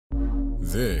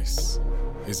This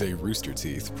is a Rooster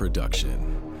Teeth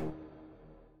production.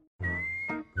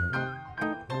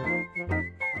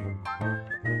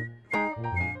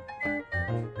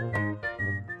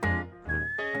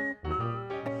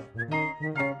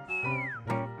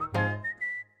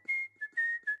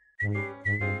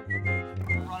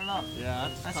 Brought it up. Yeah,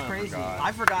 That's kinda crazy. forgot.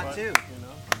 I forgot But, too. You know,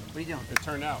 What are you doing? it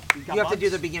turned out. got You have to bugs? do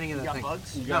the beginning of the You got thing.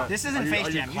 bugs? You No, got- this isn't are you- Face are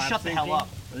you Jam. You clap shut the hell syncing? up.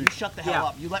 Are You you- shut the hell Yeah.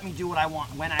 up. You let me do what I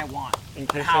want when I want. In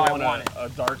case how I I want want it. a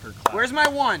darker clap. Where's my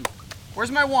one?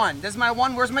 Where's my one? This is my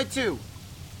one. Where's my two?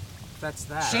 That's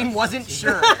that. Shane wasn't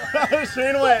sure.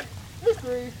 Shane went.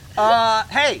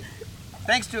 Hey,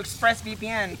 thanks to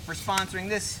ExpressVPN for sponsoring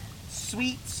this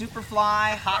sweet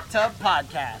Superfly Hot Tub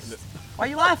podcast. Why are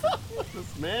you laughing?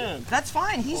 This man. That's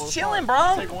fine. He's Well, it's chilling,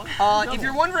 fine. bro. Take one. If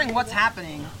you're wondering what's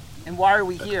happening and why are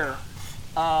we here,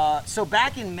 so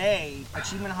back in May,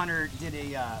 Achievement Hunter did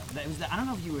I don't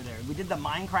know if you were there. We did the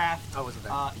Minecraft. I wasn't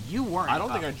there. You weren't. I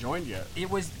don't think I joined yet. It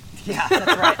was, yeah,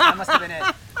 that's right. That must have been it.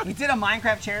 We did a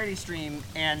Minecraft charity stream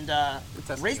and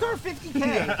raised over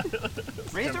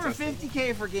 50K. Raised over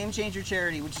 50K for Game Changer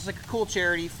Charity, which is like a cool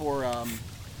charity for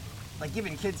like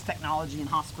giving kids technology in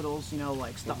hospitals, you know,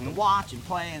 like stuff to watch and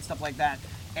play and stuff like that.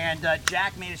 And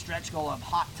Jack made a stretch goal of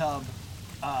hot tub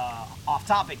off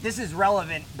topic. This is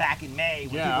relevant back in May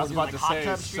when Yeah, people I were was doing about like to hot say,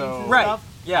 tub streams so- and Right. stuff.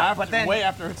 Yeah. After, but then- way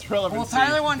after its relevancy. Well,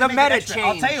 Tyler wanted The to make it meta extra.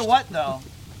 I'll tell you changed. what, though.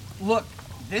 Look,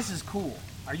 this is cool.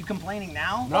 Are you complaining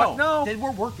now? No. No. Then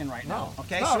we're working right now. No.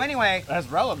 Okay. No. So anyway, That's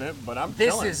relevant, but I'm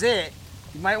this chilling. is it.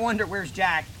 You might wonder where's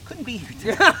Jack. Couldn't be here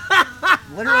today.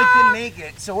 Literally couldn't make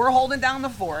it. So we're holding down the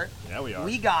fort. Yeah, we are.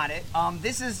 We got it.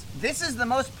 This is the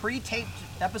most pre-taped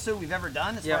episode we've ever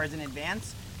done as Yeah. far as in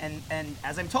advance. And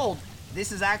as I'm told,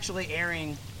 this is actually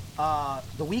airing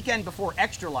the weekend before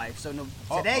Extra Life. So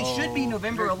today should be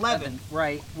November 11th.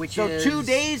 Right, which So is 2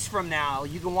 days from now,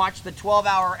 you can watch the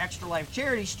 12-hour Extra Life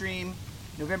charity stream,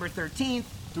 November 13th,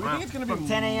 Do we think it's going to be from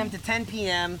 10 a.m. to 10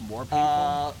 p.m. more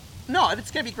painful? No, it's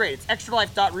going to be great. It's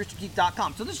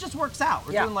extralife.roosterteeth.com. So this just works out.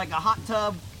 We're Yeah. doing like a hot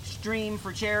tub stream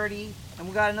for charity, and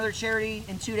we got another charity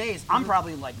in 2 days. I'm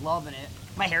probably like loving it.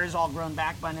 My hair is all grown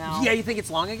back by now. Yeah, you think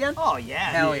it's long again? Oh, yeah.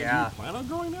 Hell dude. yeah. Plan on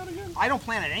going out again? I don't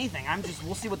plan on anything.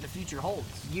 We'll see what the future holds.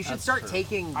 You should That's start true.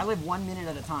 taking. I live 1 minute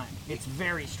at a time. It's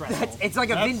very stressful. It's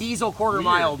like a Vin That's Diesel quarter weird,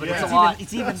 mile, but yeah. it's It's a lot.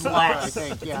 even It's less. I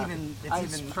think, yeah. I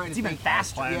was trying to It's even think.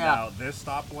 faster. Planned Yeah. out this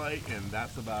stoplight, and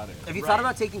that's about it. Have you Right. thought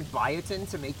about taking biotin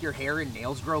to make your hair and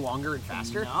nails grow longer and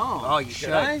faster? No. Oh, you Should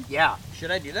should. I? Yeah.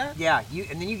 Should I do that? Yeah.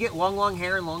 And then you get long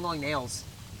hair and long nails.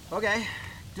 Okay.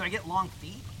 Do I get long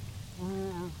feet?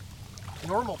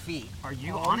 Normal feet. Are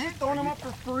you on it? Throwing them up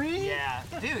for free? Yeah,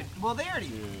 dude. Well,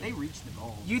 they reached the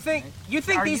goal. You think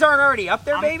Are these you- aren't already up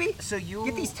there, I'm- baby? So you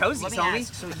Get these toesies, let me homie.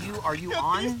 ask, so are you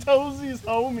on? These toesies,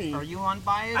 homie. Are you on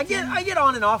biotin? I get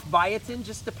on and off biotin,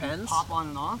 just depends. Pop on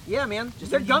and off. Yeah, man. Just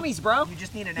They're you- gummies, bro. You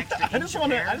just need an extra I inch just of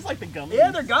want to. hair. I just like the gummies.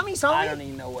 Yeah, they're gummies, I homie. don't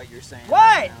even know what you're saying. What?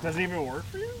 right now. Does it even work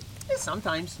for you? Yeah,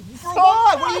 sometimes. For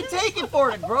what? What are you taking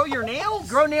for? To grow your nails?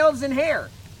 Grow nails and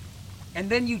hair. And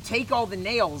then you take all the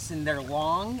nails and they're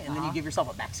long, and then you give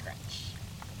yourself a back scratch.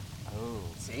 Oh.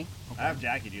 See? I have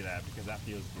Jackie do that because that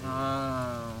feels good.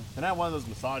 Oh. And I have one of those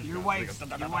massage Your guns. wife's They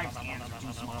go, hands are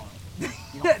too small.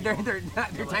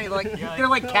 they're tiny, they're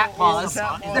like cat paws.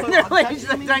 cat paws. They're like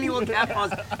tiny little cat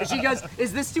paws. And she goes,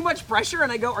 "Is this too much pressure?"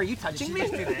 And I go, "Are you touching me?"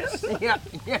 Just do this. yeah.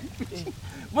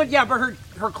 But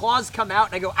her claws come out,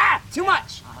 and I go, "Ah, too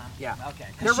much." Yeah. Okay.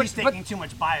 They're She's re- taking too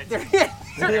much biotin.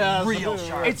 They're Yeah, real so-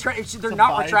 sharp. they're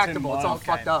not biotin retractable. It's all bug.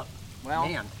 fucked up. Well,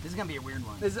 Man. this is gonna be a weird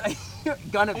one. This is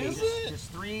gonna be.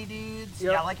 Just 3 dudes.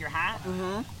 Yep. Yeah, I like your hat.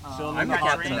 Chilling I in the got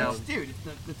hot drinks. tub. Dude,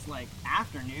 it's like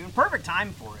afternoon. Perfect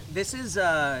time for it. This is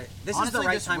the Honestly,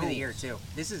 right this time of the year rules. too.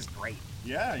 This is great.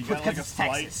 Yeah, you got Because like a it's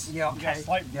slight, Texas. Yeah. you got a Okay.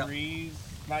 slight Yep. breeze.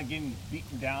 Not getting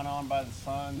beaten down on by the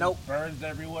sun. Nope. Birds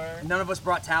everywhere. None of us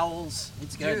brought towels.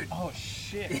 It's good. Dude. Oh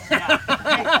shit. Yeah.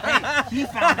 Hey, he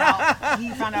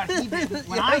found out he didn't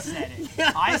when I said it.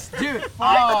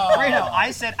 Fredo,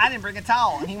 I said I didn't bring a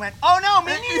towel, and he went, "Oh no,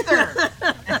 me neither."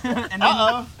 And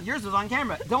then yours was on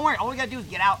camera. Don't worry, all we gotta do is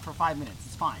get out for 5 minutes.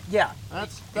 It's fine. Yeah.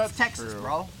 That's It's Texas, true.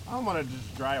 bro. I don't want to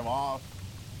just drive off,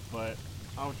 but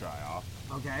I'll dry off.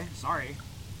 Okay, sorry.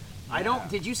 I don't.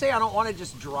 Did you say I don't want to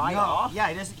just dry off? Yeah,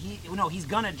 he doesn't. He's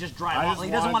gonna just drive I off. just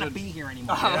He doesn't want wanted to to- be here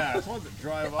anymore. Yeah, I just wanted to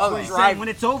drive Oh, off. he's drive saying when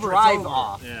it's over, drive it's over.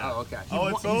 off. Yeah. Oh, okay. Oh,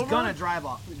 it's He's over? gonna drive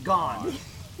off. Gone.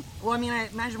 Well, I mean, I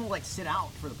imagine we'll like sit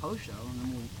out for the post show and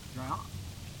then we'll drive off.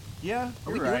 Yeah, Are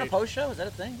you're we right. doing a post show? Is that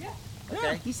a thing? Yeah.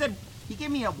 Okay. He said he gave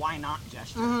me a why not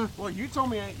gesture. Well, you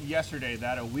told me yesterday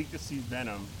that a week to see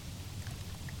Venom,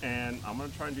 and I'm gonna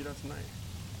try and do that tonight.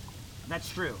 That's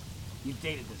true. You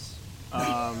dated this.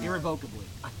 Irrevocably.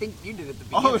 I think you did at the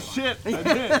beginning. Oh shit! I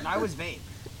did. And I was vague.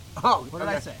 Oh, What did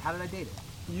I say? How did I date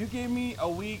it? You gave me a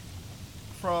week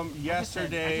from I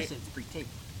yesterday. just said it's pre-tape.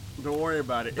 Don't worry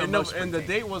about it. The And, most and the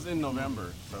pre-tape. date was in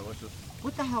November, so let's just.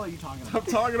 What the hell are you talking I'm about?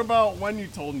 talking about when you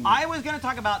told me. I was gonna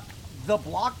talk about the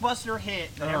blockbuster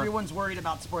hit that everyone's worried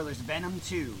about. Spoilers: Venom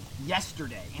 2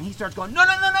 yesterday, and he starts going, no,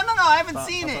 I haven't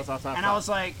seen it. Stop. And I was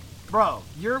like, bro,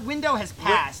 your window has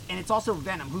passed, and it's also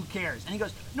Venom. Who cares? And he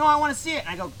goes, no, I want to see it. And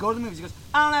I go, go to the movies. He goes,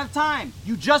 I don't have time.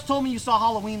 You just told me you saw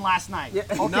Halloween last night. Yeah.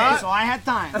 Okay, Not- so I had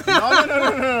time.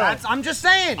 No. I'm just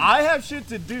saying. I have shit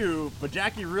to do, but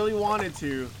Jackie really wanted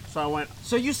to, so I went.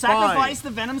 So you sacrificed the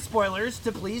Venom spoilers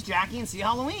to please Jackie and see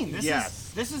Halloween.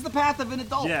 Yes. This is the path of an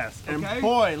adult. Yes, and okay?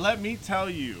 boy, let me tell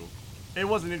you, it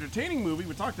was an entertaining movie.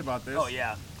 We talked about this. Oh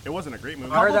yeah. It wasn't a great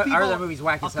movie. I heard Couple that people- movie's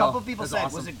whack as A hell. couple people That's said,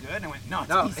 awesome. was it good? And I went, no, it's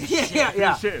No. a piece of shit.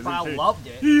 Yeah. Shit, But I shit. loved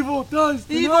it. Evil dies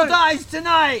tonight. Evil dies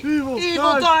tonight. Evil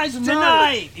dies dies tonight.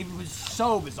 tonight. It was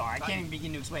so bizarre. I can't even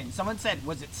begin to explain. Someone said,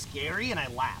 "Was it scary?" And I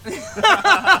laughed.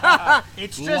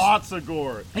 It's just, Lots of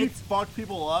gore. He It's- fucked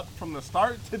people up from the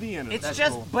start to the end. Of it's it.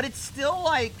 just, cool. but it's still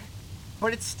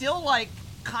like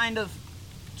kind of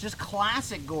just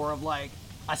classic gore of like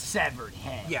a severed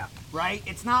head. Yeah. Right.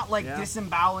 It's not like Yeah.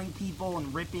 disemboweling people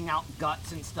and ripping out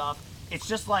guts and stuff. It's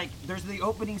just like there's the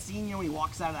opening scene, when he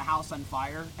walks out of the house on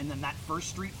fire, and then that first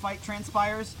street fight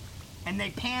transpires, and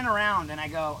they pan around, and I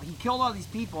go, he killed all these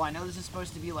people. I know this is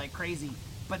supposed to be like crazy,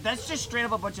 but that's just straight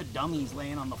up a bunch of dummies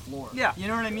laying on the floor. Yeah. You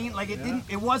know what I mean? Like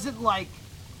it wasn't like,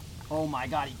 oh my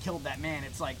god, he killed that man.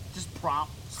 It's like just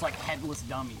props, like headless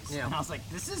dummies. Yeah. And I was like,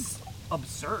 this is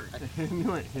absurd.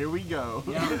 Here we go.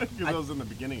 Yeah. Because that was in the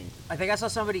beginning. I think I saw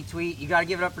somebody tweet, you got to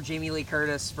give it up for Jamie Lee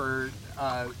Curtis for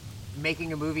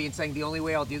making a movie and saying the only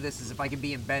way I'll do this is if I can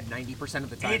be in bed 90% of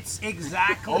the time. It's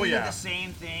exactly Oh, yeah. the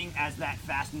same thing as that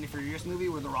Fast and the Furious movie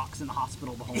where The Rock's in the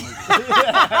hospital the whole movie.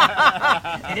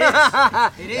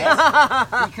 It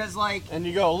is. Because, like, And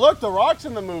you go, look, The Rock's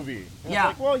in the movie. And Yeah.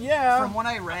 It's like, well, yeah. from what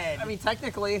I read, I mean,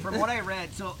 technically. from what I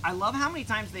read, so I love how many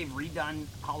times they've redone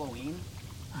Halloween.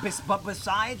 But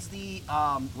besides the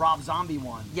Rob Zombie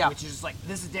one, Yeah. which is just like,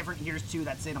 this is different, here's two,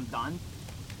 that's it, I'm done.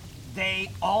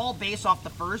 They all base off the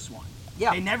first one.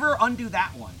 Yeah. They never undo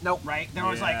that one. Nope. Right? There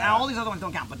was like, Yeah. all these other ones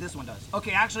don't count, but this one does.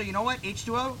 Okay, actually, you know what?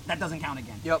 H2O, that doesn't count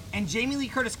again. Yep. And Jamie Lee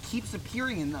Curtis keeps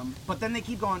appearing in them, but then they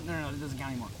keep going, no, it doesn't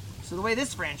count anymore. So the way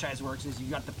this franchise works is you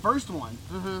got the first one,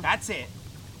 that's it.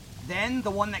 Then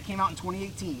the one that came out in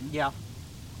 2018. Yeah.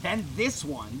 Then this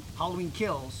one, Halloween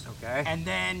Kills. Okay. And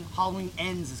then Halloween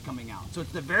Ends is coming out. So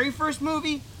it's the very first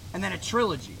movie, and then a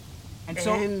trilogy. And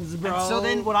so, Ends, bro. And so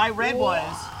then what I read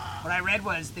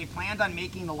was they planned on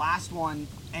making the last one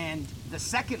and the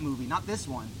second movie, not this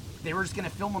one. They were just gonna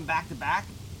film them back to back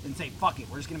and say, fuck it,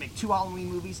 we're just gonna make 2 Halloween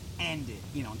movies, end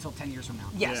it, until 10 years from now.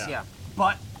 Yes, yeah.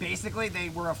 But basically, they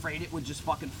were afraid it would just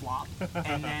fucking flop,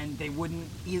 and then they wouldn't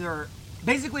either.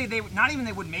 Basically, they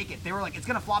wouldn't make it. They were like, it's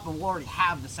gonna flop, and we'll already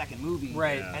have the second movie.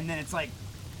 Right. Yeah. And then it's like,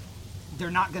 they're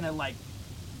not gonna like,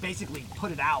 basically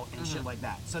put it out and shit like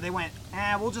that. So they went,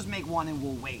 we'll just make one and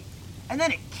we'll wait. And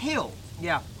then it killed.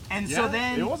 Yeah. And so Yeah,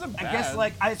 then it wasn't I guess bad.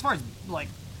 like as far as like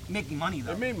making money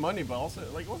though. It made money, but also,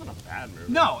 like, it wasn't a bad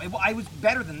movie. No, I was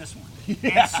better than this one.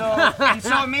 And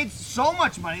so it made so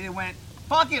much money. They went,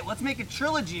 fuck it, let's make a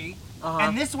trilogy.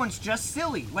 And this one's just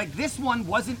silly. Like, this one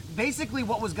wasn't, basically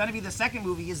what was going to be the second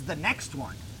movie is the next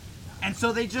one. And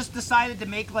so they just decided to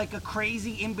make like a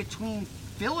crazy in-between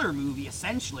filler movie,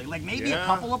 essentially. Like maybe a Yeah.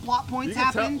 couple of plot points You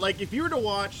can tell, happened. like, if you were to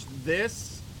watch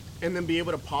this and then be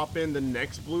able to pop in the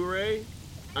next Blu-ray,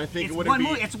 I think It's it wouldn't one be.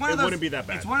 movie. It's one it of those. wouldn't be that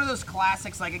bad. It's one of those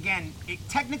classics. Like again,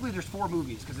 technically there's 4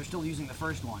 movies because they're still using the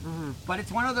first one. But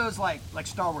it's one of those like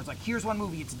Star Wars. Like here's one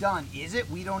movie, it's done. Is it?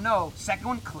 We don't know. Second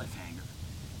one, cliffhanger.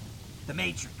 The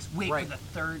Matrix. Wait Right. for the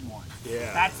third one.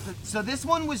 Yeah. So this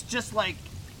one was just like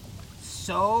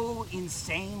so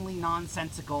insanely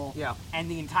nonsensical. Yeah. And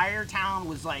the entire town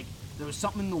was like there was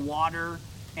something in the water,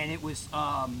 and it was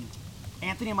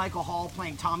Anthony Michael Hall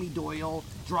playing Tommy Doyle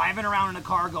driving around in a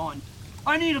car going,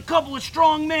 I need a couple of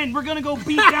strong men. We're gonna go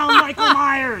beat down Michael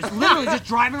Myers. Literally just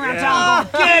driving around town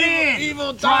going, get in!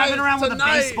 Evil driving dies around with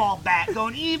tonight. a baseball bat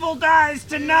going, evil dies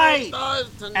tonight!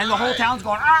 And the whole town's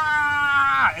going,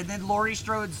 ah! And then Laurie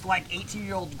Strode's like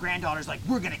 18-year-old granddaughter's like,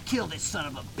 we're gonna kill this son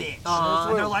of a bitch.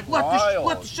 And they're like, let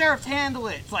the sheriffs handle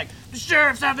it. It's like, the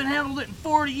sheriffs haven't handled it in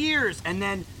 40 years. And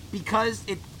then because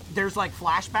there's like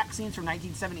flashback scenes from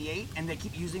 1978 and they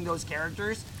keep using those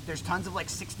characters, there's tons of like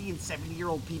 60 and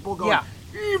 70-year-old people going, Yeah.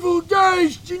 evil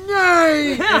dies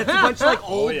tonight! And it's a bunch of like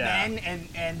old yeah. men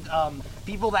and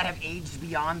people that have aged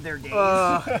beyond their days.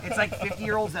 It's like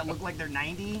 50-year-olds that look like they're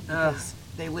 90 because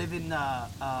They live in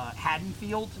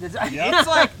Haddonfield. Yep. It's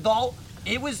like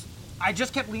it was. I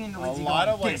just kept leaning to Lindsay lot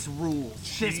going, of, like, this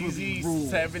rules. This movie cheesy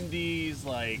rules. 70s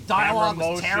like Dialogue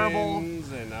camera was terrible.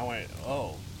 motions, and I went,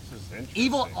 oh, this is interesting.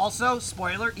 Evil, also,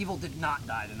 spoiler, Evil did not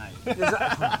die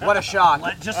tonight. What a shock.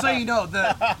 Just so you know,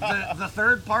 the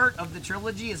third part of the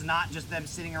trilogy is not just them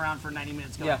sitting around for 90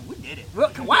 minutes going, we did it.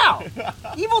 Look, wow.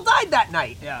 Evil died that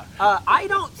night. Yeah. I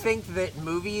don't think that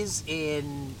movies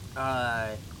in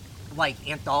like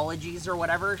anthologies or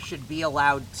whatever should be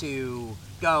allowed to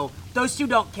go, those two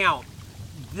don't count.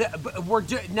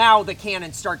 Now the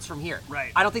canon starts from here.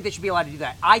 Right. I don't think they should be allowed to do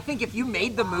that. I think if you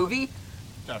made the movie,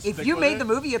 Just if stick you with made it. the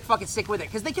movie, you'd fucking stick with it.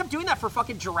 Because they kept doing that for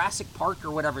fucking Jurassic Park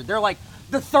or whatever. They're like,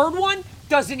 the third one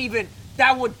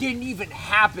that one didn't even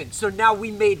happen. So now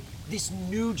we made this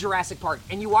new Jurassic Park.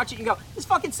 And you watch it and you go, this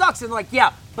fucking sucks. And they're like,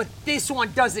 yeah, but this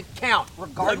one doesn't count.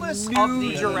 Regardless The of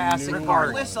new the Jurassic Park.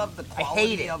 regardless of the I hate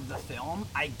quality it. of the film,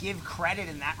 I give credit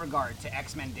in that regard to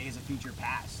X-Men Days of Future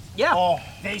Past. Yeah. Oh,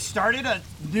 They started a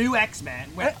new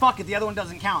X-Men, went, fuck it, the other one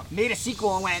doesn't count. Made a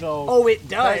sequel and went, So oh, it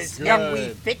does. good. And we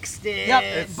fixed it. Yep,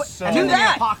 It's but so And then do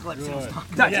that. the Apocalypse it was good. not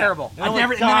good. That's Yeah. terrible. I Oh never,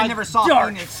 my and then I God, never saw Dark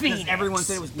Phoenix because Phoenix. everyone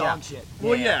said it was dog shit.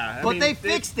 well, yeah. I But mean, they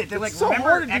fixed it. They're like, it's so remember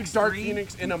hard to do Dark X3?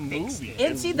 Phoenix in a Fixed movie. it.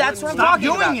 And see, that's what I'm Stop talking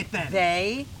doing about. it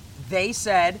then. They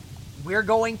said, we're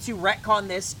going to retcon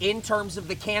this in terms of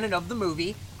the canon of the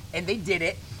movie, and they did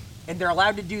it, and they're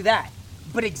allowed to do that.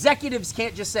 But executives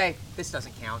can't just say, this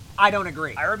doesn't count. I don't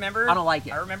agree. I remember. I don't like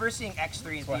it. I remember seeing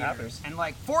X3 in what theaters, happens. and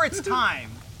like for its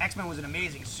time, X-Men was an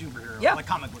amazing superhero, Yeah. like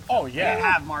comic book. Oh, film. yeah. They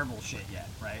didn't have Marvel shit yet,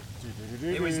 right?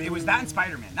 It was that and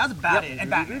Spider-Man. That was about it. And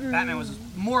Batman. Batman was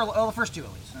more. Well, the first two at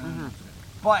least.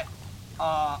 But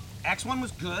X1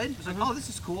 was good. It was like, oh, this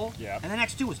is cool. Yeah. And then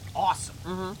X2 was awesome.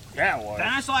 Yeah, it was. Then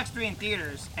I saw X3 in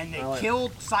theaters, and they Oh, yeah.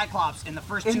 killed Cyclops in the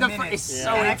first In 2 the minutes. it's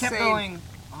so and I kept insane. going,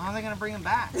 oh, are they going to bring him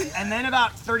back? And then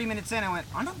about 30 minutes in, I went,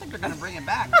 I don't think they're going to bring him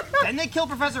back. Then they killed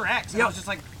Professor X, and Yep. I was just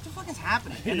like, what the fuck is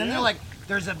happening? And then Yeah. they're like,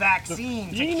 there's a vaccine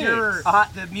to Phoenix. cure Uh-huh.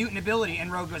 the mutant ability,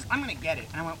 and Rogue goes, I'm going to get it.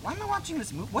 And I went, why am I watching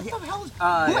this movie? What the hell is...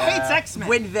 Uh, who hates X-Men?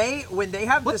 When they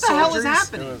have What the the hell soldiers, is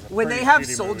happening? It was a when they pretty have shitty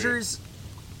movie. soldiers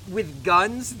with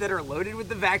guns that are loaded with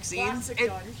the vaccines, Plastic and,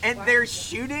 guns. and they're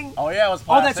shooting. Oh yeah, it was.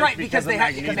 Oh, that's plastic right, because they of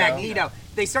had Magneto. Magneto.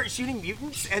 They start shooting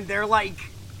mutants, and they're like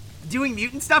doing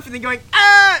mutant stuff, and then going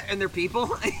ah, and they're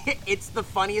people. It's the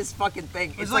funniest fucking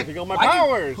thing. It's like, Take all my why'd you-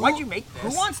 powers. why'd you make this?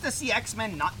 Who wants to see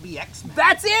X-Men not be X-Men?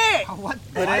 That's it. What?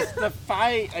 But it's the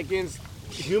fight against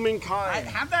humankind.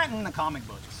 Have that in the comic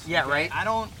books. Yeah, right. I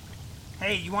don't.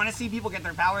 Hey, you want to see people get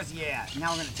their powers? Yeah. Now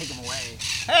we're gonna take them away.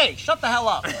 Hey, shut the hell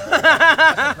up. Is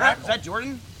that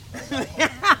Jordan?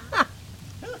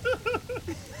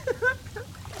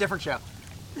 Different show.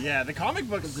 Yeah, the comic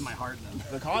books. It's in my heart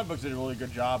though. The comic books did a really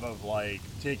good job of like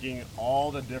taking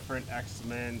all the different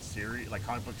X-Men series, like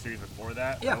comic book series before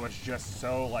that. Yeah. It was just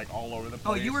so like all over the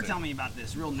Oh, place. you were and- telling me about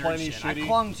this real nerd Plenty shit. I shitty.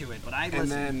 clung to it, but I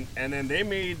listened. and then they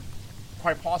made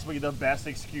quite possibly the best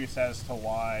excuse as to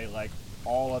why like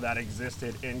all of that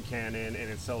existed in canon, and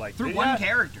it's so like Through yeah, one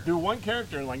character. through one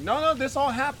character, and like no, this all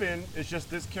happened. It's just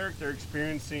this character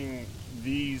experiencing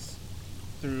these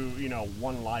through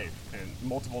one life and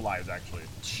multiple lives actually,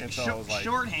 and so I was like,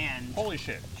 shorthand. holy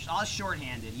shit. I was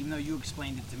shorthanded, even though you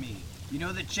explained it to me. You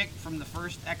know the chick from the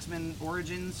first X-Men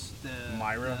Origins, the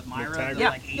Myra Myra, McTaggart? the Yeah,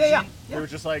 like yeah, agent. It was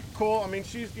just like cool. I mean,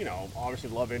 she's obviously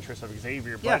love interest of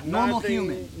Xavier, but Yeah, normal nothing-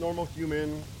 human. normal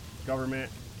human, government.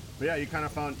 But yeah, you kind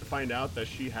of find out that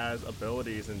she has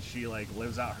abilities, and she like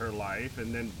lives out her life,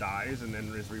 and then dies, and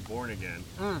then is reborn again.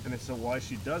 And then so while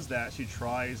she does that, she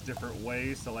tries different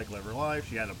ways to like live her life.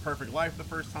 She had a perfect life the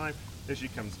first time. Then she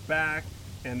comes back,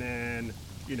 and then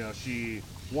she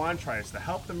tries to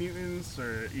help the mutants,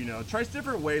 or tries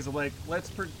different ways of like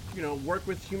let's work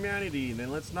with humanity, and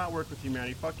then let's not work with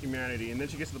humanity. Fuck humanity. And then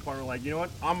she gets to the part where like you know what,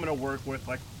 I'm gonna work with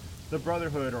like the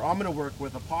Brotherhood, or I'm gonna work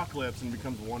with Apocalypse, and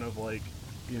becomes one of like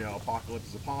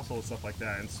Apocalypse's apostles and stuff like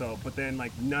that. And so, but then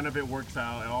like none of it works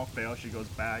out. It all fails. She goes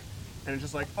back, and it's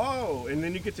just like oh, and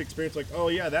then you get to experience like oh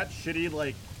yeah, that shitty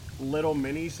like little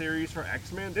mini series for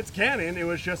X-Men. It's canon. It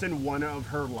was just in one of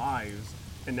her lives,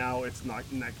 and now it's not.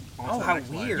 Oh, how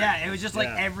weird. Yeah, it was just like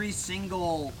Yeah. every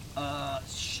single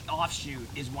offshoot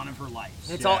is one of her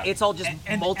lives. It's Yeah. all just And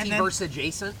then- multiverse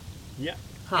adjacent. Yeah.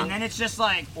 Huh. And then it's just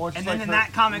like, Or it's and then like in her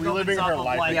that comic reliving opens up her of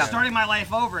life like again. starting my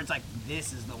life over. It's like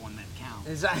this is the one that counts.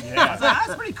 Is that? Yeah. I was like,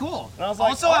 that's pretty cool. And I was like,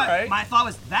 also, all right. my thought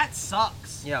was that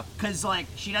sucks. Yeah. Because like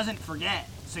she doesn't forget,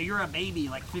 so you're a baby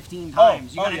like 15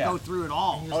 times. You gotta go through it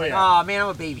all. Oh, yeah. Oh man, I'm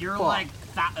a baby. You're Fuck.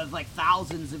 like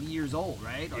thousands of years old,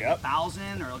 right? Like Yep.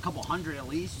 1,000 or a couple hundred at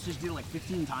least. You just did it like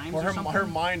 15 times Well, or something. her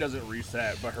mind doesn't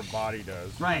reset, but her body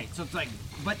does. Right. So it's like,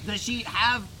 but does she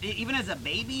have, even as a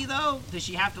baby though, does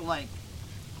she have to like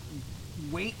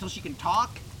wait till she can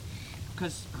talk?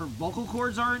 Because her vocal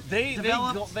cords aren't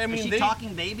developed. Is she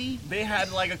talking baby? They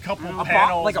had like a couple A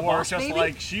panels like a where boss it's just baby?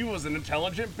 like she was an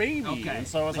intelligent baby, Okay. and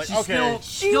so I was But like, she's okay,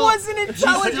 She was an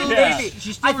intelligent Yeah. baby.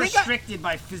 She's still I think restricted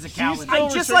by physicality. still- I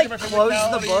just like restricted by close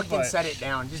the physicality, book and but- set it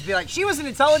down. Just be like, she was an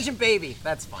intelligent baby.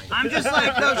 That's fine. I'm just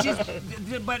like,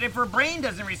 no, but if her brain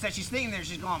doesn't reset, she's thinking there,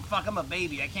 she's going, fuck, I'm a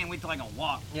baby. I can't wait till I can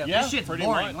walk. Yeah. Yeah, This shit's pretty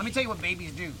boring. much. Let me tell you what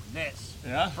babies do. This.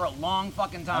 Yeah. For a long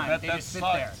fucking time. bet They that just sit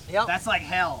sucks. there. Yep. That's like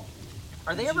hell.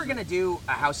 Are they ever gonna do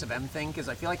a House of M thing? Because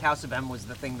I feel like House of M was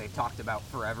the thing they've talked about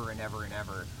forever and ever and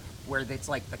ever, where it's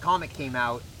like the comic came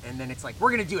out and then it's like we're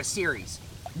gonna do a series.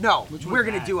 No, Which we're one's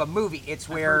gonna that? do a movie. It's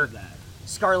I've where heard of that.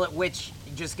 Scarlet Witch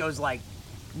just goes like,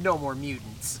 no more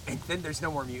mutants, and then there's no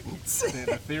more mutants.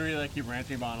 the theory that I keep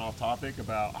ranting about off topic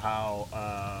about how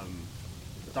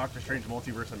Doctor Strange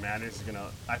Multiverse of Madness is gonna.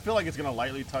 I feel like it's gonna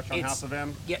lightly touch on It's- House of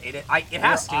M. Yeah, it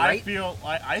has to, I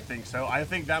right? I think so. I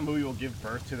think that movie will give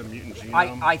birth to the mutant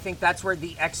genome. I think that's where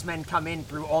the X-Men come in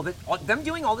through them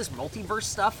doing all this multiverse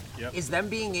stuff. Yep. Is them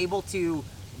being able to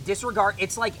disregard.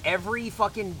 It's like every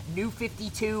fucking New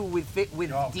 52 with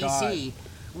Oh, DC,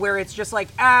 where it's just like,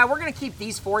 we're gonna keep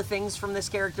these 4 things from this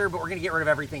character, but we're gonna get rid of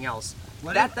everything else.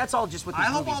 That's all just what these I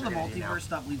hope movies all the are gonna do now. multiverse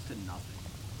stuff leads to nothing.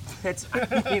 It's,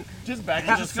 I mean, just back It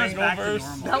to the just goes single back to verse.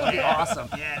 normal. that would be Yeah. awesome.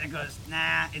 Yeah, and it goes,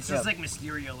 nah. It's just like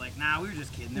Mysterio, like, nah, we were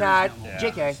just kidding. There Nah, was no Yeah.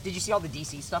 JK, did you see all the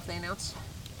DC stuff they announced?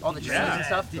 All the Yeah. trailers and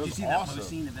stuff? Did It you was see awesome. that post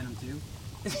scene of Venom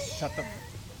 2? Shut the.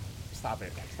 Stop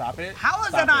it. Stop it. How has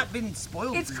Stop that not it. been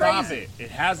spoiled? It's for you? Stop crazy. it. It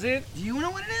hasn't. Do you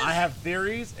know what it is? I have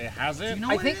theories. It hasn't. Do you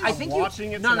know I what think it is? I think watching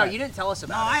you. it No, tonight. you didn't tell us No,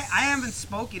 about I it. haven't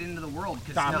spoke it into the world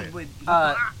Stop because it. would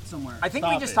somewhere. I think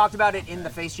we Stop just it. talked about it in the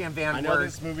Face Jam van. I know where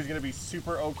this movie's gonna be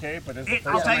super okay, but it's the I'll first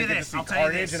tell time I you get this, to see I'll tell you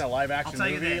Carnage this. in a live I'll action tell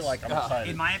you movie. this. Like I'm excited.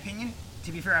 In my opinion,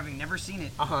 to be fair, having never seen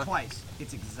it Uh-huh. twice,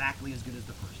 it's exactly as good as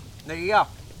the first one. there you go.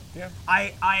 Yeah.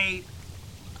 I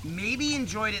maybe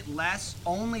enjoyed it less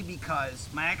only because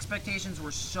my expectations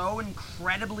were so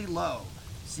incredibly low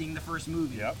seeing the first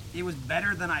movie. Yep. It was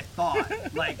better than I thought.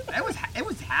 Like it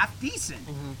was half decent.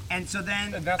 And so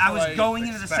then And that's I what was I going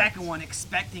into the expect. second one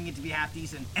expecting it to be half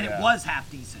decent, and Yeah. it was half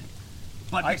decent.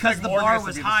 But I because expect the Morbius bar to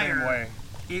was be the same higher, way.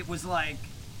 it was like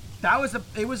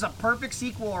it was a perfect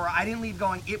sequel, or I didn't leave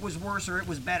going it was worse or it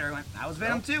was better. I went, that was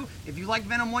Venom 2. If you like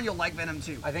Venom 1, you'll like Venom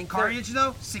 2. I think Carnage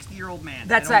though, 60-year-old man.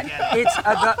 That's I that. don't get it. It's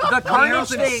the Carnage Carnage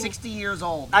thing. 60 years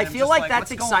old. I And I'm feel just like that's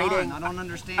what's going exciting. on? I don't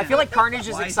understand. I feel like Carnage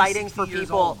is Why he exciting 60 for years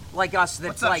people old? like us. That's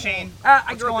What's up, like, Shane? I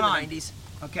What's grew up going in the on? 90s.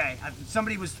 Okay,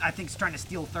 somebody was I think trying to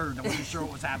steal third. I wasn't sure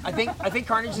what was happening. I think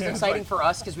Carnage is exciting for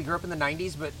us because we grew up in the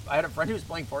 90s. But I had a friend who was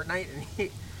playing Fortnite and he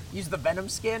used the Venom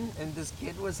skin, and this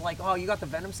kid was like, "Oh, you got the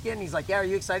Venom skin?" And he's like, "Yeah, are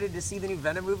you excited to see the new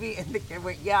Venom movie?" And the kid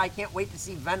went, "Yeah, I can't wait to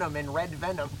see Venom and Red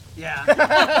Venom." Yeah.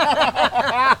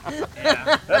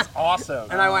 That's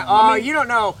awesome. And I went, "Oh, you don't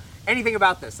know anything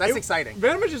about this. That's exciting."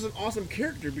 Venom is just an awesome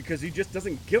character because he just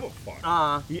doesn't give a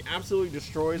fuck. He absolutely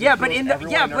destroys. Yeah, and but kills in the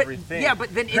everyone yeah, and but everything. yeah,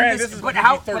 but then in Granted, this, is but a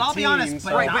how? But I'll be honest, PG-13, but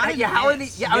so- Right, not but in yeah, how are this.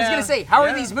 these? Yeah, I was Yeah. gonna say, how are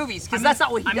Yeah. these movies? Because I that's mean-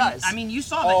 not what he I mean- does. I mean, you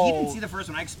saw that he didn't Oh. see the first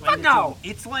one. I explained Fuck it no. to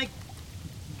him. It's like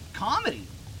comedy.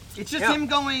 It's just Yeah. him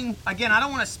going again. I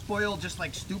don't want to spoil just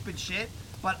like stupid shit,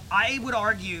 but I would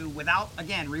argue without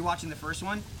again rewatching the first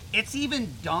one, it's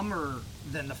even dumber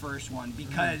than the first one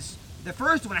because the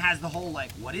first one has the whole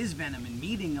like what is Venom and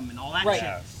meeting him and all that Right. shit.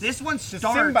 Yes. This one a starts.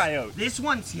 symbiote. This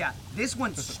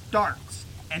one starts.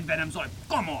 And Venom's like,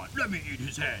 come on, let me eat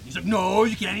his head. He's like, no,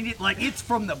 you can't eat it. Like, it's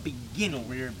from the beginning. The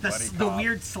weird the, buddy the cop.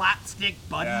 weird slapstick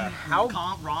buddy Yeah. How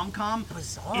rom-com.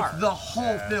 bizarre. It's the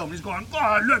whole film. He's going,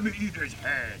 oh, let me eat his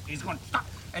head. He's going, stop.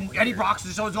 And Eddie Brock's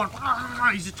just always going,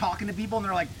 he's just talking to people, and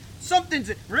they're like,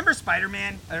 something's. Remember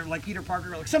Spider-Man? Or like Peter Parker?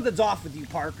 Like, something's off with you,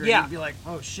 Parker. Yeah. And he'd be like,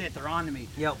 oh shit, they're on to me.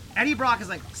 Yep. Eddie Brock is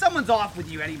like, someone's off with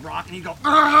you, Eddie Brock. And he'd go,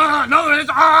 no, it's,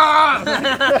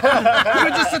 he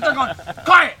would just sit there going,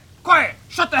 quiet, quiet,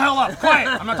 shut the hell up, quiet.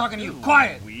 I'm not talking to you,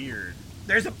 quiet. Weird.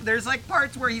 There's like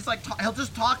parts where he's like he'll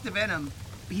just talk to Venom.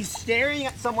 He's staring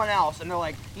at someone else, and they're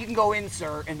like, "You can go in,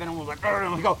 sir." And Venom was like,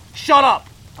 "Oh," he go, "Shut up!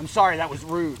 I'm sorry, that was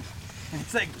rude." And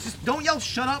it's like, just don't yell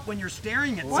 "shut up" when you're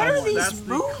staring at What someone. are these That's the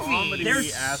movies? comedy They're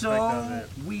aspect so of it.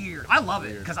 weird. I love it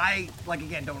Weird. because I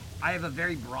have a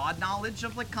very broad knowledge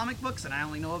of like comic books, and I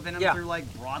only know of Venom Yeah. through like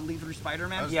broadly through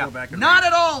Spider-Man. Let's Yeah. go back and Not read.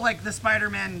 at all like the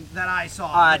Spider-Man that I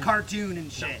saw, the cartoon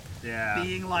and shit. Yeah.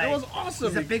 being like, It was awesome.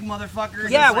 he's a big motherfucker.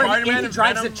 Yeah, He's where like, Spider-Man he and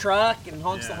drives the Venom. truck and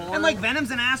honks the Yeah. horn. and like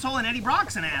Venom's an asshole and Eddie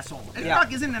Brock's an asshole. Eddie Yeah.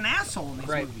 Brock isn't an asshole in these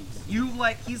Right. movies.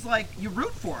 He's like, you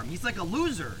root for him. He's like a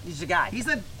loser. he's a guy. He's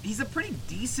a pretty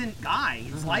decent guy.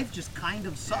 His life just kind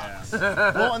of sucks.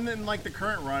 Yeah. Well, and then like the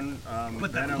current run,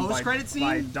 But the Venom post-credit by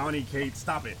scene? Donny Cates.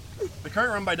 Stop it. The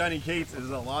current run by Donny Cates is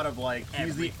a lot of like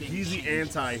he's the Everything changes.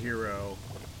 anti-hero,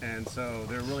 and so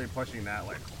they're really pushing that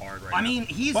like hard right now. I mean,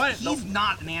 he's But the-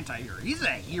 not an anti-hero. He's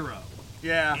a hero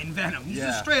yeah. in Venom. He's a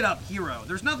Yeah. straight up hero.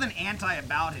 There's nothing anti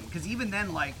about him because even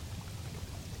then, like,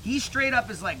 he straight up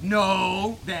is like,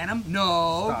 no, Venom,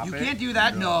 no, Stop you it. can't do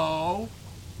that, no.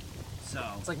 So.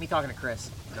 It's like me talking to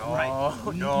Chris. No, Right.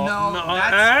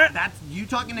 no, That's you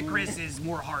talking to Chris is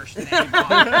more harsh than Eddie Brock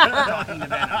talking to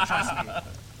Venom. Trust me.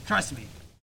 Trust me.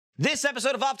 This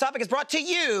episode of Off Topic is brought to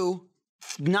you,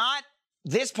 not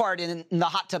this part in the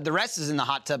hot tub, the rest is in the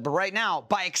hot tub, but right now,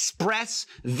 by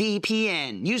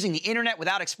ExpressVPN. Using the internet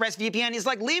without ExpressVPN is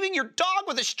like leaving your dog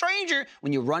with a stranger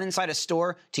when you run inside a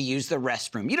store to use the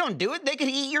restroom. You don't do it, they could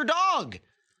eat your dog.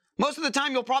 Most of the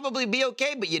time, you'll probably be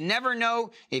okay, but you never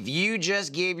know if you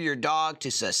just gave your dog to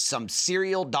some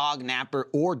serial dog napper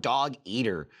or dog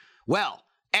eater. Well,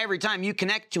 every time you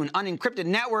connect to an unencrypted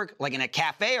network, like in a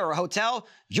cafe or a hotel,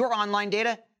 your online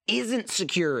data isn't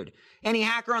secured. Any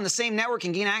hacker on the same network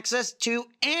can gain access to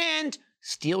and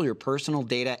steal your personal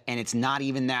data, and it's not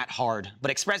even that hard.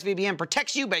 But ExpressVPN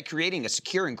protects you by creating a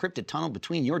secure encrypted tunnel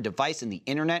between your device and the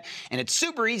internet, and it's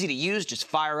super easy to use. Just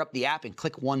fire up the app and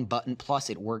click one button,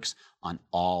 plus it works on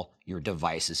all your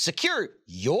devices. Secure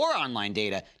your online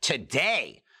data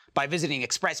today by visiting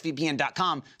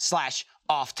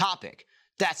expressvpn.com/offtopic.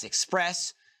 That's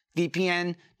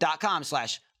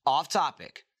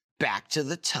expressvpn.com/offtopic. Back to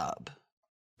the tub.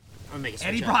 I'm gonna make it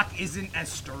Eddie switch up. Brock isn't as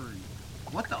sturdy.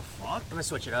 What the fuck? I'm gonna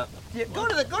switch it up. Yeah, go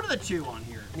to the two on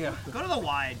here. Yeah. Go to the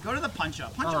wide. Go to the punch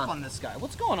up. Punch up on this guy.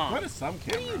 What's going on? What is some What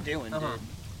camera? are you doing, Uh-huh. dude?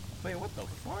 Wait, what the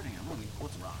fuck? Hang on,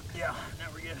 let's rock. Yeah, now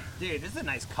we're good. Dude, this is a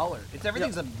nice color. It's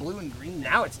everything's a blue and green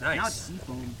Now it's nice. Now it's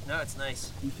seafoam. No, it's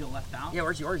nice. You feel left out? Yeah,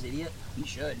 where's yours, idiot? You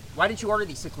should. Why didn't you order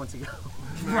these 6 months ago?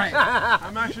 Right.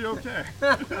 I'm actually okay.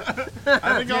 I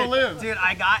think I'll live. Dude,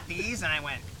 I got these and I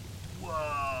went,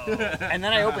 whoa. And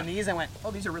then I opened these and went,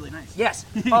 oh, these are really nice. Yes.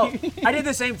 Oh, I did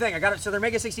the same thing. I got it. So they're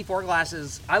Mega 64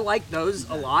 glasses. I like those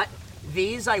a lot.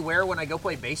 These I wear when I go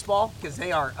play baseball because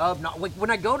they are like when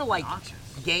I go to like Obnoxious.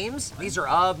 games, these are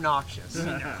obnoxious.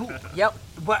 They're cool. Yep.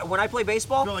 But when I play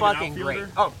baseball, Feel like an fucking great.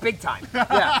 outfielder? Oh, big time.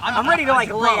 Yeah. I'm ready to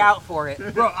like lay out for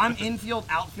it. Bro, I'm infield,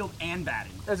 outfield, and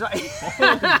batting. That's right.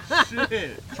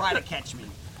 Shit. Try to catch me.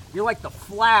 You're like the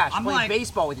Flash I'm playing like-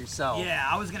 baseball with yourself. Yeah,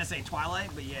 I was going to say Twilight,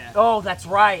 but yeah. Oh, that's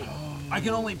right. I can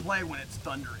only play when it's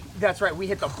thundering. That's right. We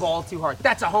hit the ball too hard.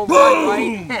 That's a home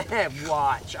run, right?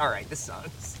 Watch. All right, this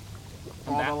sucks.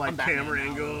 All the I'm like Batman camera now.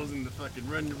 angles and the fucking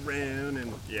run around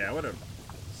and yeah, what a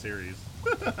series.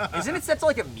 Isn't it set to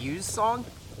like a Muse song?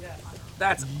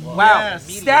 That's wow. Yes.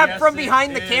 Stab Yes, from it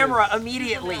behind the is. camera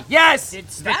immediately. Yes. Did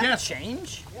that Yes.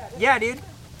 change? Yeah, dude.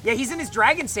 Yeah, he's in his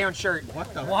Dragon Sound shirt.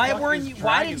 What the Why fuck weren't is you?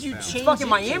 Why Dragon did you Sound? change? Fucking it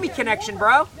Miami to- connection,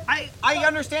 bro. I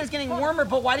understand it's getting warmer,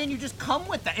 but why didn't you just come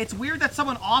with that? It's weird that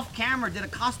someone off camera did a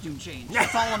costume change.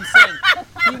 That's all I'm saying.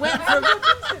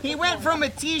 He went from a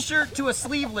t-shirt to a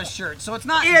sleeveless shirt, so it's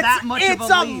not that much it's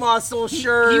of a a leap. muscle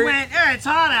shirt. He went, it's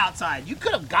hot outside. You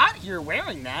could have got here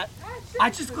wearing that. I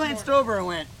just glanced over and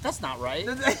went, that's not right.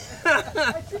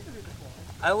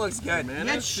 That looks good. Man, You had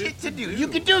that's shit to do. You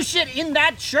could do shit in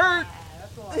that shirt.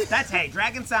 Hey,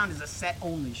 Dragon Sound is a set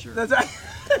only shirt. That's right.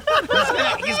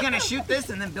 He's gonna shoot this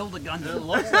and then build a gun. It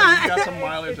looks like he's got some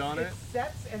mileage on it.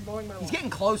 Sets and mowing my lawn. He's getting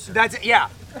closer. That's it. Yeah.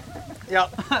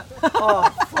 Yep. Oh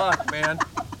fuck, man.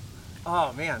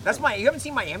 Oh man, that's you haven't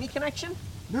seen Miami Connection?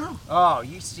 No. Oh,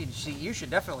 you should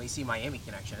definitely see Miami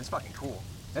Connection. It's fucking cool.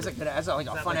 That's like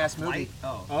a fun ass movie.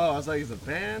 Oh. Oh, I was like, he's a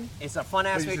band? It's a fun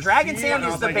ass But movie. you Dragon see it, Sound and I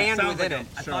is was the like, it band sounds within like it.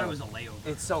 I thought it was a layover.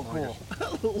 It's so cool.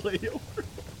 Layover.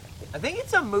 I think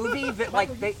it's a movie that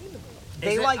like they Is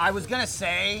it? like I was gonna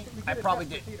say I probably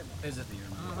did. Is it theater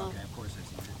movie? Okay, of course it's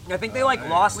theater. I think they like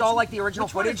lost all like the original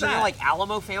which one is footage and then that? like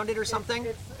Alamo found it or something.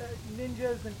 It's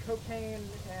ninjas and cocaine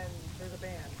and there's a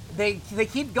band. They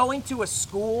keep going to a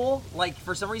school, like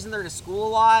for some reason they're in a school a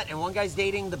lot, and one guy's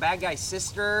dating the bad guy's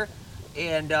sister,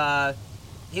 and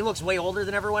he looks way older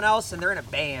than everyone else, and they're in a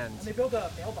band. And they build a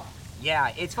mailbox.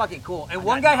 Yeah, it's fucking cool. And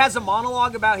one guy has a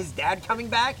monologue about his dad coming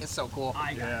back. It's so cool.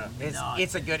 I got Yeah.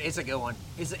 It's a good one.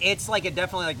 It's like a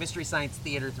definitely like Mystery Science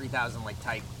Theater 3000 like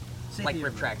type Say like theater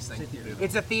Rip Tracks mode. thing. Say theater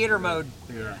It's a theater mode.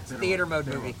 Theater mode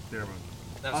movie. Theater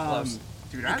mode. That was close.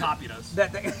 Dude, He copied us.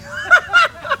 That thing.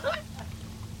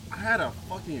 I had a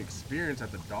fucking experience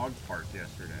at the dog park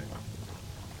yesterday.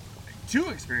 2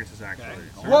 experiences actually.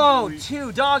 So Whoa, we-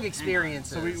 2 dog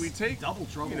experiences. So we take Double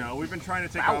trouble. You know, we've been trying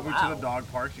to take Wow, Abu wow. to the dog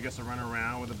park. She gets to run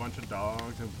around with a bunch of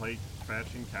dogs and play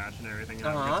fetch and catch and everything and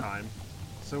have a Uh-huh. good time.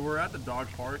 So we're at the dog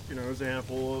park. You know, there's a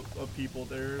handful of people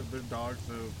there. Their dogs.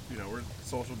 So you know, we're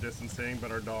social distancing,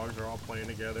 but our dogs are all playing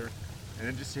together. And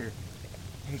then just hear,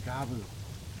 "Hey Gabu,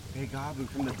 hey Gabu"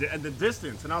 from the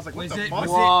distance. And I was like, "What Was the it, fuck?"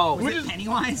 Whoa. was it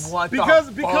Pennywise? What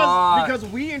Because the fuck? because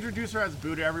we introduce her as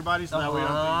Boo to everybody, so that way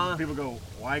Uh-huh. people go,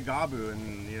 "Why Gabu?"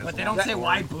 And you know, But so they don't that's say boring.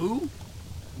 why boo.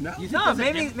 No, No,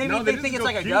 maybe No, they just think it's go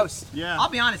like a cute. ghost. Yeah. I'll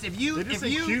be honest. If you They just say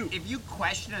cute. if you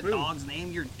question a Boo. dog's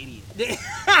name, you're an idiot.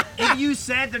 If you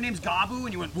said their name's Gabu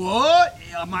and you went what,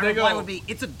 my They reply go- would be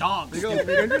it's a dog. They go,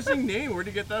 interesting name. Where'd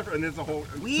you get that from? And it's a whole.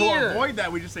 Weird. To avoid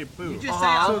that, we just say Boo. You just Uh-huh. say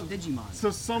I love Digimon.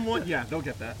 So someone, yeah, they'll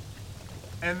get that.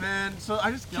 And then, so I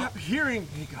just kept hearing,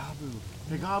 "Hey Gabu,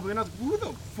 hey Gabu," and I was like, "Who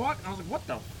the fuck?" And I was like, "What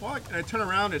the fuck?" And I turn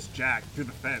around, it's Jack through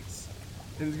the fence,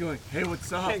 and he's going, "Hey,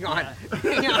 what's up?" Hang on. And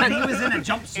Hang he on. was in a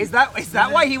jumpsuit. Is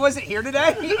that why he wasn't here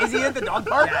today? Is he at the dog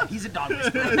park? Yeah, he's a dog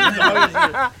whisperer.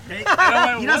 He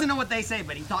went, doesn't know what they say,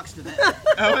 but he talks to them.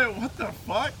 I went, "What the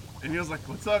fuck?" And he was like,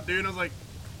 "What's up, dude?" And I was like,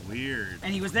 "Weird."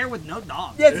 And he was there with no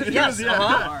dog. Yes, He yes, was, yeah,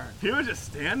 uh-huh. he was just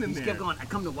standing He there. kept going, I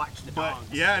come to watch the But dogs.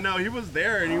 yeah, no, he was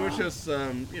there, and he was just, you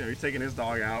know, he's taking his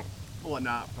dog out,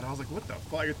 whatnot. But I was like, "What the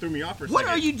fuck?" It threw me off for a What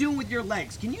second. are you doing with your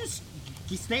legs? Can you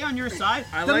stay on your side?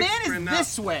 I The like man spreading is out.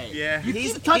 this way. Yeah. You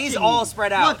He's- keep touching he's me. all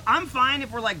spread out. Look, I'm fine if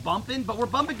we're like bumping, but we're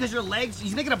bumping because your legs.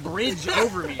 He's making a bridge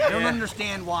over me. I don't Yeah.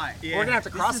 understand why. Yeah. We're gonna have to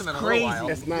cross This him in is a little crazy. while.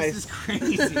 It's nice. This is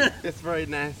crazy. It's very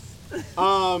nice.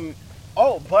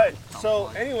 But so,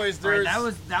 anyways, All right,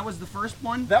 there's that was the first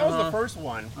one. that was the first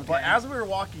one. But Okay. as we were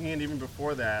walking in, even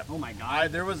before that, Oh my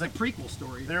god. there was a prequel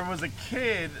story. there was a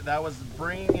kid that was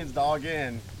bringing his dog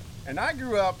in, and I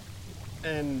grew up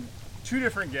in 2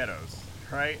 different ghettos.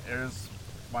 Right? There's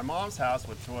my mom's house,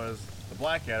 which was the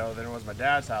black ghetto. Then it was my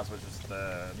dad's house, which was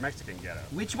the Mexican ghetto.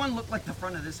 Which one looked like the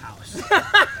front of this house?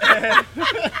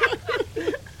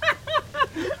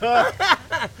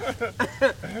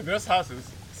 This house is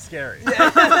scary.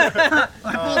 I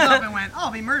pulled up and went, oh,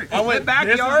 I'll be murdered. I went, the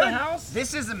backyard. "This is the house?"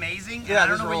 This is amazing. Yeah, and I don't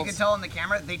this know what you rules. can tell on the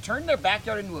camera. They turned their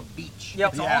backyard into a beach.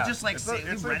 Yep. It's Yeah. all just like It's sand.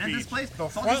 a We rented this beach. place. The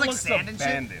It's all front just like looks sand and shit.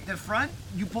 abandoned. The front,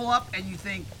 you pull up and you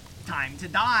think, time to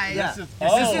die. Yeah.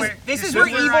 This is where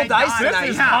Evil I Dice die. tonight. This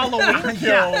is Yeah. Halloween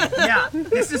Yeah, yeah.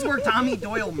 This is where Tommy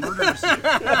Doyle murders you.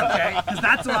 Okay? Because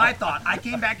that's what I thought. I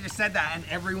came back and just said that, and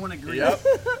everyone agreed. Yep.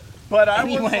 But I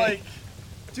was Anyway. like,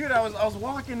 dude, I was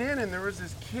walking in and there was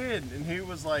this kid and he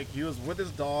was with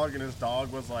his dog and his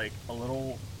dog was like a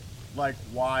little like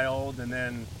wild, and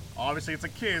then obviously it's a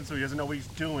kid so he doesn't know what he's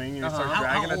doing, and he starts How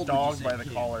dragging a old would you dog say by the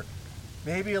kid? collar.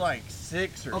 Maybe like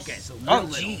 6 or Okay, so Oh, little.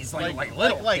 jeez, like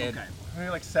little like kid. maybe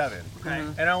like 7. Okay.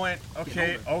 And I went,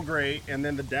 okay, older. oh great. And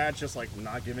then the dad's just like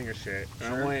not giving a shit.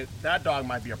 And I Sure. went, that dog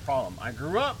might be a problem. I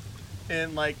grew up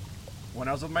in like, when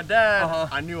I was with my dad, Uh-huh.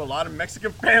 I knew a lot of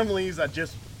Mexican families that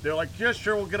just, they're like, yeah,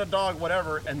 sure, we'll get a dog,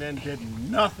 whatever, and then did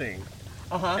nothing.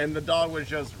 Uh-huh. And the dog was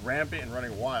just rampant and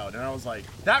running wild. And I was like,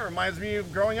 that reminds me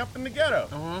of growing up in the ghetto.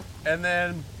 Uh-huh. And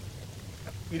then,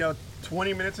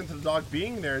 20 minutes into the dog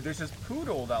being there, there's this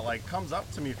poodle that like comes up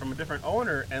to me from a different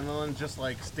owner and then just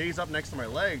like stays up next to my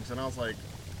legs. And I was like,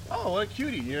 oh, what a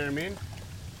cutie, you know what I mean?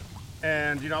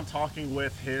 And I'm talking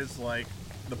with his like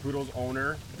the poodle's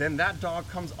owner. Then that dog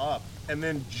comes up and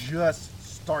then just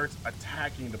starts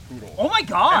attacking the poodle. Oh my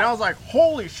god! And I was like,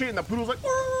 holy shit! And the poodle's like,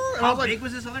 "Arr!" and I How was like, big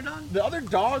was this other dog? the other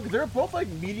dog, they're both like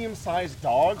medium-sized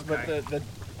dogs, Okay. but the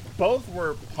both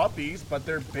were puppies, but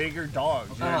they're bigger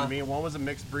dogs. You know what I Uh-huh. mean? One was a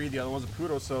mixed breed, the other one was a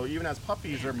poodle. So even as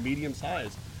puppies, they're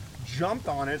medium-sized. Jumped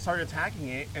on it, started attacking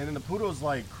it, and then the poodle's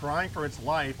like crying for its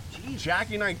life.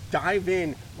 Jackie and I dive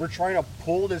in. We're trying to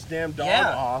pull this damn dog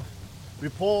Yeah. off. We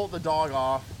pull the dog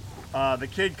off. The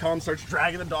kid comes, starts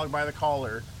dragging the dog by the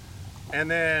collar, and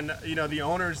then the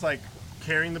owner's like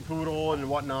carrying the poodle and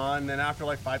whatnot. And then after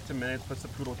like 5-10 minutes, puts the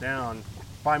poodle down.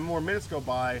 5 more minutes go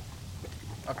by.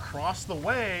 Across the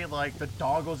way, like the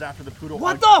dog goes after the poodle.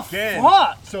 What the again.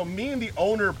 fuck? So me and the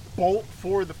owner bolt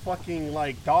for the fucking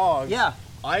like dogs. Yeah.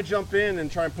 I jump in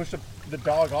and try and push the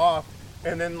dog off,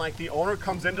 and then like the owner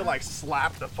comes in to like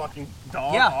slap the fucking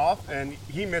dog Yeah. off, and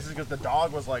he misses because the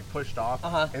dog was like pushed off.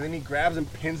 Uh-huh. And then he grabs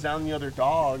and pins down the other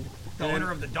dog. The and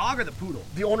owner of the dog or the poodle?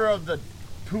 the owner of the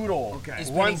poodle Okay. Is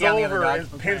pinning runs down the other over dog.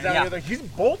 and pins Okay. down Yeah. the other. He's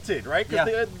bolted, right? Yeah.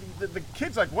 Because the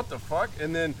kid's like, what the fuck?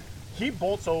 And then he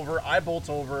bolts over, I bolt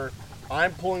over,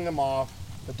 I'm pulling them off,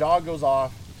 the dog goes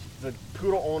off, the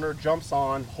poodle owner jumps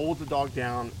on, holds the dog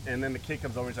down, and then the kid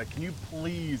comes over and he's like, can you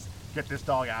please get this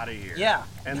dog out of here. Yeah.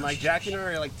 And like Jackie and I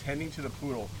are like tending to the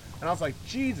poodle, and I was like,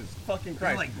 Jesus fucking Is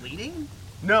Christ. it like bleeding?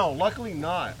 No, luckily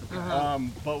not.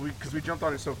 But because we jumped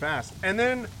on it so fast, and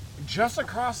then just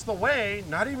across the way,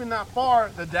 not even that far,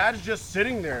 the dad's just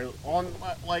sitting there on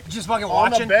like Just fucking on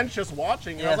watching? the bench, just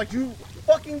watching. And I Yeah. was like, you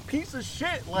fucking piece of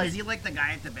shit! Like, Is he like the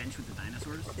guy at the bench with the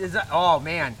dinosaurs? Is that? Oh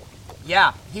man,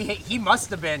 yeah. He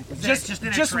must have been just in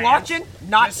a trance? watching,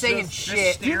 not Just- saying just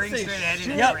shit. staring didn't say straight ahead in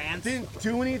shit, a trance. didn't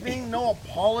do anything, no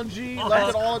apology, Oh, left that's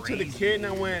it all up to the crazy, kid, and I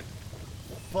dude. went,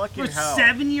 fucking For a hell.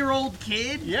 7-year-old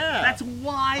kid? Yeah. That's I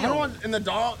wild. don't want, and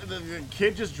the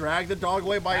kid just dragged the dog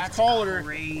away by its That's collar,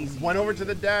 crazy, went over to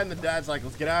the dad, and the dad's like,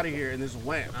 let's get out of here, and just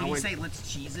went. Did I he went, say,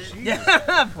 let's cheese it? Jesus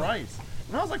Christ.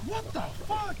 And I was like, what the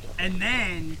fuck? And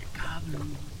then, God,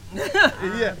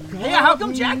 Yeah. Yeah, how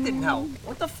come Jack didn't help?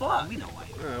 What the fuck? we know why.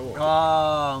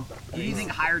 Oh, Who do you think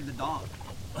hired the dog?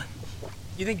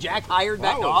 you think Jack hired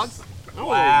that dog? That was Wow.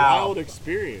 a wild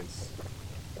experience.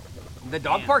 The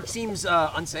dog Damn. park seems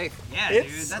unsafe. Yeah,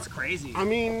 It's- dude, that's crazy. I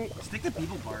mean, Stick to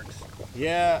people parks.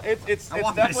 yeah, it's I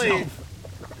walk definitely. myself.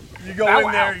 You go Bow in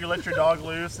wow. there, you let your dog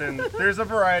loose, and there's a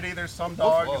variety. There's some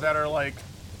dogs that are like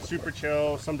super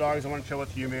chill. Some dogs want to chill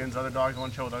with humans. Other dogs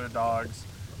want to chill with other dogs.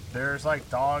 There's like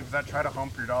dogs that try to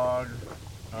hump your dog.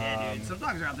 Yeah, dude, some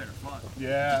dogs are out there to fuck.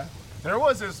 Yeah. There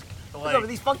was this What's up with like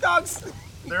these fuck dogs?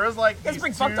 You there was like guys these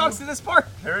bring fuck two- dogs to this park?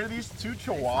 There are these two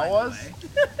Find a chihuahuas,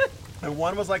 way. and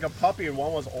one was like a puppy and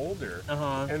one was older.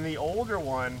 Uh-huh. And the older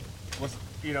one was,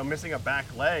 missing a back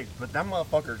leg, but that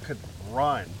motherfucker could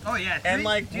run. Oh yeah, And,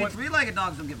 like, dude, what- three-legged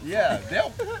dogs don't give a Yeah, fuck.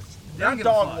 that don't give a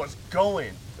dog fuck. was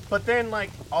going. But then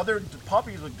like other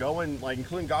puppies would go and like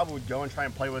including Gobble would go and try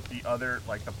and play with the other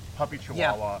like the puppy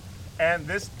chihuahua. And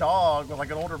this dog was like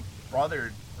an older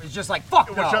brother. It's just like fuck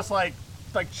It no. was just like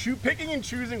picking and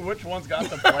choosing which ones got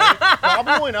to play.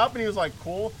 Gobble went up and he was like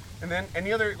cool. And then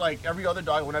every other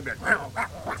dog went up and be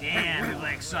like, Damn, they're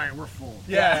like, sorry, we're full.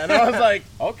 yeah. And I was like,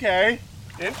 okay,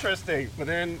 interesting. But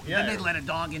then Then they let a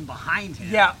dog in behind him.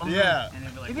 Yeah. yeah. And they'd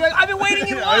be You'd like, be like, I've been waiting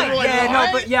in Yeah, line. I'd be like, yeah, no,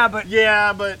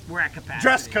 "What?" but But we're at capacity.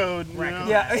 dress code. You We're at know?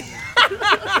 yeah.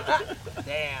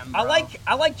 Damn, I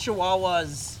bro. like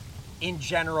Chihuahuas in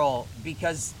general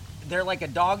because they're like a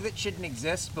dog that shouldn't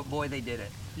exist, but boy, they did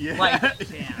it. Yeah. Like,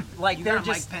 Damn. like you they're got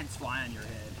just. Mike Pence fly on your head.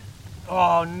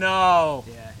 Oh no!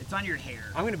 Yeah, it's on your hair.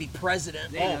 I'm gonna be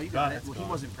president. There you go, you got God, it. it's Well, he gone.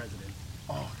 wasn't president.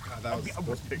 Oh god, that was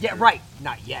those pictures. Yeah, right.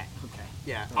 Not yet. Okay.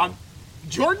 Yeah.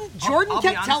 Jordan I'll be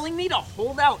kept honest. telling me to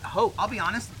hold out hope. I'll be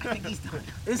honest. I think he's done.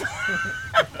 Is-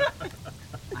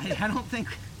 I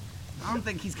don't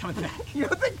think he's coming back. you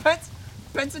don't think Pence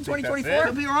in that's 2024?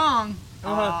 Could be wrong.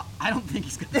 Uh-huh. I don't think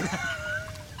he's coming back.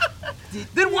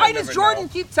 Then why You does never Jordan know.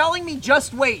 keep telling me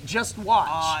just wait, just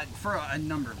watch? For a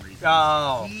number of reasons.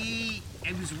 Oh.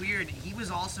 It was weird. He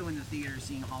was also in the theater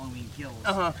seeing Halloween Kills.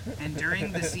 Uh-huh. And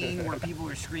during the scene where people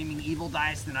were screaming "Evil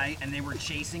dies tonight" and they were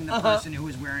chasing the person who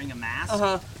was wearing a mask,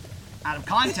 out of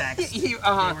context, they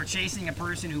were chasing a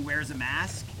person who wears a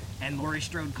mask, and Laurie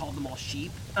Strode called them all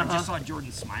sheep. I just saw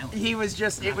Jordan smiling. He was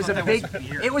just it I was thought a that big was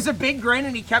weird. it was a big grin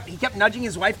and he kept nudging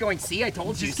his wife going, "See, I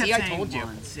told you. Just See, kept I saying, told you."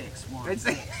 1, 6, 1, It's-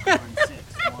 6, 1, 6,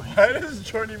 1. Why does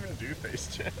Jordan even do face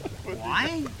jam?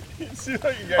 Why? It seems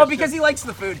like you guys Oh, because he likes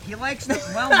the food. He likes the,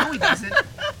 well, no he doesn't.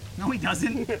 No he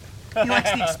doesn't. He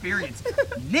likes the experience.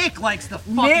 Nick likes the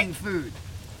fucking Nick- food.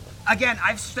 Again,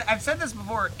 I've said this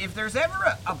before. If there's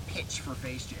ever a pitch for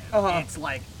Face Jam, it's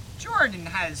like Jordan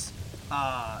has,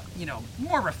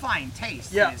 more refined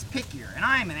taste Yeah. and is pickier, and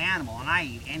I'm an animal and I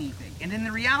eat anything. And in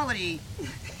the reality,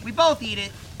 we both eat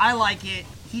it. I like it.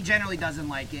 He generally doesn't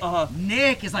like it.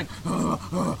 Nick is like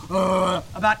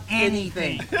about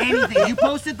anything. Anything. You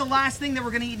posted the last thing that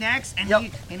we're gonna eat next, and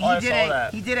he I did saw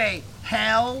that. he did a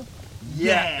hell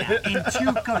yeah in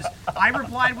 2 codes. I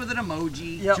replied with an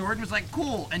emoji. Yep. Jordan was like,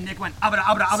 cool, and Nick went abra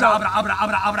abra abra abra abra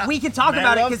abra abra. We can talk Man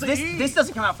about it loves because to eat. this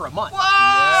doesn't come out for a month.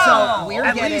 Whoa! So we're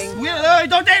At getting- least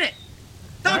don't date it.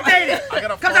 Don't date it. I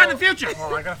gotta Comes out in the future.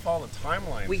 Oh, I gotta follow the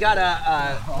timeline. We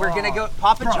gotta we're gonna go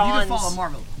Papa Bro, you can follow John's.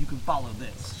 Marvel. You can follow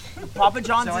this. Papa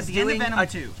John's So at is the end of doing Venom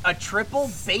 2. a triple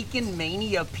bacon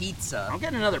mania pizza I'm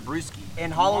getting another brewski. in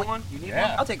You Halloween. want one? You need Yeah.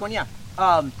 one? I'll take one, yeah.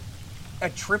 A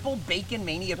triple bacon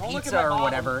mania Don't look at pizza my or bottom.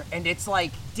 whatever, and it's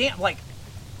like, damn, like,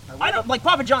 I don't like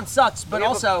Papa John sucks, but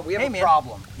also, we have hey a man,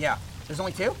 problem. yeah. There's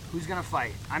only 2. Who's gonna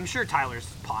fight? I'm sure Tyler's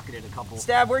pocketed a couple.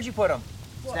 Stab, where'd you put them?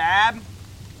 Stab.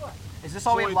 Is this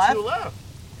all we Only have left? 2 left.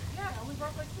 Yeah, I only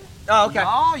brought like 6. Oh, okay.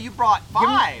 No, you brought Give me-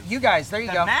 5. You guys, there you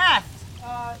the go. math.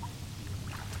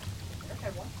 Okay,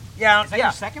 one. Yeah, Is that yeah.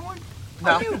 your second one?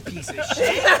 No. You piece of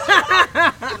shit.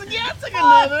 Yeah, it's like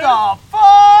What another. the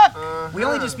fuck? We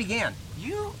only just began.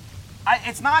 You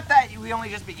It's not that we only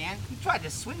just began. You tried to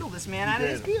swindle this man out of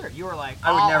his did. beer. You were like,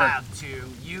 I would I'll never. have two.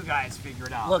 You guys figure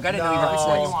it out. Look, I didn't know you were Which gonna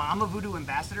one say. do you want? I'm a voodoo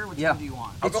ambassador. Which Yeah. one do you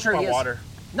want? I'll It's go true, for he my is. water.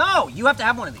 No, you have to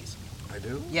have one of these. I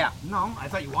do? Yeah. No, I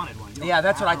thought you wanted one. You don't Yeah,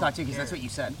 that's what I don't thought too, because care. that's what you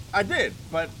said. I did,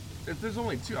 but if there's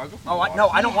only two, I'll go for Oh, the water. no,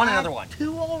 I don't We want had another one.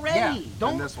 Two already. Yeah.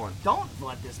 Don't And this one. Don't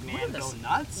let this man go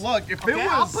nuts. Look, if Okay, it was...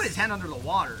 I'll put his hand under the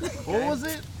water. What was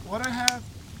it? What I have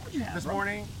What'd you have, this bro?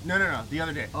 morning? No, the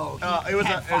other day. Oh, it was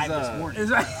had a... five it was this a- morning.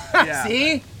 Yeah.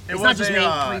 See? It It's was not just a,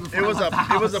 me. it was left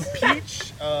the it was a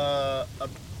house. a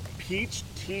peach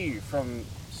tea from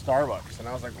Starbucks, and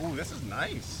I was like, ooh, this is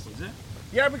nice. Is it?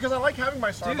 Yeah, because I like having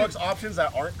my Starbucks options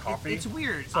that aren't coffee. It's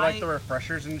weird. So like the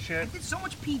refreshers and I shit. did so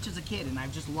much peach as a kid, and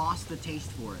I've just lost the taste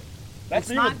for it. That's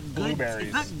it's not even good. blueberries.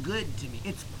 It's not good to me.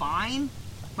 It's fine,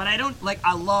 but I don't like.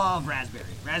 I love raspberry.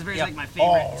 Raspberry's Yep. like my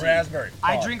favorite. Oh, tea. raspberry.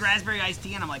 I Fuck. drink raspberry iced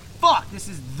tea, and I'm like, fuck. This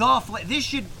is the This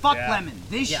should fuck Yeah. lemon.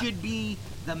 This Yeah. should be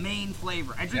the main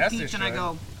flavor. I drink Yes, it peach, and I should.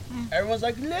 go. Everyone's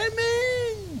like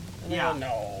lemon. Yeah.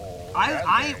 No. I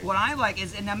raspberry. what I like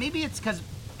is, and now maybe it's because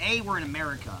we're in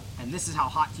America, and this is how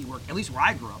hot tea works. At least where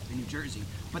I grew up in New Jersey.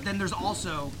 But then there's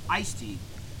also iced tea.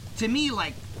 To me,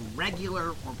 like regular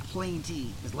or plain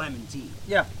tea is lemon tea.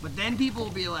 Yeah. But then people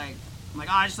will be like, I'm like,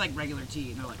 oh, I just like regular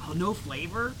tea, and they're like, oh, no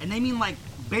flavor, and they mean like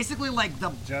basically like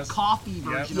the Just- coffee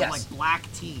version Yes. of like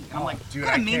black tea. And I'm like, Dude,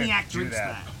 what kind I of can't maniac do drinks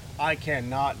that? I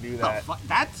cannot do The that. fuck?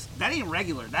 That ain't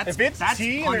regular. That's If it's that's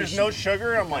tea and there's no punishment.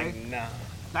 sugar, I'm like, Okay. nah.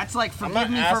 That's like I'm forgive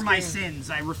not me for my asking- sins.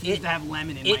 I refuse It- to have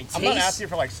lemon in it my tea. I'm not Taste- asking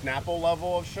for like Snapple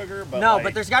level of sugar, but No, like,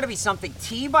 but there's got to be something.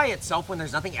 Tea by itself, when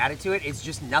there's nothing added to it, it's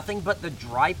just nothing but the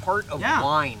dry part of Yeah.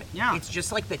 wine. Yeah. It's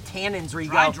just like the tannins where you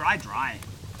dry, go, dry.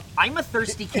 I'm a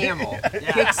thirsty camel.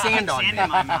 Yeah. Kick sand on Sand me. in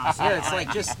my mouth. Yeah, it's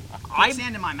like just, Kick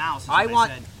sand in my mouth. Is I what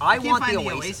want- said. I can't want find the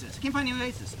the Oasis. I can't find the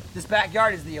Oasis. This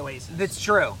backyard is the Oasis. that's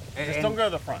true. just don't go to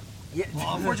the front. Yeah.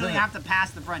 Well, unfortunately, I have to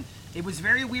pass the front. It was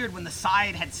very weird when the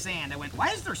side had sand. I went, why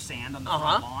is there sand on the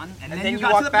front lawn? And then you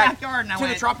got walk to the back backyard, and I to the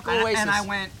went, tropical and, oasis. and I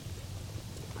went,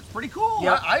 that's pretty cool.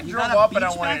 Yeah, I You drove got a up and I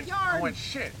beach went, backyard.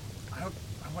 shit.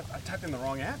 I typed in the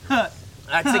wrong address.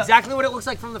 That's exactly what it looks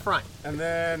like from the front. and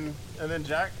then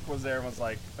Jack was there and was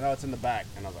like, no, it's in the back.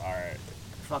 And I was like, all right.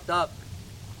 Fucked up.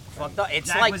 Fucked up. It's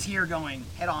Jack like, was here going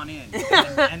head on in,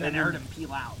 and then I heard him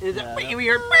peel out. we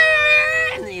heard,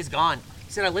 and then he's gone.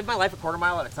 He said, I live my life a quarter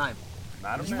mile at a time.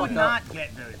 Not a You minute. would not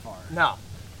get very far. No.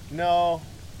 No.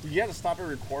 You have to stop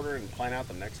every quarter and plan out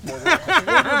the next quarter.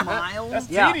 Quarter mile? That's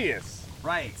Yeah. tedious.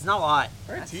 Right. It's not a lot.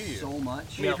 Very That's tedious. so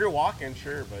much. I mean, if you're walking,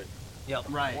 sure, but Yep.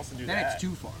 Right. wants to do Then that? it's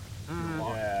too far.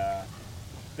 yeah.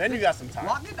 Then you got some time.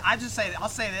 Walking, I'll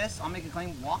say this. I'll make a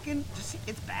claim. Walking, just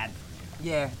it's bad for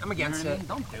you. Yeah, I'm You know against what I it. mean?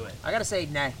 Don't do it. I gotta say,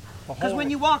 nay. Because when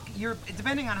you walk,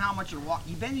 depending on how much you're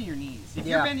walking, you bend in your knees. If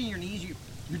Yeah. you're bending your knees,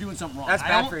 you're doing something wrong. That's I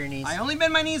bad don't- for your knees. I only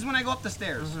bend my knees when I go up the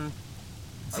stairs.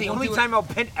 It's the won't only do it. time I'll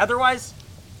bend. Otherwise,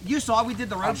 You saw we did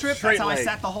the road I'm trip. straight That's how I leg.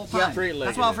 sat the whole time. Yeah. Straight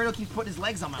That's why legged. Alfredo keeps putting his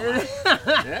legs on my lap.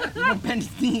 Yeah. He won't bend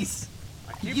his knees.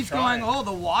 He keep keeps trying. going, oh,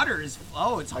 the water is,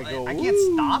 it's, I go, can't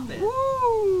stop it.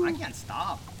 woo, I can't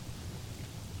stop.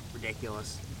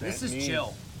 ridiculous. This is knees.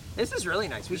 chill. This is really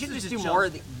nice. We This should is just do chill. more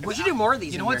of these. We should do more of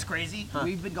these. You know in what's here. crazy?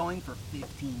 We've been going for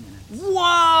 15 minutes.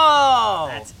 Whoa!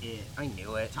 That's it. I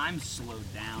knew it. Time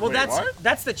slowed down. Well, Wait, what?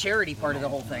 that's the charity part of the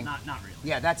whole thing. Not really.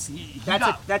 Yeah, that's He that's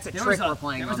got- a that's a there trick was we're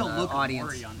playing there was on a the look of audience.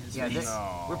 worry on his Yeah, face.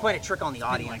 No. we're playing a trick on the Been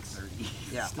like audience. 30.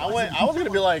 Yeah. I was gonna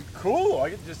be like, cool. I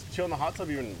could just chill in the hot tub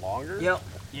even longer. Yep.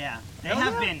 Yeah. They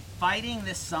have been fighting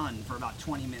this sun for about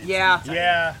 20 minutes. Yeah. let me tell you.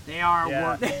 Yeah. They are Yeah.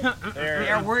 working. There. They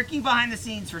are working behind the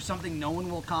scenes for something no one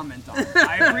will comment on.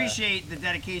 I appreciate the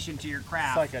dedication to your It's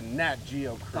craft. like a Nat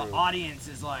Geo The crew. audience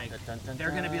is like,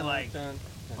 they're gonna be like,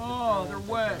 oh, they're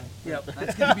wet. Yep.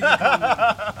 That's gonna be the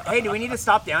comment. Hey, do we need to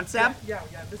stop down, Seb? Yeah,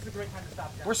 this is a great time to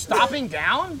stop. Down. We're stopping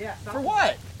down? Yeah, stop. For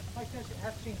what? Like this, it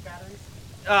has to change batteries.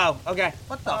 Oh, okay.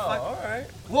 What the Oh, fuck? all right.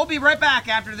 We'll be right back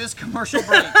after this commercial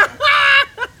break.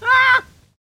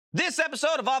 This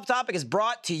episode of Off Topic is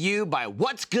brought to you by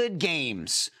What's Good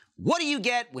Games. What do you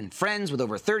get when friends with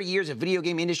over 30 years of video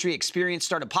game industry experience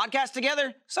start a podcast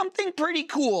together? Something pretty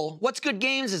cool. What's Good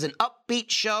Games is an upbeat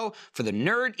show for the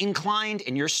nerd inclined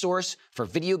and your source for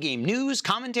video game news,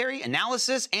 commentary,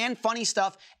 analysis, and funny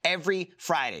stuff every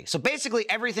Friday. So basically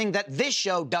everything that this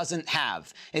show doesn't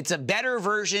have. It's a better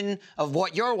version of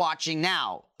what you're watching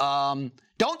now.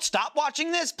 Don't stop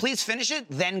watching this. Please finish it,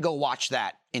 then go watch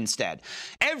that instead.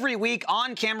 Every week,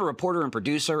 on-camera reporter and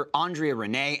producer Andrea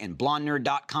Renee and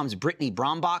BlondeNerd.com's Brittany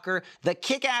Brombacher, the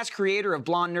kick-ass creator of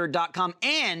BlondeNerd.com,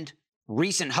 and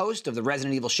recent host of the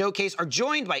Resident Evil Showcase, are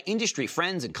joined by industry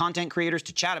friends and content creators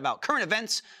to chat about current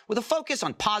events with a focus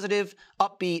on positive,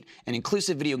 upbeat, and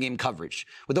inclusive video game coverage.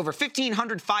 With over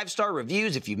 1,500 five-star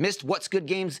reviews, if you missed What's Good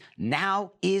Games,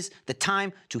 now is the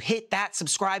time to hit that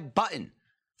subscribe button.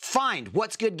 Find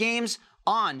What's Good Games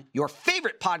on your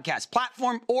favorite podcast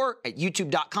platform or at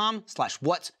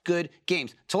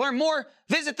youtube.com/whatsgoodgames. To learn more,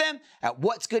 visit them at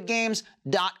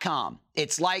whatsgoodgames.com.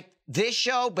 It's like this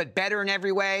show, but better in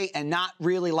every way, and not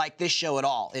really like this show at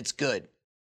all. It's good.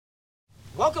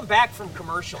 Welcome back from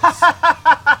commercials.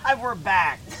 We're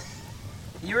back.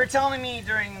 You were telling me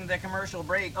during the commercial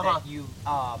break that you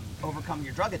overcome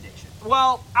your drug addiction.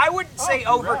 Well, I wouldn't say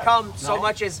congrats. overcome so No?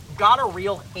 much as got a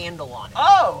real handle on it.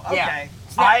 Oh, okay. Yeah.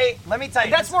 Let me tell you.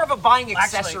 That's more of a buying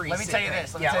Actually, accessories. let me tell you thing.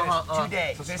 this. Let me tell you this.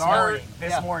 Today, To this start-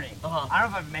 morning. I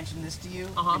don't know if I've mentioned this to you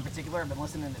in particular. I've been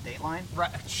listening to Dateline. Right.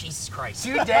 Jesus Christ.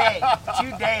 Today,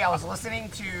 I was listening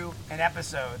to an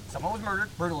episode. Someone was murdered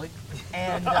brutally,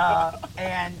 and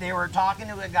they were talking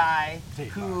to a guy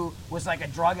who was like a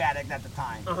drug addict at the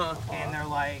time, and they're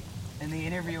like, and the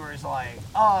interviewer's like,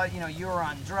 oh, you know, you were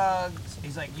on drugs.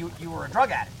 He's like, you were a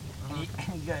drug addict, and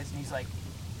he goes, and he's like,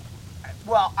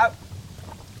 well, I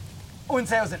wouldn't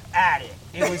say I was an addict.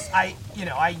 It was I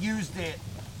used it,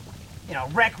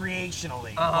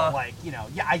 recreationally. But like,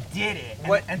 I did it.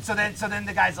 And so then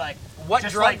the guy's like, What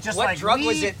just drug- like just what like drug weed?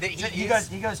 was it that he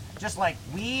He goes just like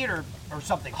weed or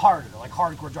something harder, like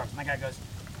hardcore drugs. And the guy goes,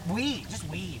 weed, just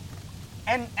weed.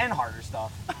 And harder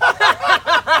stuff.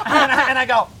 and I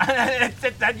go,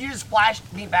 that you just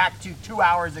flashed me back to 2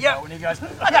 hours ago when he goes,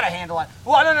 I got a handle on.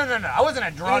 Well, no, I wasn't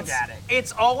a drug addict.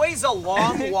 It's always a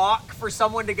long walk for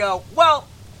someone to go, well,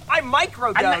 I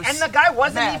microdosed. And the guy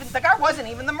wasn't meth.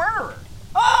 even the murderer.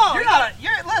 Oh, You're yeah. not. You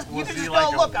Was can he just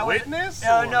like go a look. witness,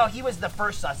 No, or- no, he was the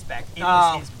first suspect. It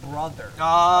Oh. was his brother.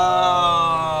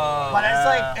 Oh. But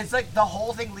it's like the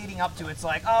whole thing leading up to it's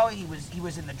like, oh, he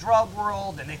was in the drug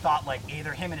world, and they thought like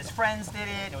either him and his friends did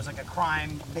it. It was like a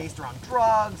crime based around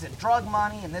drugs and drug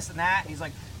money and this and that. And he's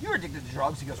like, you're addicted to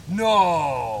drugs. He goes,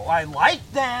 no, I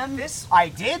liked them. I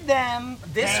did them.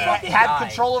 This they fucking had guy-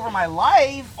 control over my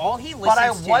life. All he listens but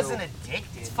I to wasn't addicted.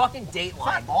 It's fucking Dateline.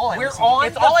 Not all I We're listen to. on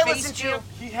It's the all I Face listen to. Jam.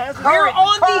 He has We're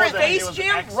on the current. Face It was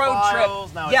Jam X-Files, road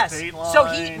now trip. it's Yes. Dateline. So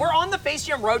we're on the Face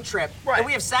Jam road trip, Right. and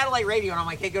we have satellite radio, and I'm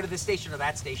like, hey, go to this station or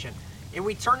that station. And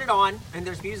we turn it on, and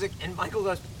there's music, and Michael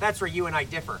goes, that's where you and I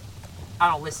differ.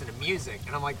 I don't listen to music.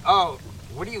 And I'm like, oh,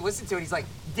 what do you listen to? And he's like,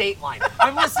 Dateline.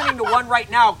 I'm listening to one right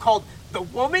now called The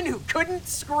Woman Who Couldn't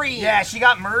Scream. Yeah, she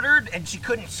got murdered and she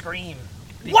couldn't scream.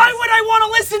 Why would I want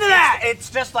to listen to that? It's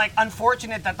just like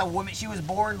unfortunate that the woman, she was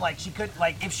born like she could,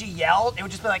 like if she yelled, it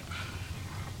would just be like.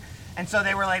 And so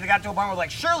they got to a point where like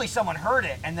surely someone heard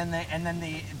it, and then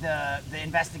the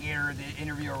investigator, the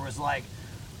interviewer was like,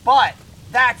 but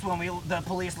that's when the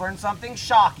police learned something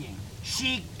shocking.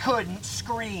 She couldn't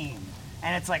scream,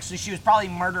 and it's like so she was probably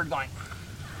murdered going.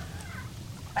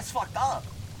 That's fucked up.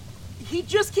 He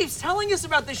just keeps telling us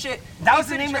about this shit. That was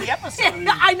the name of the episode.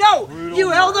 I know. Brutal You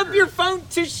held up murder. your phone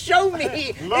to show me.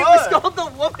 It was called The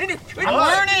Woman Who Couldn't I'm Scream.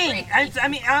 learning.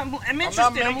 I'm interested.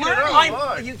 I'm making it learning.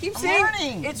 up. You keep I'm saying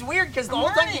learning. it's weird because the I'm whole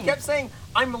time you learning. kept saying,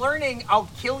 I'm learning, I'll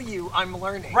kill you, I'm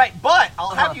learning. Right, but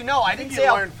I'll have you know, I I didn't think say you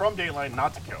I'll. learned from Dateline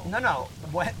not to kill. No.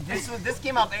 This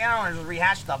came up. I don't want to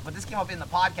rehash stuff, but this came up in the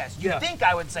podcast. You'd Yeah. think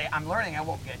I would say I'm learning, I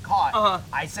won't get caught.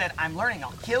 I said I'm learning,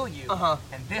 I'll kill you,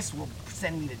 and this will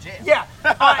send me to jail. Yeah.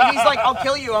 He's like, I'll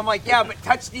kill you. I'm like, yeah, but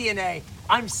touch DNA.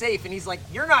 I'm safe. And he's like,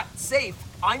 you're not safe.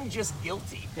 I'm just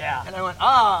guilty. Yeah. And I went,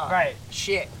 Right.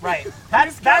 shit. Right.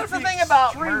 That's the thing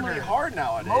about extremely murder. hard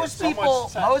nowadays. Most So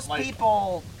people, much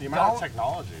people the amount don't of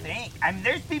technology. think. I mean,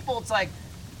 there's people. It's like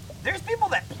there's people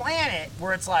that plan it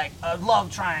where it's like a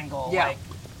love triangle. Yeah. Like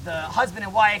the husband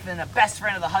and wife, and the best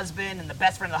friend of the husband, and the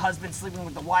best friend of the husband sleeping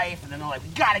with the wife, and then they're like, we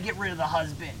gotta get rid of the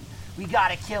husband. We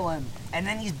gotta kill him. And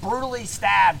then he's brutally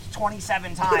stabbed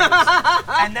 27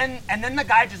 times. and then the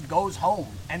guy just goes home.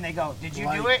 And they go, did you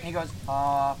do it? And he goes,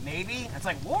 maybe. And it's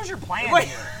like, what was your plan Wait.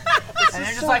 here? And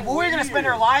they're just like, well, we're gonna spend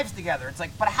our lives together. It's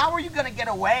like, but how are you gonna get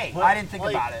away? But, I didn't think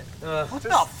like, about it. What the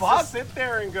To fuck? sit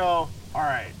there and go, all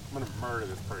right, I'm gonna murder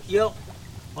this person. Yep.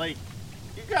 Like,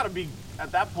 you gotta be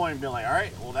at that point and be like, all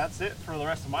right, well that's it for the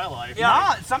rest of my life.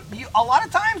 Nah, a lot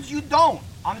of times you don't.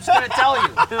 I'm just gonna tell you.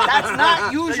 That's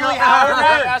not usually how it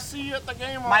I works. see you at the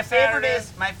game on My favorite Saturday.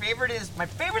 my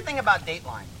favorite thing about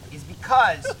Dateline is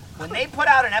because when they put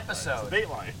out an episode,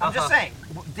 Dateline. I'm just saying,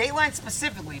 Dateline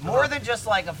specifically, more than just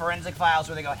like a Forensic Files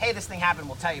where they go, hey, this thing happened,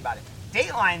 we'll tell you about it.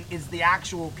 Dateline is the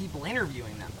actual people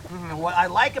interviewing them. And what I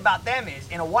like about them is,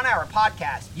 in a 1 hour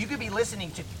podcast, you could be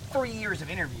listening to 3 years of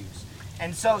interviews.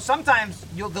 And so sometimes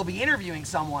they'll be interviewing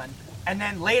someone, and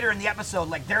then later in the episode,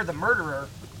 like they're the murderer,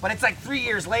 but it's like 3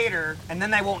 years later, and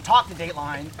then they won't talk to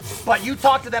Dateline, but you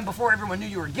talked to them before everyone knew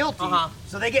you were guilty.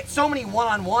 So they get so many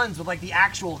one-on-ones with like the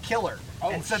actual killer.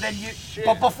 And so then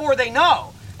but before they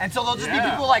know. And so they'll just be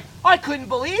people like, I couldn't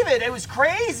believe it. It was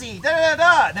crazy. Da da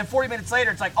da. And then 40 minutes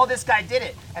later, it's like, oh, this guy did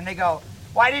it. And they go,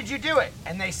 why did you do it?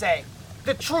 And they say,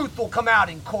 the truth will come out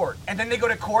in court. And then they go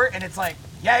to court, and it's like,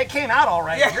 yeah, it came out all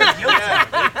right. You're guilty. Right.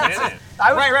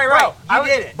 I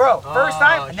did it. Bro, first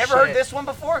time, I never heard shit. this one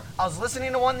before. I was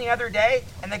listening to one the other day,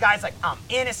 and the guy's like, I'm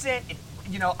innocent.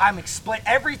 I'm explaining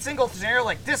every single scenario,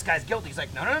 like, this guy's guilty. He's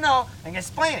like, no, and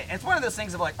explain it. And it's one of those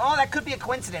things of like, oh, that could be a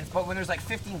coincidence, but when there's like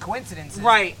 15 coincidences,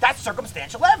 that's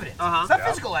circumstantial evidence. It's not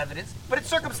physical evidence, but it's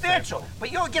circumstantial.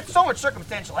 But you don't get so much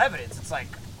circumstantial evidence. It's like,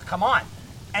 come on.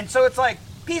 And so it's like,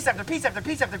 piece after piece after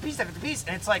piece after piece after piece,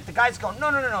 and it's like the guy's going,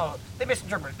 no, they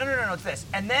misinterpreted. No, it's this.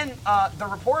 And then the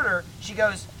reporter, she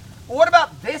goes, well, what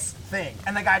about this thing?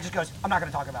 And the guy just goes, I'm not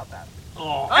going to talk about that.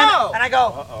 And I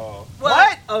go,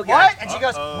 what? Okay. What? And she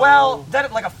goes, well,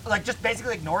 like just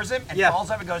basically ignores him and calls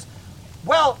up and goes,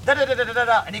 well,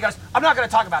 da-da-da-da-da-da. And he goes, I'm not going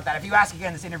to talk about that. If you ask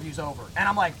again, this interview's over. And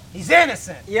I'm like, he's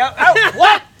innocent. Yep. Oh,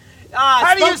 what?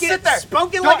 How do you sit there?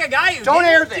 Spoken like a guy who don't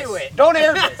air didn't this. do it. Don't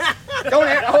air this. Don't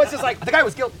air. Oh, it's just like, the guy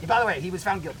was guilty. By the way, he was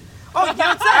found guilty. Oh, you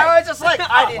can't say. I was just like,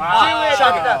 I didn't do it.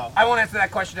 Shut it up. I won't answer that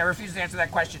question. I refuse to answer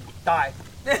that question. Die.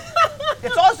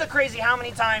 It's also crazy how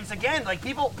many times, again, like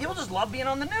people just love being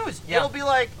on the news. It'll be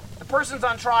like the person's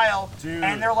on trial,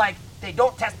 and they're like, they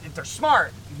don't test. If they're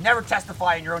smart, you never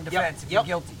testify in your own defense if you're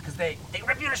guilty, because they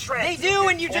rip you to shreds. They do,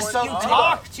 and you just you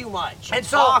talk too much. And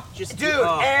so,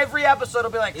 every episode will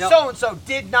be like, so and so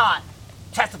did not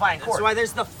testify in court. That's why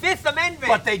there's the Fifth Amendment.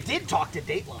 But they did talk to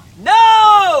Dateline.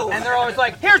 No! And they're always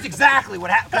like, here's exactly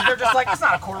what happened. Because they're just like, it's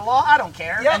not a court of law. I don't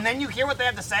care. And then you hear what they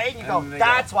have to say, and you go,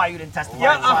 that's why you didn't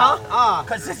testify.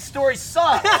 Because this story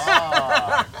sucks.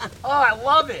 I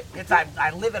love it.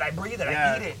 I live it. I breathe it.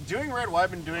 I eat it. Doing Red, well,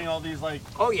 I've been doing all these like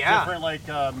different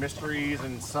like mysteries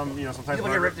and sometimes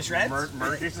people get ripped to shreds.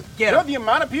 Murder cases. The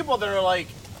amount of people that are like,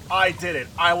 I did it.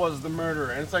 I was the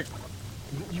murderer, and it's like,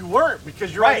 you weren't,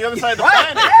 because you're on the other side of the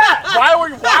planet. Why are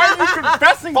you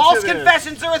confessing false to this?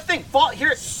 confessions are a thing.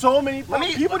 So many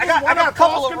people I got a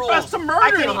couple of rules. Confess to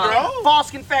murder, bro.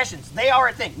 False confessions, they are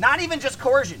a thing. Not even just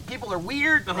coercion. People are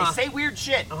weird. They say weird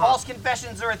shit. False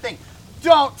confessions are a thing.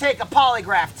 Don't take a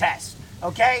polygraph test.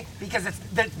 Okay? Because it's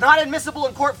not admissible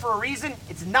in court for a reason.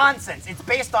 It's nonsense. It's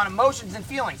based on emotions and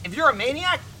feelings. If you're a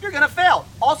maniac, you're gonna fail.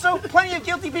 Also, plenty of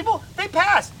guilty people, they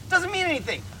pass. Doesn't mean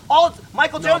anything.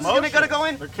 Michael Jones is going to go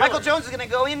in. Michael Jones is going to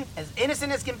go in as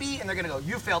innocent as can be, and they're going to go,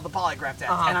 you failed the polygraph test.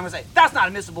 And I'm going to say, that's not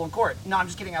admissible in court. No, I'm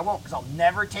just kidding, I won't, because I'll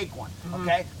never take one.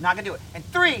 Okay? Not going to do it. And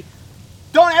 3,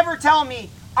 don't ever tell me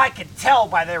I could tell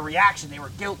by their reaction they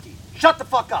were guilty. Shut the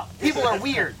fuck up. People are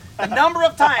weird. The number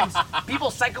of times people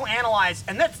psychoanalyze,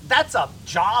 and that's a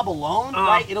job alone,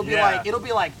 right? It'll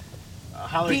be like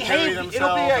how they carry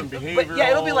themselves,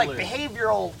 it'll be like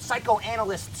behavioral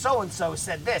psychoanalyst so-and-so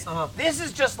said this. This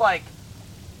is just like,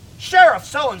 Sheriff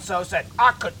so-and-so said,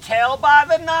 I could tell by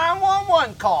the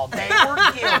 911 call they were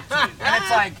guilty. And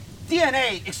it's like,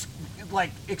 DNA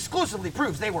exclusively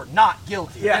proves they were not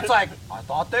guilty. It's like, I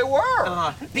thought they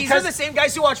were. These are the same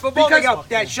guys who watch football. They go,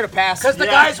 that should have passed. Because the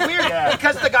guy's weird.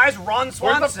 Because the guy's Ron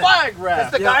Swanson. Where's the flag rap?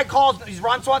 Because the guy calls, he's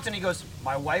Ron Swanson, he goes,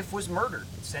 my wife was murdered.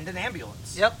 Send an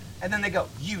ambulance. And then they go,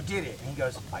 you did it. And he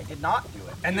goes, I did not do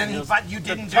it. And then you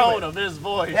didn't do it. The tone of his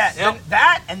voice.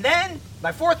 And then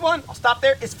my 4th one, I'll stop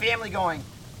there, is family going,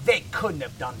 they couldn't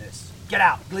have done this. Get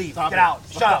out, leave, get out,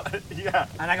 shut up.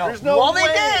 And I go, well, they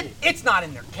did. It's not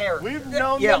in their character. We've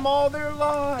known them all their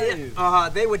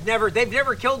lives. They've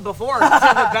never killed before, to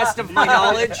the best of my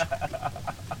knowledge.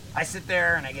 I sit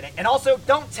there and I get it. And also,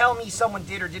 don't tell me someone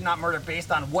did or did not murder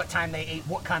based on what time they ate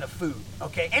what kind of food.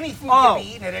 Okay, any food can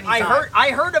be eaten at any time.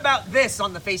 I heard about this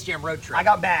on the Face Jam road trip. I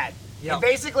got mad. And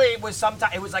basically, it was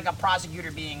like a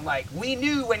prosecutor being like, we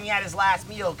knew when he had his last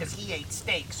meal because he ate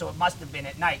steak, so it must have been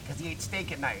at night because he ate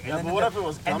steak at night. But what if it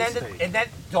was gum steak? And then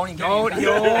don't even get me. And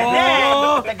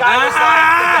then the guy was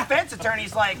like, the defense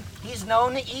attorney's like, he's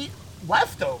known to eat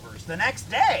leftovers the next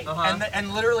day,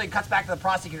 and literally cuts back to the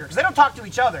prosecutor because they don't talk to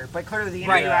each other, but clearly the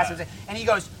interviewer asks him, and he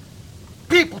goes,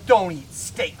 people don't eat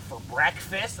steak for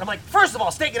breakfast. I'm like, first of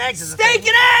all, steak and eggs is a thing. Steak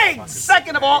and eggs!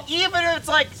 Second of all, even if it's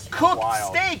like cooked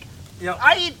steak,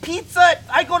 I eat pizza.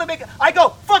 I go,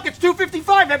 fuck, it's 2:55.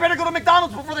 I better go to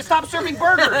McDonald's before they stop serving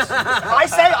burgers. I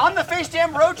say on the Face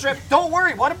Jam road trip, don't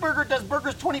worry, Whataburger does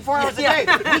burgers 24 hours a day.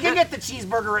 We can get the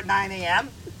cheeseburger at 9 a.m.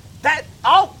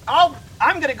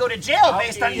 I'm gonna go to jail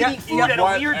based on eating food at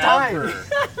a weird time.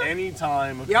 Any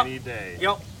time of Yep. any day.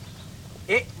 Yep.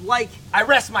 It like I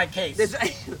rest my case. this.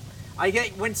 I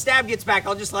get when Stab gets back,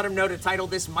 I'll just let him know to title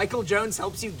this "Michael Jones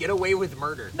helps you get away with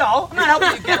murder." No, I'm not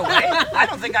helping you get away. I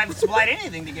don't think I've supplied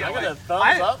anything to get I away. got a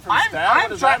thumbs up from Stab. What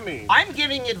does that mean? I'm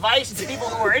giving advice to people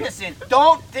who are innocent.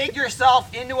 Don't dig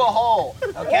yourself into a hole,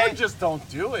 okay? Or just don't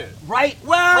do it. Right.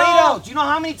 Well- Plato, do you know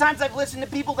how many times I've listened to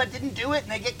people that didn't do it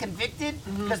and they get convicted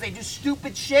because they do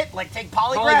stupid shit like take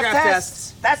polygraph Polygraph tests?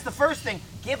 tests. That's the first thing.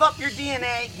 Give up your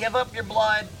DNA, give up your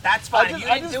blood. That's fine. just- if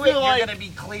you I didn't just do it, feel you're like- gonna be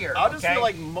clear. I just okay? feel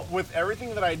like with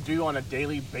everything that I do on a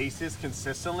daily basis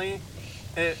consistently,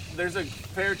 there's a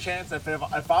fair chance that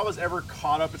if I was ever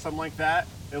caught up in something like that,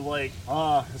 it's like,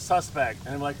 suspect.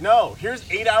 And I'm like, no, here's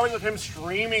 8 hours of him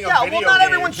streaming a video well, not game.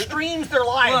 everyone streams their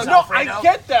lives. No, Alfredo. I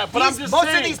get that, but I'm These- just most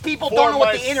saying, of these people for don't know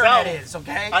what the myself. internet is.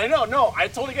 Okay. I know, no, I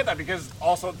totally get that because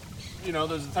also,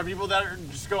 there's the type of people that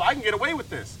just go, I can get away with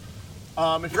this.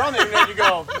 If you're on the internet, you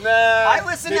go, nah. I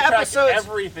listen they to track episodes.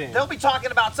 Everything. They'll be talking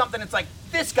about something. It's like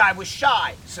this guy was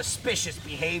shy, suspicious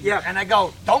behavior, Yeah. and I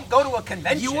go, don't go to a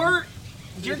convention.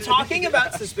 You're talking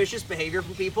about suspicious behavior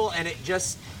from people, and it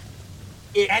just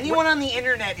Anyone on the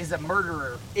internet is a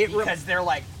murderer It re- because they're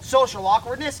like social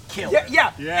awkwardness, kill. Yeah.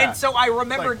 Yeah. And so I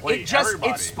remembered Like, wait,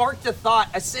 everybody. it sparked a thought,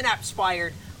 a synapse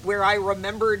fired, where I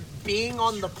remembered being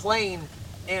on the plane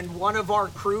and one of our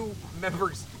crew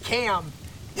members, Cam,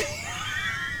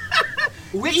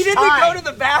 needed to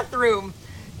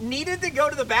go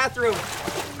to the bathroom.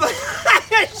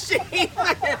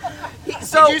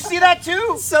 So Did you see that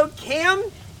too? So Cam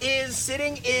is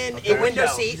sitting in a window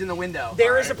seat. He's in the window.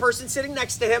 There is a person sitting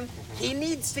next to him. He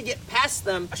needs to get past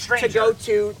them A stranger. to go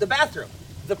to the bathroom.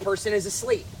 The person is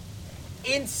asleep.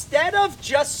 Instead of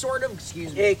just sort of,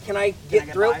 excuse me, hey, can I Can get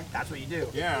I through? by? That's what you do.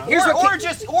 Yeah. Here's or,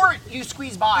 what or you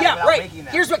squeeze by Yeah, without right. making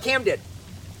that. Here's what Cam did.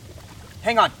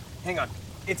 Hang on.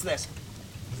 It's this.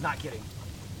 He's not kidding.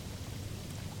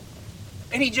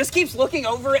 And he just keeps looking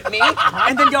over at me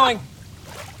and then going,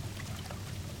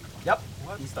 Yep.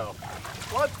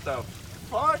 What the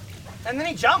fuck? And then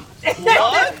he jumped.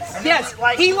 What? yes,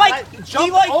 He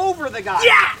jumped over the guy.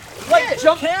 yeah,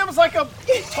 jump. Cam's like a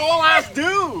tall ass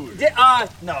dude.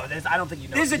 No, I don't think you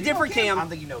know. There's a Do you know different Cam? Cam. I don't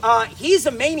think you know. Cam. He's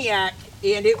a maniac,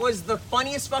 and it was the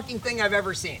funniest fucking thing I've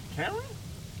ever seen. Cameron?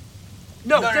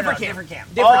 No, No, different Cam. different Cam.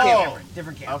 Different Oh. Cam.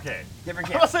 Different Cam. Okay. Different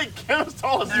I Cam. was like, Cam's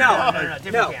tall as No, fuck.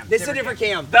 different No, Cam. this is a different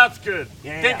Cam. That's good.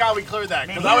 Yeah, Thank yeah. God we cleared that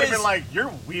because Man, I he would have is- been like,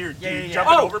 "You're weird, dude. Yeah, yeah, yeah.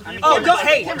 Jumping Oh, over I mean, people." oh, Cam don't, is-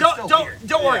 hey, Cam is don't, still don't, weird.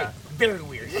 don't worry. Yeah. Very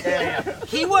weird. Yeah.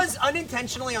 He was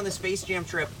unintentionally on the Space Jam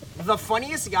trip the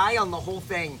funniest guy on the whole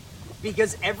thing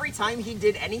because every time he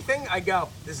did anything, I go,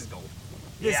 "This is gold.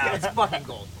 This Yeah. guy's fucking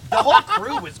gold." The whole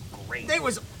crew was great. It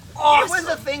was It awesome. was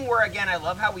a thing where, again, I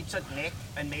love how we took Nick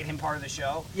and made him part of the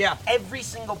show. Yeah. Every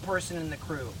single person in the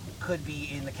crew could be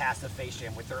in the cast of Face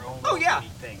Jam with their own little yeah.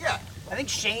 unique thing. Yeah. I think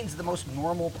Shane's the most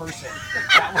normal person.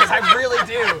 I really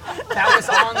do. That was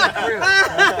on the crew.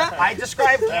 I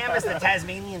described Cam as the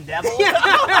Tasmanian devil.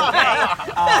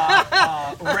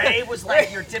 Okay. Ray was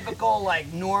like your typical,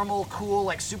 like normal, cool,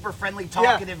 like super friendly,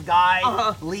 talkative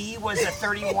guy. Lee was a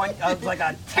 31, like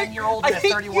a 10-year-old in a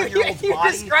 31-year-old's you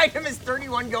body. described him as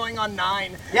 31 going on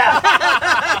 9. Yeah.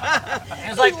 And it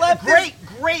was like left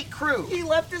great crew. He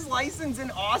left his license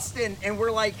in Austin, and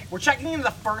we're like, We're checking into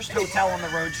the first hotel on the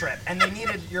road trip, and they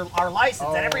needed our license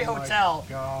at every hotel.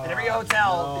 At every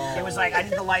hotel, it was like, I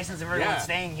need the license of everyone Yeah.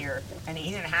 staying here, and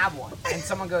he didn't have one. And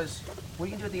someone goes, "What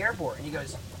do you do at the airport?" And he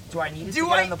goes, "Do I need it to do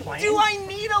get I on the plane?" do I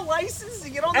need a license to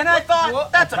get on the And plane? I thought,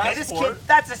 What? that's A okay. This kid,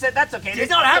 passport? I said, that's okay. Does This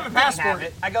not kid have a didn't passport.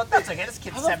 it. I go, that's okay. This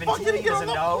kid's How the fuck 17. did he He get on doesn't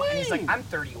the know. And he's like, plane? I'm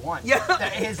 31. Yeah.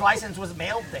 His license was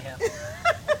mailed to him.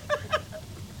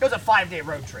 It was a 5-day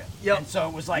road trip. Yep. And so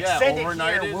it was like, Yeah, send it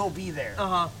overnighted. here, we'll be there.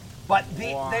 Uh-huh. But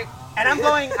and I'm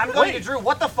going to Drew,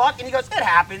 what the fuck? And he goes, it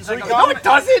happens. I he go, got no, on it a-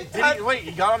 doesn't. Did he, wait,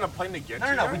 you got on a plane to get No,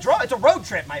 you no, there? we drove. It's a road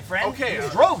trip, my friend. Okay. We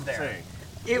drove there. Saying.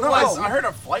 It No, was. I heard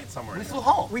a flight somewhere. We now. flew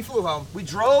home. We flew home. We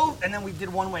drove, and then we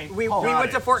did one way. We home.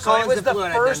 went to Fort So it Collins was and the flew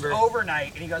in at first Denver.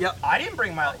 overnight, and he goes, Yep. I didn't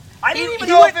bring my. I didn't even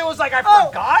he know went- if it was like I Oh,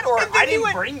 forgot or and then I he didn't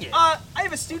went, bring it. I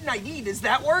have a student ID. Does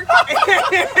that work?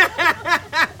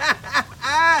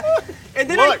 And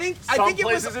then Look, I think some it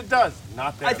was places it does.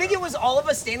 Not there. I think it was all of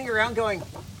us standing around going,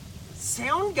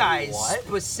 sound guys What?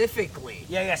 specifically.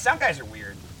 Yeah, sound guys are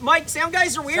weird. Mike, sound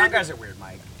guys are weird. Sound guys are weird,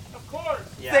 Mike. Of course.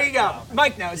 Yeah, There you go. no.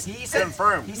 Mike knows. He said,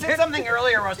 Confirmed. He said something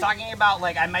earlier where I was talking about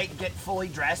like I might get fully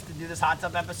dressed to do this hot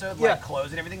tub episode, like Yeah.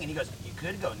 clothes and everything, and he goes, "You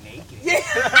could go naked." Yeah.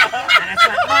 And it's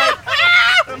like, Mike,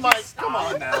 I'm like, come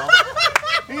on now.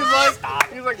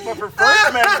 He's like, but for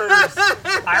first members.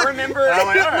 I remember. I'm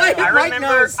like, all right. I Mike remember.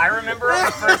 knows. I remember on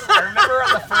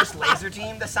the first laser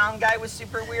team, the sound guy was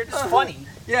super weird. It's funny.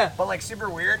 Yeah. But like super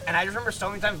weird. And I just remember so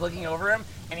many times looking over him,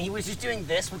 and he was just doing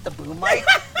this with the boom mic,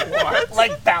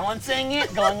 like balancing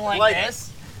it, going like this.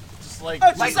 Like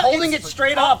Holding it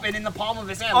straight up and in the palm of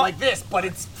his hand like this, but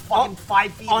it's fucking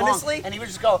 5 feet honestly, long. And he would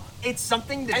just go, It's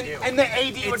something to do. and the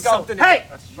AD would It's go, something to hey, do.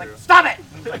 That's like, true. stop it. And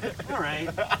he's like, all right.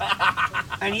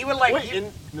 And he would like, Wait,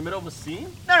 in the middle of a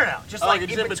scene? no, just Oh, like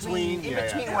just in between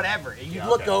yeah. whatever. You'd Yeah,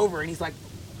 look okay. over and he's like,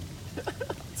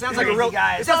 sounds like a crazy real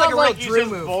guy. It sounds like a real he's Drew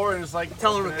just move. bored and it's like,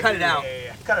 Tell him to cut it out.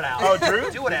 yeah, cut it out. Oh, Drew?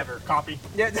 Do whatever. Copy.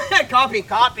 Yeah, copy.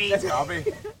 Copy.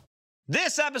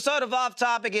 This episode of Off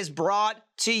Topic is brought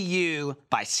to you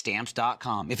by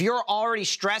Stamps.com. If you're already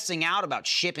stressing out about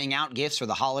shipping out gifts for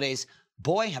the holidays,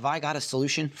 boy, have I got a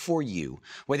solution for you.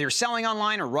 Whether you're selling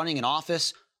online or running an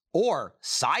office or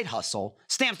side hustle,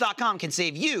 Stamps.com can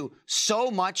save you so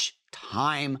much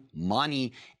time,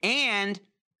 money, and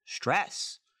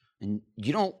stress. And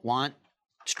you don't want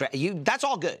stress. That's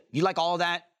all good. You like all of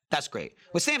that? That's great.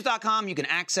 With Stamps.com, you can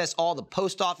access all the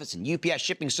post office and UPS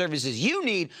shipping services you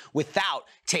need without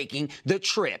taking the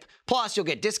trip. Plus, you'll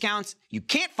get discounts you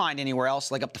can't find anywhere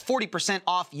else, like up to 40%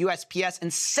 off USPS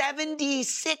and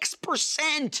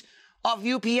 76% off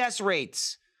UPS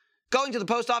rates. Going to the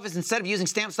post office instead of using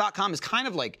Stamps.com is kind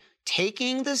of like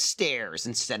taking the stairs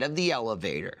instead of the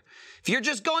elevator. If you're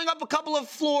just going up a couple of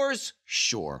floors,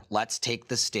 sure, let's take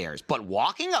the stairs. But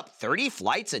walking up 30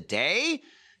 flights a day?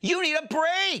 You need a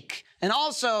break. And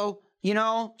also,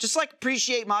 just like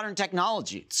appreciate modern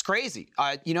technology. It's crazy.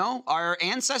 Our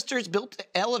ancestors built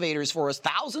elevators for us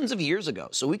thousands of years ago,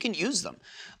 so we can use them.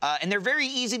 And they're very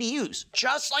easy to use,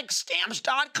 just like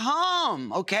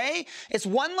Stamps.com, okay? It's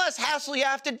one less hassle you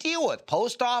have to deal with.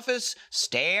 Post office,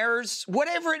 stairs,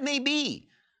 whatever it may be.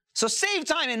 So save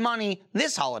time and money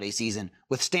this holiday season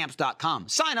with Stamps.com.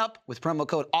 Sign up with promo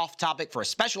code OFFTOPIC for a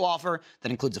special offer that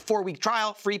includes a 4-week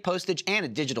trial, free postage, and a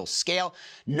digital scale.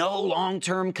 No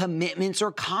long-term commitments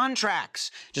or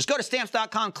contracts. Just go to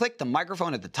Stamps.com, click the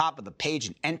microphone at the top of the page,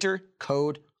 and enter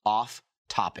code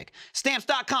OFFTOPIC.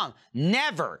 Stamps.com.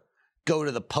 Never go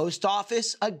to the post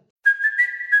office again.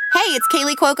 Hey, it's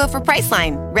Kaylee Cuoco for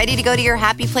Priceline. Ready to go to your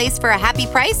happy place for a happy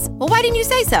price? Well, why didn't you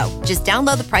say so? Just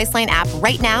download the Priceline app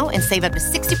right now and save up to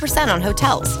 60% on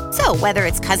hotels. So whether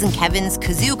it's Cousin Kevin's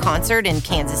Kazoo Concert in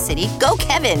Kansas City, go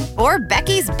Kevin, or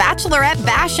Becky's Bachelorette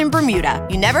Bash in Bermuda,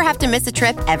 you never have to miss a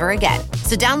trip ever again.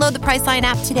 So download the Priceline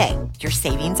app today. Your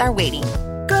savings are waiting.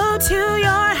 Go to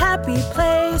your happy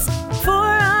place for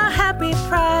a happy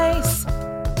price.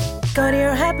 Go to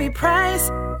your happy price,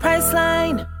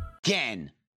 Priceline.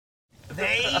 Again.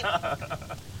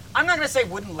 I'm not gonna say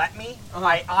wouldn't let me.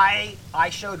 I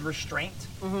showed restraint.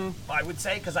 I would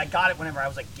say, because I got it whenever I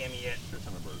was like, give me it.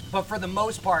 But for the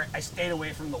most part, I stayed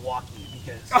away from the walkie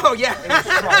because Oh, yeah. it was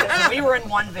trouble. So we were in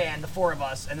one van, the 4 of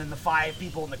us, and then the 5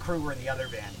 people in the crew were in the other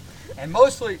van. And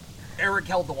mostly Eric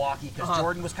held the walkie because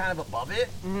Jordan was kind of above it,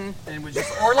 and it was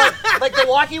just, or like the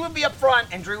walkie would be up front,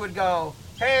 and Drew would go,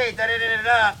 hey, da da da da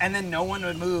da, and then no one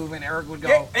would move, and Eric would go.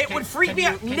 Yeah, it would freak me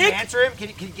out. Can you Nick- answer him? Can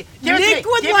you give Nick it to me?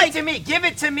 would Give like- it to me. Give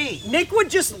it to me. Nick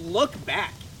would just look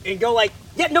back and go like,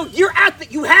 yeah, no, you're at the,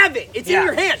 you have it. It's in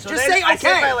your hand. So Just then say I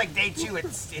said okay. by like day 2,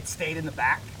 it stayed in the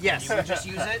back. Yes. And you would just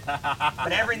use it.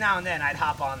 But every now and then I'd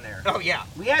hop on there. Oh, yeah.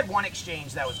 We had one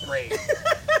exchange that was great.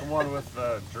 The one with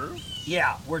Drew?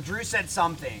 Yeah, where Drew said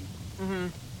something.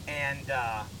 And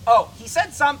he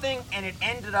said something, and it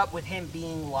ended up with him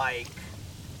being like,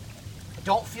 "I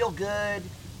don't feel good,"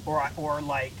 or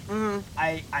like,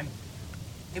 I'm.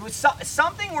 It was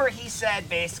something where he said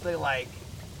basically like,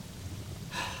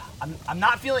 I'm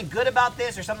not feeling good about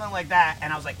this or something like that,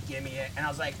 and I was like, give me it, and I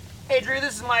was like, hey Drew,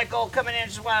 this is Michael coming in.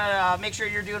 Just want to make sure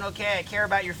you're doing okay. I care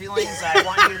about your feelings. I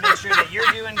want you to make sure that you're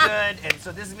doing good. And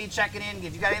so this is me checking in.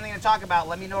 If you got anything to talk about,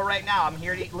 let me know right now. I'm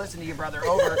here to listen to you, brother.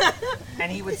 Over. And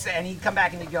he would say, and he'd come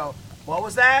back and he'd go, what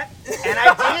was that? And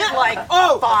I did it like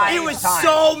 5 it was times.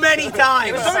 so many times.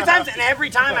 It was so many times, and every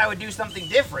time I would do something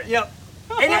different. Yep.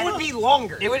 And it would be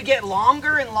longer. It would get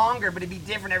longer and longer, but it'd be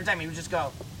different every time. He would just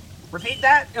go, repeat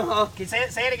that. Can you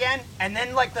say it again? And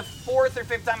then like the 4th or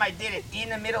 5th time I did it, in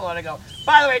the middle I'd go,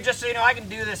 by the way, just so you know, I can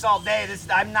do this all day.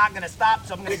 I'm not gonna stop,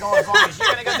 so I'm gonna go as long as you're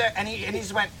gonna go there. And he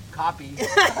just went, copy.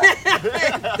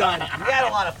 Done. We had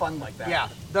a lot of fun like that. Yeah.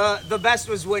 The best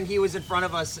was when he was in front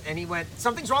of us and he went,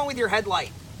 something's wrong with your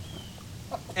headlight.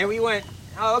 And we went,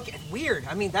 oh, okay, weird.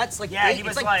 I mean, that's like, Yeah, day, he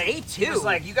was it's like day 2. He was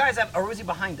like, you guys have, or was he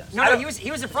behind us? no, he was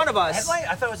in front of us. Headlight?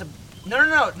 I thought it was a, no.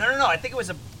 I think it was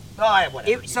a, oh, yeah,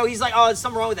 whatever. So he's like, oh, there's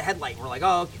something wrong with the headlight. We're like,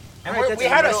 oh, okay. And Right, we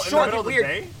had a in the short, middle of the weird.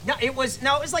 day? No, it was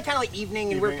like kind of like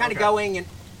evening, and we were Evening, kind of okay. going,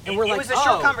 and we're it like, was a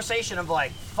short oh. conversation of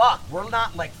like, fuck, we're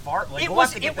not like far. Like, It we'll was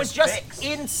have to get it was this just fixed.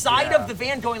 inside Yeah. of the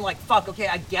van going like, fuck, okay,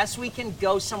 I guess we can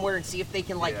go somewhere and see if they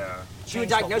can like Yeah. do a Change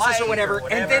the diagnosis light or or whatever.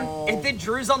 whatever. And then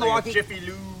Drew's on the Like a walkie. Jiffy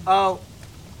Lube. Oh,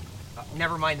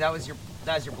 never mind. That was your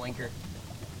blinker.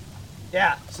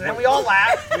 Yeah. So then we all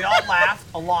laughed. We all laughed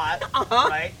a lot, Uh-huh.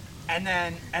 right? And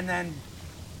then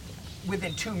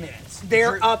within 2 minutes,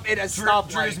 They're up at a stoplight.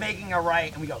 Drew's making a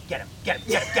right, and we go, get him, get him,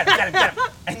 get him, get him, get him, get him.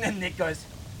 And then Nick goes,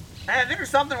 hey, I think there's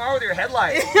something wrong with your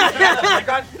headlights.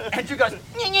 And Drew goes,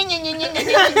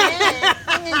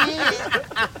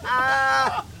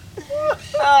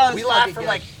 Oh, we it's laughed fucking for good.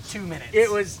 like 2 minutes.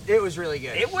 It was really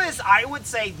good. It was, I would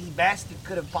say, the best it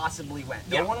could have possibly went.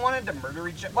 Yeah. No one wanted to murder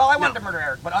each other. Well, I wanted No. to murder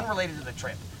Eric, but unrelated to the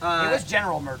trip. It was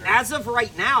general murder. As of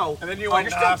right now, And then you Oh, went,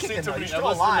 you're still I've kicking, seen though. so many, You're still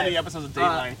I've seen so many alive. episodes of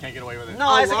Dateline, can't get away with it. no,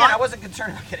 a again, lot- I wasn't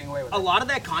concerned about getting away with a it. lot of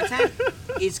that content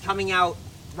is coming out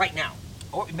right now.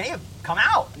 Or it may have come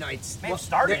out. No, it's May have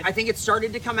started. I think it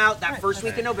started to come out that Right, first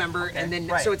week okay. in November, Okay, and then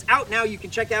right. so it's out now. You can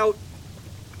check out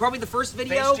probably the first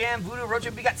video. Space Jam, Voodoo, Road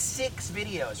Trip. We got 6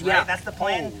 videos, right? Yeah. That's the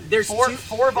plan. There's four two-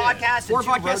 vodcasts Four and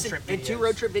 2 road podcasts trip and 2 videos,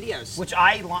 road trip videos. which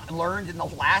I learned in the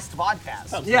last podcast.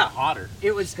 Sounds Yeah. hotter.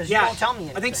 It was 'Cause you don't tell me I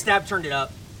think anything. Stab turned it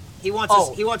up. He wants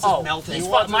us. He wants us melted. He's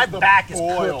wants my us to back is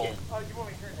boil. cooking. Oh, you want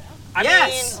me to turn it down? I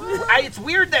Yes. mean, it's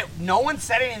weird that no one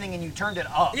said anything and you turned it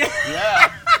up. Yeah.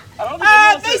 Yeah. I don't think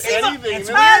anyone they said seem anything. it's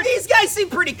And then- these guys seem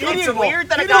pretty It's comfortable. weird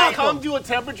that a He guy didn't come do a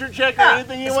temperature check or Yeah,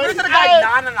 anything. He it's went, weird that a guy "Hey,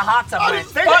 non in the hot tub. I'll went,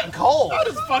 just they're fuck- getting cold. I'll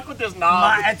just fuck with this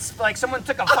knob. It's like someone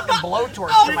took a fucking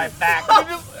blowtorch to my back.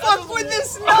 Fuck with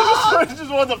this knob. I just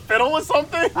wanted to fiddle with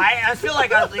something. I feel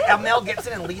like a Mel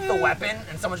Gibson in Lethal Weapon,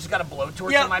 and someone just got a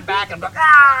blowtorch Yep. to my back, and I'm like,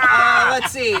 ah!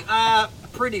 Let's see.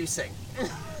 Producing.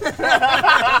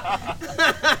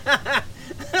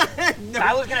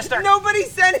 I was gonna start. Nobody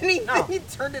said anything. No. He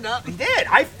turned it up. He did.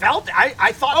 I felt it.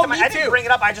 I thought Oh, to my, me I didn't too. bring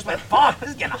it up. I just went, fuck, this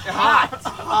is getting hot.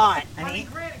 Hot. And I he,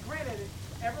 mean, granted,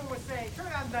 everyone was saying turn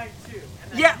it on 92.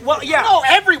 And then Yeah. Well. Yeah. no,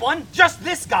 everyone, just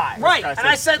this guy. Right. And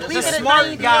I said, This leave The it at smart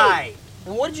 92. guy.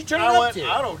 And what did you turn it I up went, to?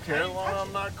 I don't care as long as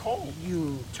I'm not cold.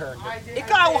 You turned I it. did- It I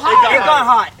got did. hot. It got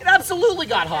hot. It absolutely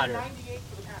got hotter. 98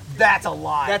 for the past. That's a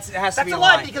lie. It has to be a a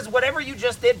lie lie. because whatever you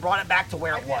just did brought it back to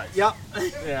where it was. Yep.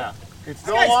 Yeah. It's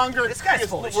This longer. This guy's it's-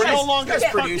 full of We're shit. no longer This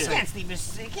guy's fucking- producing.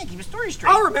 He can't keep his story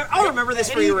straight. I'll remember this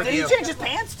Did for he, your did he review. change his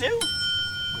pants too?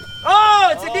 Oh,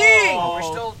 it's a ding.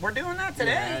 Oh, we're doing that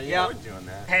Yeah, today. yeah, we're doing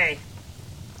that. Hey.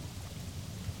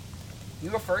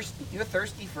 You a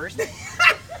thirsty first?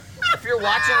 If you're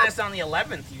watching this on the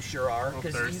 11th, you sure are.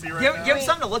 'Cause thirsty you, right Give, now. give him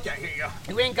something to look at. Here you go.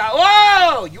 you ain't got.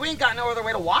 Whoa! You ain't got no other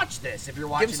way to watch this if you're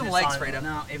watching. him some this legs, on, Fredo.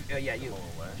 No, yeah, you.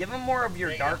 Give him more of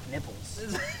your dark nipples.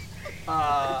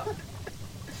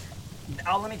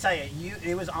 Oh, let me tell you,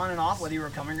 it was on and off whether you were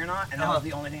coming or not, and that was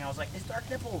the only thing I was like, it's dark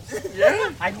nipples.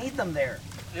 Yeah. I need them there,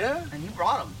 Yeah. and you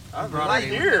brought them. I brought right it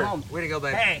here. Home. Way to go,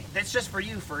 babe. Hey, that's just for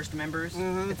you, first members.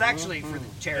 It's actually for the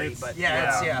charity, but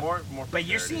yeah. More But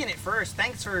you're charity. seeing it first.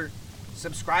 Thanks for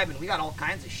subscribing. We got all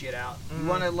kinds of shit out. You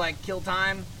want to like kill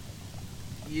time?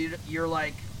 You're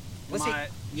like, Let's see. my,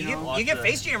 you You know, get, you get the-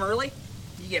 Face Jam early.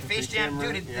 you get Face Jam,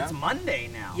 dude. yeah. It's Monday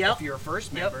now. Yep. If you're a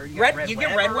first Yep. member, you Red- got you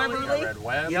get Red Web early. early? Red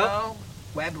Web. You know,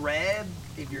 Web.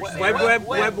 If you're saying Web. Red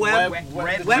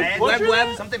Web.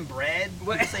 bread, something bread.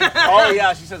 You can say bread. Oh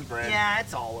yeah, she says bread. Yeah,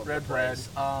 it's all over Red the place.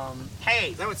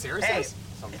 Hey, Is that what Sarah hey, says?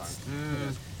 Sometimes.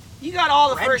 you got all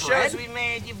the Red first bread? shows we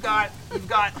made. You've got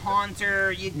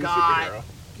Haunter. You New got superhero.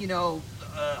 you know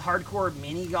hardcore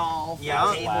mini golf.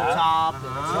 Yeah. tabletop.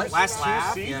 Last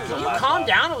laugh. seasons Yeah. of Can you Last calm Laugh.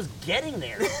 down? I was getting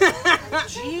there.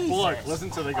 Jesus. Look, listen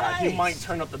to the guy. He Christ. might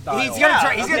turn up the dial. He's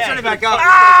gonna turn it back up.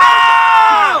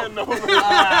 No, no.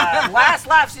 Last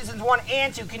Laugh seasons 1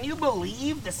 and 2. Can you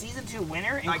believe the season 2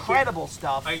 winner? Incredible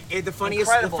stuff. The funniest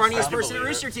Incredible person stuff. in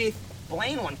Rooster Teeth.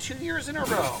 Blaine won 2 years in a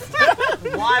row.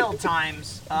 Wild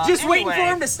times. Just waiting for Anyway.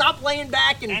 him to stop laying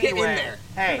back and get in Anyway, there.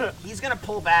 Hey, he's gonna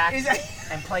pull back He's-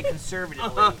 and play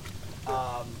conservatively.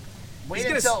 Wait He's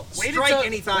gonna until strike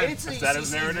anytime. Wait until you Is that see his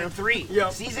season narrative? 3.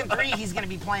 Yep. Season 3, he's gonna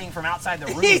be playing from outside the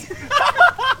room. He's,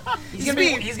 He's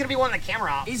gonna be one of the camera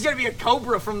ops. he's gonna be a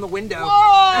cobra from the window.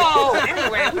 Whoa!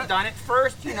 Anyway, we've done it.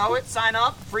 First, you know it. Sign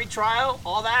up, free trial,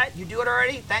 all that. You do it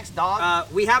already. Thanks, dog.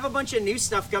 We have a bunch of new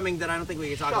stuff coming that I don't think we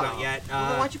can talk Shut about up. yet. Well,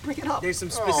 then why don't you bring it up? There's some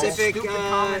specific. stupid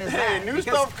comment is Hey, that? new Because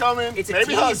stuff coming. It's a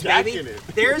Maybe I'll tease, Jack baby. in it.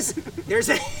 There's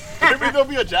a Maybe there'll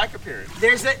be a Jack appearance.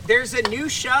 there's a new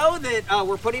show that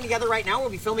we're putting together right now. We'll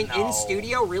be filming in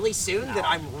studio really soon. That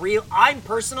I'm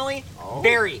personally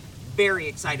very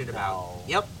excited about.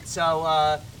 Yep.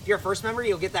 So if you're a first member,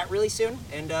 you'll get that really soon.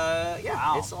 And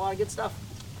yeah, it's a lot of good stuff.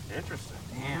 Interesting.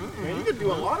 Man, you could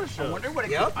do a lot of shows. I wonder what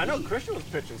it Yep. could be. I know Christian was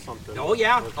pitching something. Oh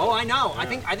yeah. with Oh, it. I know. Yeah.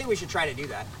 I think we should try to do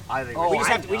that. I think we we just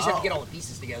should. have to get all the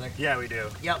pieces together. Yeah, we do.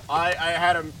 Yep. I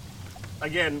had him.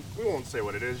 Again, we won't say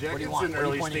what it is yet. What do you It's want? in What are you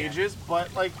early pointing at? stages,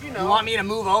 but like you know. You want me to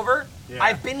move over? Yeah.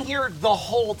 I've been here the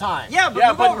whole time. Yeah, but Yeah,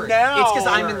 move but over. now- It's because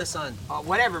I'm Sure. in the sun.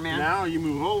 Whatever, man. Now you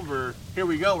move over. Here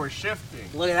we go. We're shifting.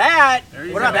 Look at that. There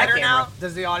you What go. about that better camera? now?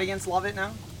 Does the audience love it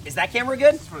now? Is that camera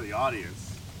good? This is for the audience.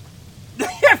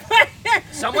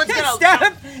 Someone's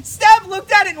gonna Steph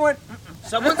looked at it and went,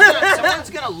 someone's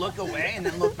gonna look away and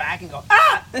then look back and go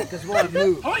because we'll have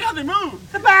moved. Oh my God, they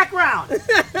moved. The background.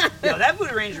 Yo, that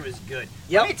Voodoo Ranger was good.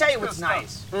 Yep. Let me tell you what's Good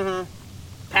nice. stuff.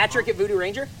 Patrick at Voodoo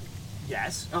Ranger?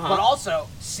 Yes, Uh-huh. but also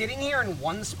sitting here in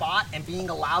one spot and being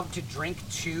allowed to drink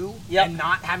two Yep. and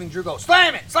not having Drew go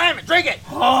slam it, drink it.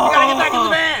 You gotta get back in the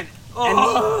van. And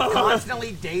me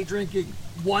constantly day drinking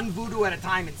one Voodoo at a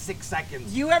time in 6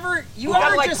 seconds. You ever You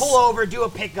gotta like just pull over, do a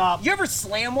pickup. You ever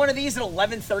slam one of these at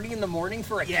 11:30 in the morning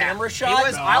for a Yeah. camera shot? It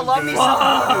was, No, I love I'm me good. some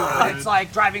Voodoo, but it's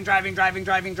like driving.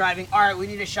 All right, we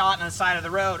need a shot on the side of the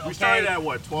road. Okay. We started at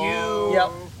what, 12? Yep.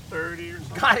 30 or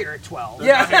something? Got here at 12.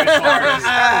 Yeah.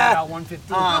 About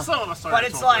 1:15. Some of us started But at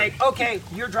it's 12:30. like, okay,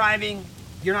 you're driving,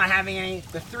 you're not having any.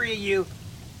 The three of you,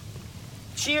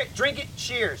 drink it,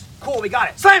 cheers. Cool, we got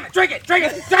it. Slam it, drink it, get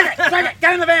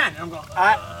in the van. And I'm going,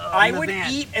 I in the would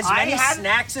van. eat as I many had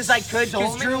snacks as I could so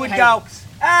because Drew many would go,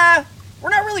 headaches. we're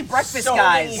not really breakfast So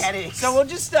guys. many headaches. So we'll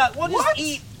just What?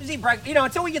 eat breakfast,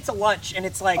 until we get to lunch, and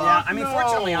it's like, Yeah, I mean, no.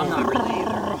 fortunately, I'm not really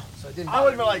either. So it didn't I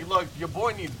would bother be me. like, look, your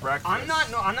boy needs breakfast. I'm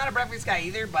not a breakfast guy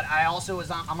either, but I also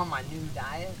I'm on my new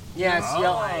diet. Yes, Oh.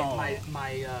 yep.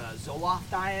 My Zoloft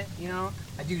diet,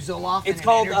 I do Zoloft It's and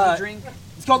called, an energy drink.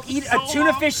 It's called eat a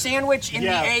tuna fish sandwich in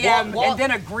Yeah. the AM Well, and then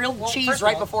a grilled cheese first of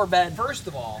right all- before bed. First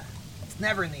of all, it's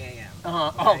never in the AM.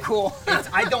 Uh-huh. Oh, cool.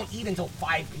 I don't eat until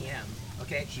 5 p.m.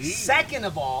 Okay. Jeez. Second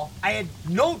of all, I had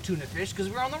no tuna fish because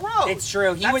we were on the road. It's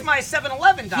true. That's my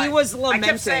 7-Eleven diet. was I lamenting.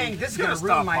 kept saying this is You gonna gotta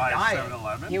ruin stop my by diet.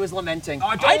 7-Eleven. He was lamenting.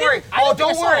 Oh, don't worry. Oh,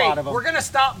 don't worry. A lot of them. We're gonna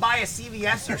stop by a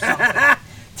CVS or something.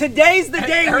 Today's the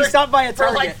day we stopped by a For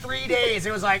Target. like 3 days,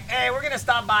 it was like, hey, we're gonna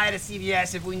stop by at a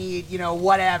CVS if we need,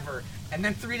 whatever. And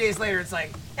then 3 days later, it's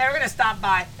like, hey, we're gonna stop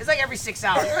by. It's like every 6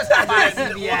 hours. We're gonna stop by at Well,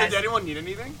 did CVS. anyone need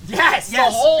anything? Yes, the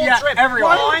Yes, whole yeah, trip.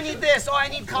 everyone. Oh, I need this. Oh, I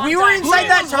need contacts. We were inside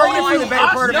that Target for the better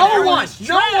part of No an hour. one.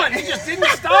 He just didn't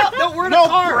stop. No, we're in No a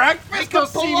car. breakfast, We could no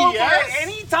pull over CVS? at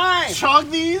any time. Chug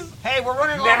these? Hey, we're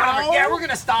running low. Now? Yeah, we're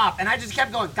gonna stop. And I just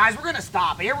kept going, guys. We're gonna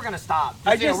stop. Here, we're gonna stop.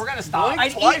 We're gonna stop.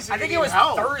 blink twice I and think you it was need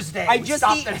help. Thursday. I we just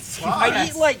stopped eat, at a CVS. I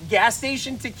eat like gas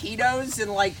station taquitos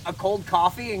and like a cold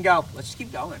coffee and go, let's just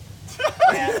keep going.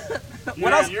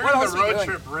 What else- You're what in else the are we road doing?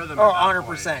 trip rhythm. Oh, at that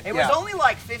 100%. It yeah. was only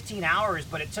like 15 hours,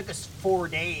 but it took us 4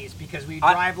 days because we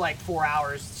drive like 4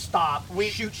 hours, stop,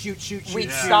 shoot.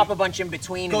 We'd stop a bunch in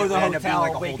between Go to and the it ended up being hotel,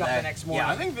 like a wake whole up day. the next morning.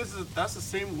 I think that's the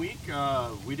same week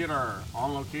we did our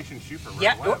on-location shoot for Red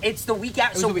Yeah, Web. it's the week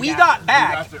after. was So the week we after. got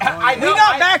back. after. Oh, I yeah. know, We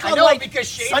got back I on, know like, because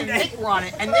Shane Sunday. and Nick were on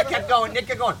it, and Nick kept going.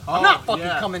 I'm Oh, not fucking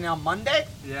yeah. coming on Monday.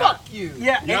 Yeah. Fuck you.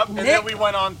 Yeah, Yep, and Nick, then we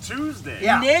went on Tuesday.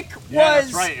 Yeah. Nick Yeah, was,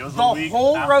 that's right. It was the a week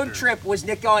whole road after. trip was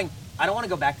Nick going, I don't want to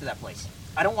go back to that place.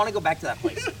 I don't want to go back to that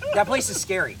place. That place is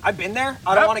scary. I've been there.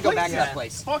 I don't want to go back to that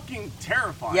place. Fucking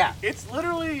terrifying. Yeah. It's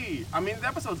literally. I mean, the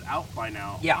episode's out by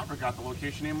now. Yeah. I forgot the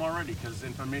location name already because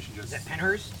information just. Is it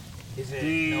Penhurst? Is it?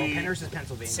 The- No, Penhurst is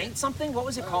Pennsylvania. Saint something? What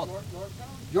was it called?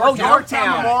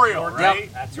 Yorktown Memorial, Yep.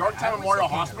 right? That's right. Yorktown I always Memorial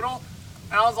say Hospital.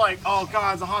 And I was like, oh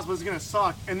god, the hospital's gonna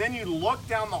suck. And then you look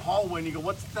down the hallway and you go,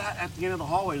 what's that at the end of the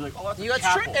hallway? You're like, oh, that's a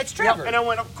chapel. It's Trevor. And I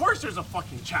went, of course there's a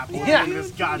fucking chapel Yeah. in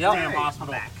this goddamn Yep.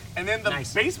 hospital. And then the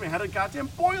Nice. basement had a goddamn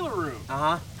boiler room.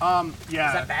 Uh-huh. Yeah.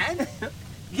 Is that bad?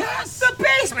 Yes! The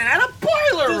basement had a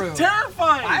boiler room. It's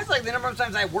terrifying! I was like the number of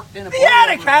times I worked in a The boiler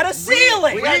attic room. had a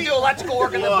ceiling. We had to do electrical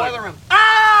work in the Look. boiler room.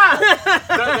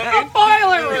 The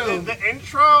boiler room. The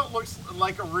intro looks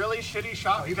like a really shitty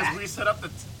shot you because back? we set up the.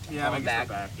 Yeah, I'm I guess back.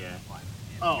 we're back. Yeah.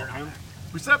 Oh,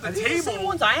 we set up the Are these the same table.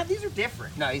 ones I have? These are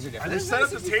different. No, these are different. We set up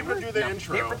the table to do the They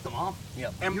intro. ripped them off.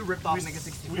 Yep. And You ripped off we, Mega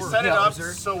 64. We set it Yeah, up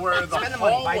loser. so where the Spend the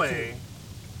money, buy hallway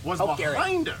was Oh, Garrett.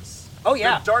 behind us. Oh,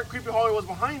 yeah. The dark, creepy hallway was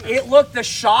behind us. The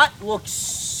shot looked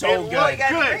so It good. looked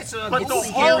gotta be good, great, so but it's the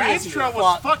easy whole to get intro into.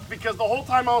 was fucked because the whole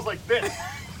time I was like this,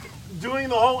 doing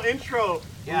the whole intro,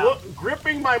 Yeah.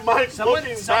 gripping my mic,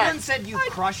 looking Someone back. said you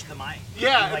crushed the mic.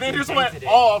 Yeah, You, and they just invented went, it.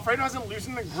 oh, Fredo hasn't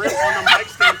loosened the grip on the mic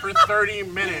stand for 30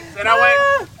 minutes. And I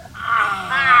went,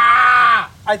 ah!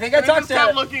 I think I And they talked just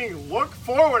kept to. looking, look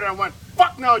forward. And I went,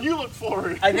 fuck no, you look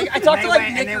forward. I think I talked to like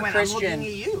And Nick they or went, I'm looking Christian. at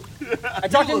you. I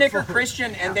talked to look Nick or forward.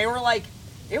 Christian, and they were like,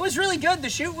 It was really good. The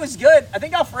shoot was good. I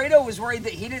think Alfredo was worried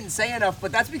that he didn't say enough,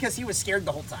 but that's because he was scared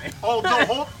the whole time. Oh, the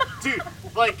whole dude.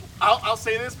 Like, I'll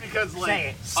say this because like Say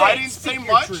it. I didn't say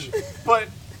much, but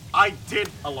I did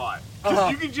a lot.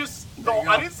 'Cause you can just.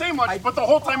 I didn't say much, but the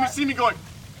whole time you see me going.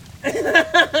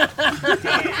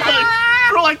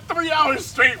 For like 3 hours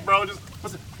straight, bro. Just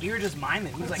You were just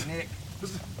miming. He was like, Nick.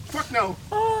 fuck no.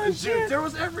 Oh, Dude, there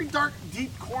was every dark,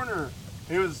 deep corner.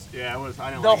 It was.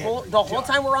 I didn't The like whole it. the whole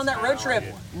time we're on that road I trip,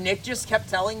 don't like Nick just kept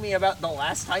telling me about the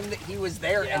last time that he was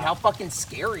there and how fucking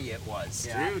scary it was.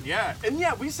 Dude, yeah. And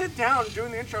yeah, we sit down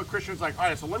doing the intro. Christian's like, all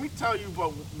right, so let me tell you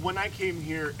about when I came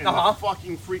here and the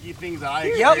fucking freaky things that I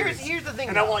experienced. Here's the thing,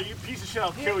 And I though. want you piece of shit,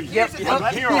 I'll kill you.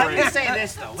 Let me say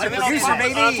this, though. And Let then me on say top,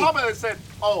 this. on top of it, it said,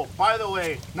 oh, by the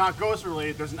way, not ghost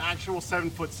related, there's an actual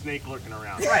 7-foot snake lurking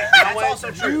around. Right, And I that's went,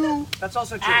 also true. You That's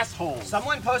also true. assholes.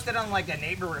 Someone posted on like a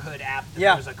neighborhood app that Yeah.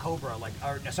 there was a cobra,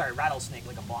 rattlesnake,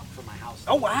 like a block from my house.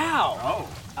 Oh wow.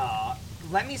 Oh.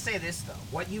 Let me say this though.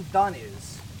 What you've done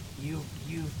is you've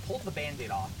pulled the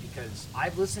Band-Aid off because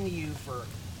I've listened to you for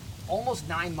almost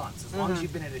 9 months, as long as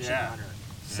you've been at Achievement Hunter.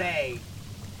 Say,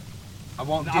 I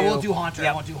won't I won't do Haunter,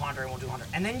 Yep. I won't do Haunter, I won't do Haunter.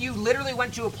 And then you literally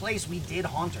went to a place we did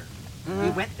Haunter.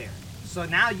 We went there. So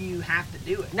now you have to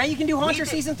do it. Now you can do Haunter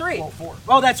did- season 3. Well, 4.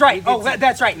 Oh, that's right. We did Oh, some-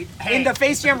 that's right. Hey. In the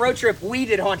Face Jam road trip, we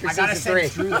did Haunter I gotta season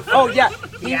send 3. Drew the Oh yeah,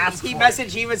 He asked he for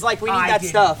messaged. He was like, "We need I that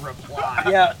didn't stuff." reply.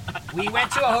 Yeah. We went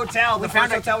to a hotel. The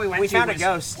found first a- hotel we went we to found a was,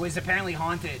 ghost. was apparently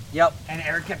haunted. Yep. And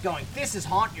Eric kept going, "This is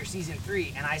Haunt Your season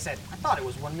 3." And I said, "I thought it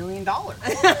was $1 million." Does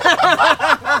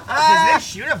this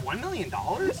shoot have $1 million?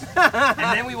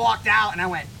 And then we walked out, and I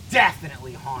went,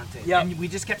 "Definitely haunted." Yep. And we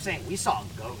just kept saying, "We saw a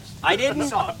ghost." I didn't- We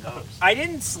saw a ghost. I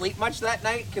didn't sleep much that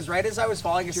night because right as I was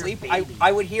falling asleep, baby.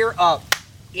 I would hear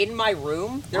in my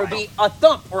room there would be a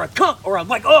thump or a cunk or a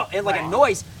like and like a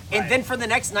noise, and then for the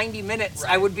next 90 minutes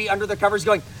I would be under the covers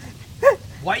going.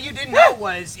 What you didn't know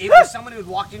was it was someone who had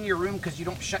walked into your room because you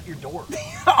don't shut your door.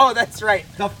 Oh, that's right.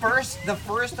 The first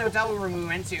hotel room we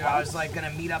went to, I was like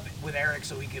gonna meet up with Eric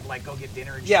so we could like go get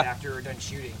dinner and shit after we were done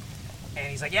shooting. And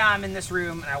he's like, "Yeah, I'm in this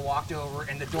room." And I walked over,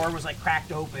 and the door was like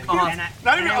cracked open. And I,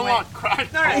 Not even and I unlocked, went,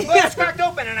 cracked. No, it was cracked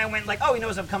open, and I went like, "Oh, he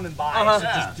knows I'm coming by,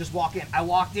 so just walk in." I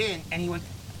walked in, and he went,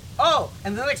 "Oh,"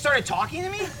 and then like started talking to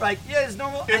me, like, "Yeah, it's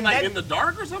normal." In And like then, in the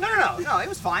dark or something? no, it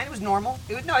was fine. It was normal.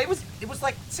 It was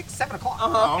like 6, 7 o'clock.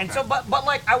 Oh, And okay. so, but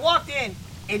like I walked in.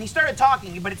 And he started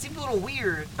talking, but it seemed a little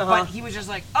weird. But he was just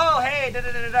like, "Oh, hey, da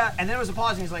da da da da," and then there was a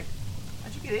pause, and he's like,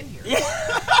 "How'd you get in here?"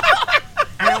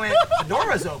 And I went, "The door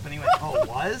was open." He went, "Oh, it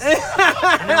was?"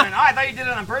 And I went, "Oh, I thought you did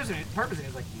it on purpose." And he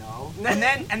was like, "No." And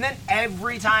then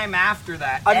every time after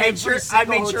that, I made every sure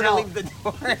single to hotel, leave the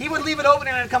door. he would leave it open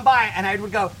and I'd come by and I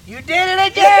would go, "You did it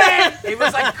again!" It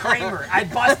was like Kramer.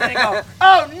 I'd bust in and go,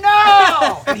 "Oh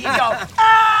no!" And he'd go,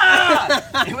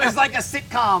 "Ah!" It was like a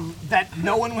sitcom that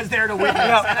no one was there to witness.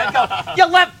 And I'd go, "You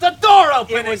left the door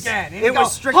open It was- again." And it he'd was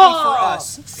go, strictly "Oh, for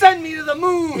us. Send me to the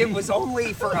moon." It was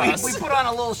only for us. We put on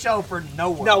a little show for no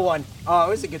one. No one. Oh, it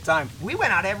was a good time. We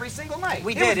went out every single night.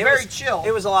 We It did. was It very was- chill.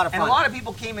 it was a lot of And fun. a lot of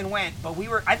people came and went, but we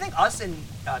were, I think us and,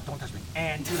 don't touch me,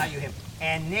 and not you, him,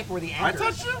 and Nick were the anchors.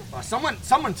 touched you?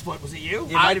 Someone's foot. Was it you?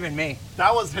 It might have been me.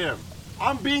 That was him.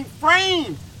 I'm being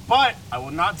framed, but I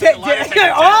will not take a lie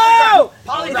detector Oh!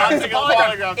 Not take a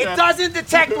polygraph It test. doesn't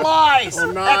detect lies.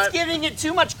 Will not. That's giving it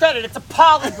too much credit. It's a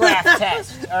polygraph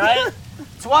test, all right?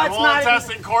 It's why I it's won't not test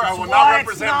even- in court. I it's will why not it's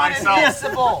represent not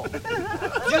myself.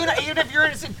 admissible. Even if you're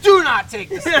innocent, do not take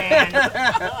the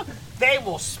stand. They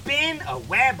will spin a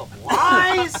web of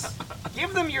lies.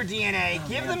 Give them your DNA.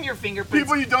 Give them your fingerprints.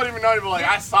 People you don't even know, you'll be like,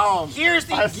 I saw him. Here's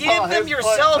the I saw give them his your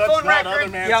foot cell touch phone that other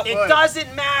record. man's It foot.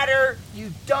 doesn't matter,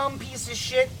 you dumb piece of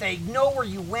shit. They know where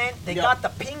you went. They Yep. got the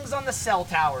pings on the cell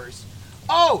towers.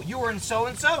 Oh, you were in so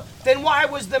and so? Then why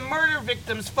was the murder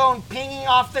victim's phone pinging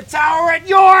off the tower at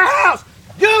your house?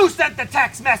 You sent the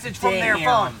text message from their Damn.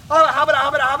 phone. Oh,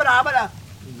 habada.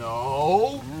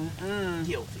 No.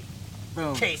 Guilty.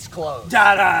 Boom. Case closed.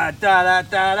 Da da da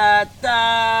da da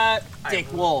da. Dick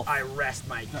Wolf. I rest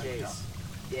my case.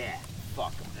 Yeah.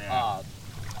 Fuck 'em. Yeah.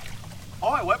 Oh,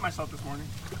 I wet myself this morning.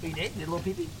 You did? Did a little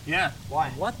pee-pee? Yeah. Why?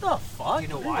 What the fuck? You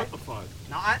know why? What the fuck?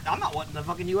 No, I'm not wanting to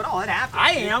fucking you at all. It happened.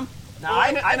 I am. No, Well, I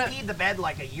in a- peed the bed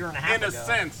like a year and a half In ago. a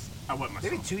sense, I wet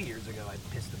myself. Maybe 2 years ago I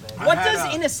pissed the bed. What had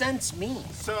does a- in a sense mean?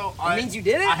 So It means you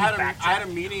did it? I had Backtrack. I had a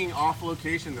meeting off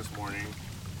location this morning,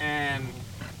 and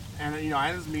you know I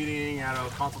had this meeting, had a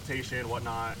consultation,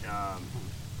 whatnot,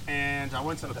 and I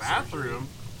went to the bathroom.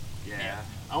 Yeah.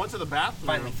 I went to the bathroom.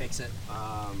 Finally fix it.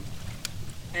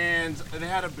 And they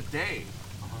had a bidet.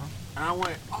 And I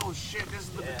went, oh shit, this is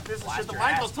the shit Blast that your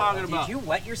Michael's ass, talking bro. about. Did you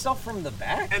wet yourself from the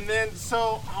back? And then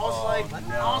so I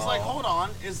was like, hold on,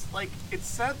 is like it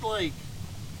said like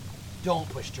Don't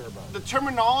push turbo. the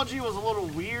terminology was a little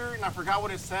weird and I forgot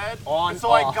what it said. On, and so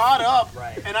off. I got up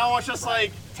Right. and I was just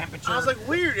like Temperature. I was like,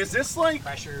 weird, is this like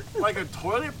Pressure. like a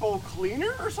toilet bowl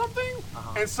cleaner or something?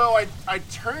 And so I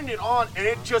turned it on and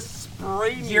it just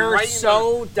sprayed me You're right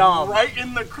so in the, dumb. right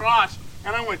in the crotch.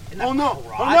 And I went, the oh no,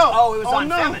 crotch? oh no, Oh, it was oh on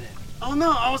no, feminine. oh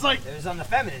no. I was like, It was on the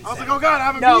feminine I was side. like, oh god, I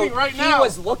have a No, meeting right he now.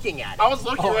 was looking at it. I was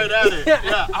looking right at it.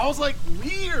 Yeah, I was like,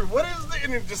 weird. What is this?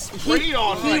 And it just sprayed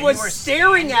on He me. was you were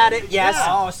staring at it. Yes. Yeah.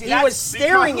 Oh, see, he that's was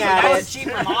staring because at That it. was a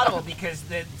cheaper model because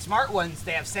the smart ones,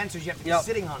 they have sensors. You have to be Yep.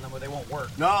 sitting on them or they won't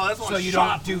work. No, that's one So you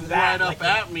shot don't do that right like up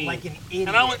at me. like an idiot.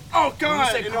 And I went, oh When god.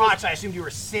 you said And it crotch, was- I assumed you were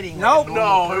sitting Nope. like a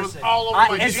normal no, it was person. all over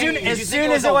my As soon jeans. you as think soon it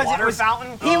as was it a was, water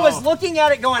fountain? he was looking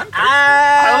at it going, I looked at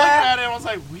ah. it and I was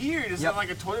like, weird. Is Yep. it like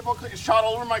a toilet bowl cleaner? It shot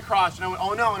all over my crotch. And I went,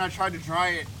 oh no. And I tried to dry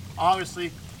it. Obviously,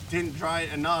 didn't dry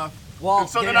it enough. Well, and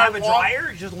so did then it I have a walked-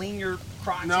 dryer? Just lean your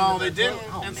crotch No, into they the didn't.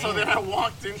 toilet? Oh, and man. so then I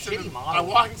walked into Shitty model. I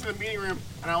walked into the meeting room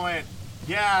and I went,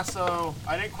 yeah, so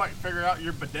I didn't quite figure out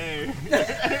your bidet.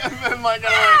 And then like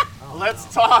I went,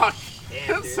 let's talk.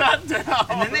 Damn, and dude. sat down.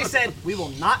 And then they said, we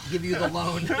will not give you the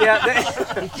loan.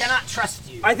 Yeah, We cannot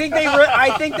trust you. I think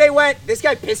they went. This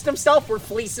guy pissed himself. We're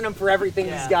fleecing him for everything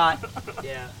Yeah. he's got.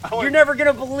 Yeah. You're never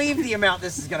gonna believe the amount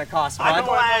this is gonna cost, I'm bud.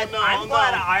 glad, no, I'm no.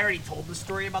 glad I already told the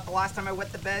story about the last time I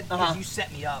wet the bed because Uh-huh. you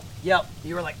set me up. Yep.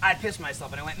 You were like, I pissed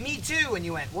myself, and I went, me too. And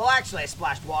you went, well, actually, I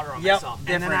splashed water on Yep, myself.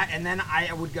 different. And then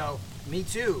I would go, me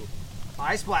too.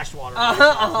 I splashed water on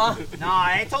Uh-huh, myself. No,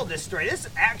 I ain't told this story. This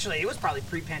actually, it was probably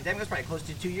pre-pandemic. It was probably close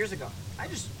to 2 years ago. I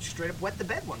just straight up wet the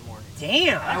bed one morning.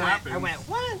 Damn. I went,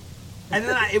 what? And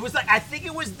then it was like, I think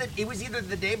it was either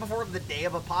the day before or the day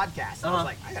of a podcast. And I was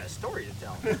like, I got a story to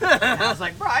tell. And I was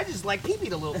like, bro, I just like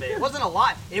pee-peed a little bit. It wasn't a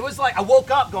lot. It was like, I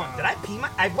woke up going, did I pee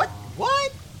what?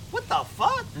 What the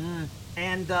fuck?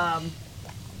 And had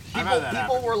that people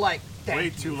happen. were like, Way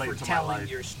thank too you late for to my telling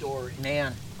life. your story.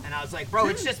 Man. And I was like, bro,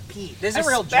 it's just pee. This is a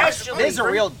real Jeff. Especially- This is a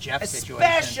real Jeff situation.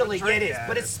 Especially, Drink it is. at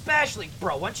But it. especially,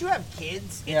 bro, once you have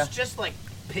kids, Yeah. it's just like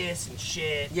piss and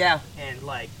shit. Yeah. And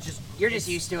like, just. You're just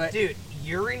it's- used to it. Dude,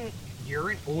 urine.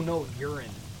 Oh no, urine.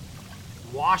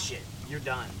 Wash it. You're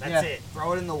done. That's Yeah. it.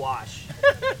 Throw it in the wash.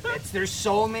 There's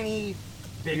so many You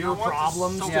bigger don't want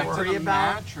problems soak to into worry the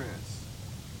about. mattress.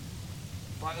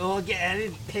 Well, again, I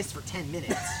didn't piss for 10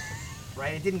 minutes,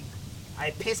 right? It didn't. I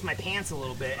pissed my pants a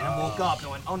little bit and I woke up and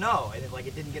I went, oh no, and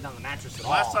it didn't get on the mattress at The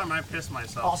all. last time I pissed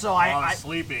myself Also, while I was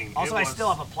sleeping. Also, it I was,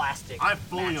 still have a plastic I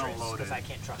fully mattress unloaded. because I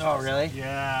can't trust Oh, myself. really?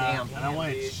 Yeah. Damn. And I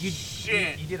went, dude.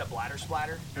 shit. You did a bladder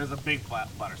splatter? It was a big bladder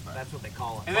splatter. That's what they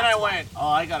call it. And then I went, oh,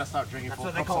 I gotta stop drinking That's full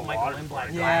what they cups call of Michael water. Lindblad. before I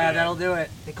Yeah, die Yeah, again. that'll do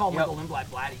it. They call Yep. Michael Lindblad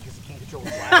Blatty because he can't control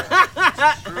his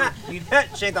bladder.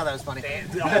 Shane thought that was funny.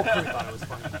 The whole crew thought it was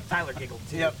funny. Tyler giggled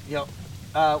too. Yep.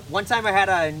 One time I had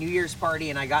a New Year's party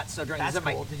and I got so drunk. That's it was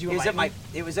at cool. Did you it was at invite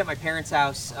my It was at my parents'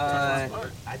 house. I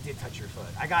did touch your foot.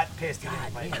 I got pissed. God,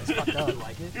 damn, man, it's fucked up. You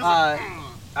like it?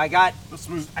 I got. The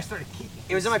smooth. I started kicking.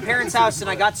 It was at my parents' house and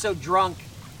I got so drunk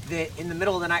that in the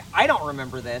middle of the night, I don't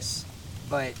remember this,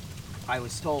 but I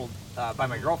was told by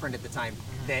my girlfriend at the time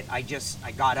that I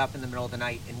got up in the middle of the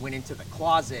night and went into the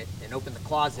closet and opened the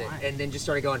closet and then just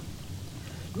started going.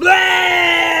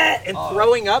 Bleh! And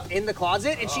throwing up in the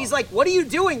closet, and she's like, "What are you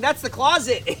doing? That's the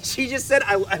closet." And she just said,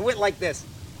 "I went like this."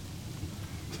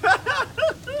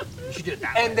 You should do it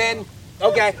that way. And then,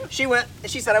 okay, she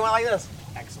said, "I went like this,"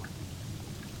 Excellent.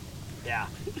 Yeah,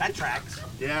 that tracks.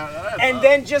 Yeah. That and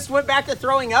then just went back to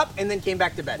throwing up, and then came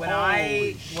back to bed. When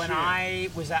Holy I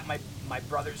was at my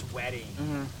brother's wedding,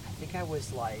 Mm-hmm. I think I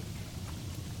was like,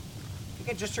 I think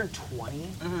I just turned 20,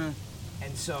 Mm-hmm.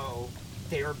 and so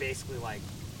they were basically like,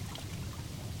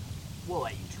 "We'll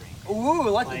let you drink. Ooh,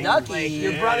 lucky ducky. Like,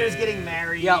 your brother's getting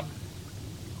married. Yep.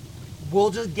 We'll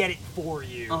just get it for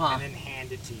you Uh-huh. and then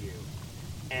hand it to you."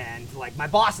 And like my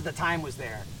boss at the time was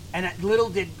there, and little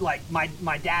did like my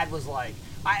dad was like,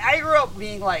 I grew up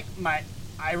being like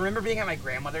I remember being at my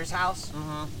grandmother's house,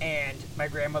 and my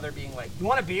grandmother being like, "You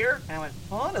want a beer?" And I went,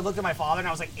 "Huh?" And I looked at my father, and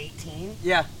I was like 18.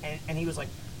 Yeah. And he was like,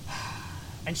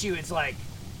 and she was like,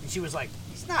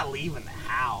 "He's not leaving the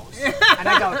house." And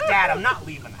I go, "Dad, I'm not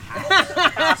leaving the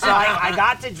house." So I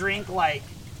got to drink like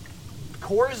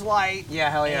Coors Light, Yeah,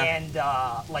 hell yeah.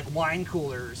 and like wine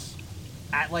coolers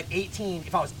at like 18.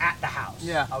 If I was at the house,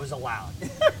 Yeah. I was allowed.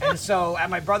 And so at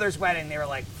my brother's wedding, they were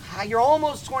like, "You're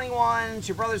almost 21. It's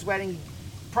your brother's wedding.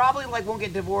 Probably like won't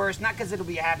get divorced. Not because it'll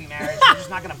be a happy marriage. You're just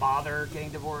not gonna bother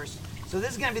getting divorced. So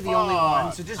this is gonna be the only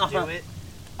one. So just do it."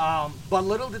 But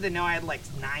little did they know I had like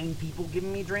 9 people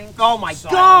giving me drinks. Oh my So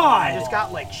God! I just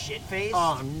got like shit faced.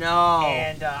 Oh no!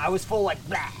 And I was full like,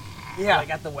 blah, like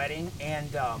at the wedding, and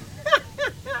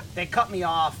they cut me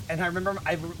off. And I remember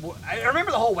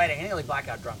the whole wedding. I didn't really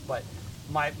blackout drunk, but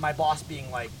my boss being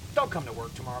like, "Don't come to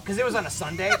work tomorrow," because it was on a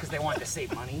Sunday because they wanted to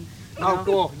save money. You know?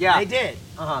 Cool. Yeah, they did.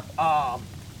 Uh-huh.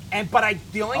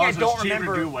 The only thing I don't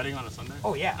remember. To do a wedding on a Sunday?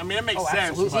 Oh yeah. I mean, it makes sense.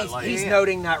 Absolutely. But like, He's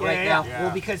noting that right now. Yeah.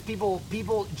 Well, because people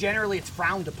generally it's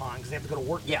frowned upon because they have to go to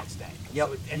work the next day. Yep.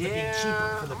 So it ends up being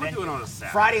cheaper for the I'm gonna venue. do it on a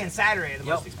Saturday. Friday and Saturday are the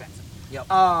most expensive. Yep.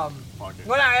 Well,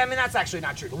 I mean that's actually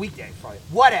not true. The weekday, probably.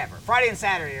 Whatever. Friday and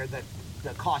Saturday are the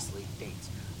costly dates.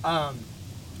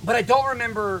 But I don't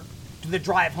remember the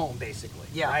drive home basically.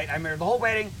 Yeah. Right. I remember the whole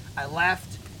wedding. I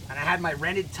left and I had my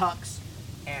rented tux,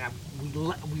 and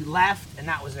we left, and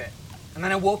that was it. And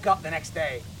then I woke up the next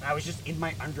day, and I was just in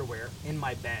my underwear in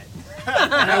my bed.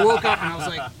 And I woke up, and I was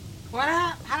like,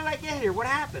 how did I get here? What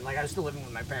happened? Like, I was still living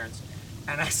with my parents.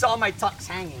 And I saw my tux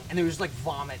hanging, and there was, like,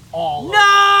 vomit all over. It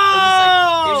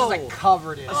was just, like,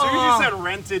 covered in it. As soon as you said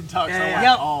rented tux, I went,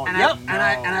 Yep. oh, and no.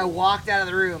 I walked out of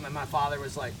the room, and my father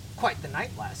was like, quite the night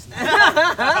last night.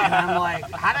 And I'm like,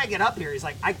 how did I get up here? He's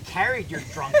like, I carried your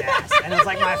drunk ass. And it's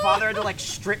like my father had to like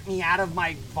strip me out of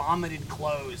my vomited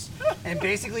clothes and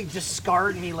basically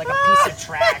discard me like a piece of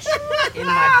trash in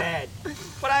my bed.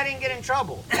 But I didn't get in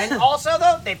trouble. And also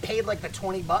though, they paid like the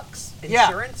 $20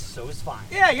 insurance, so it was fine.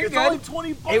 Yeah, you're It's good.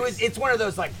 only $20. It's one of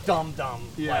those like dumb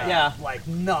like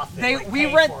nothing. Like, we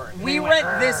pay rent for it. And we they went,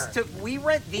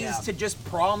 rent these Yeah. to just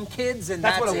prom kids, and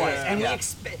That's what it was. it. And Yeah.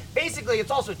 basically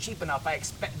it's also cheap enough.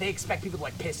 They expect people to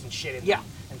like piss and shit in them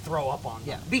and throw up on them.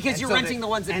 Yeah, because And you're so renting the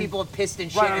ones that and- people have pissed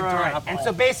and shit Right, and right, thrown right. up on. And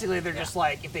so basically they're just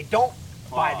like, if they don't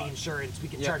buy the insurance, we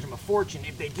can charge them a fortune.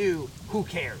 If they do, who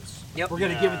cares? Yep. We're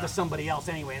gonna give it to somebody else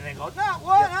anyway. And they go, no,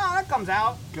 well, no, that comes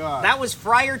out. God. That was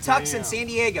Friar Tux in San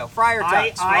Diego. Friar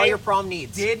Tux for all your prom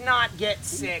needs. Did not get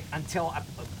sick until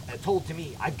told to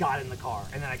me I got in the car,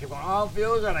 and then I kept going, oh, it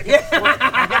feels good. I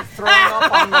kept throwing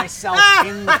up on myself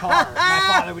in the car. My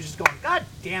father was just going, God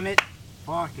damn it.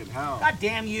 Fucking hell. God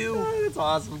damn you. That's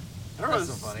awesome. There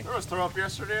was throw up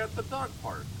yesterday at the dog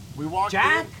park. We walked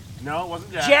Jack? in. No, it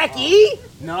wasn't Jack. Jackie?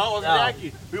 No, it wasn't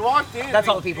Jackie. We walked in. That's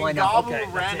all the people I and know. Gabu Okay,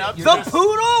 ran that's up. it. The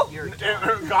poodle?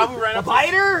 Gabu ran The up.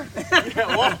 biter?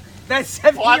 Yeah, what? That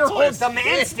 7-year-old twist. The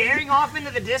man staring off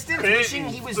into the distance, Big wishing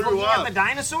he was threw looking up. at the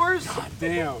dinosaurs?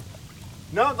 Damn.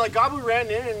 No, like Gabu ran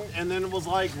in and then was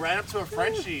like ran up to a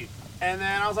Frenchie. And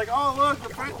then I was like, oh look,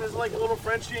 there's like a little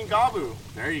Frenchie and Gabu.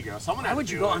 There you go. Someone Why had would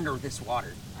to you do go it. under this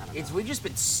water? We've just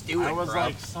been stewing, I was bro.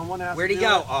 like, someone has Where'd to he do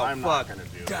go? it. Oh, I'm fuck. not gonna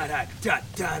do it.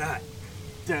 Da-da-da-da-da.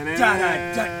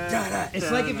 Da-da-da-da-da.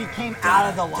 It's like if you came out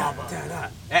of the lava. Yeah,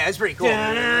 that's pretty cool.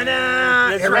 That's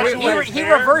Yeah, right. right. He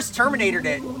reverse Terminatored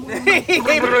it. He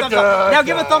gave it a thumbs up. Now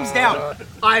give a thumbs down.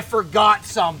 I forgot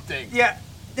something. Yeah.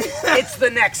 It's the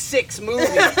next 6 movies.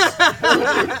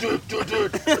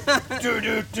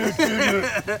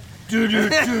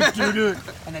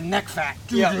 And a neck fat.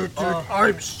 Yeah.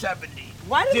 I'm 70.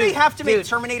 Why do they have to make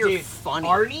Terminator funny?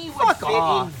 Arnie would Fuck fit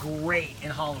off. in great in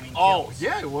Halloween Oh, Kills.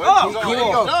 yeah, it would. Oh, He's cool.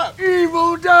 already up.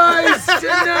 Evil dies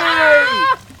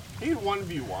tonight! He'd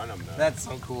 1v1 him though. That's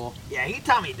so cool. Yeah, he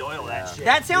Tommy Doyle that shit.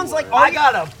 That sounds like I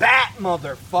got a bat,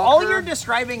 motherfucker. all you're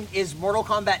describing is Mortal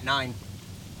Kombat 9.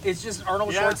 It's just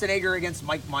Arnold Yeah. Schwarzenegger against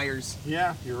Mike Myers.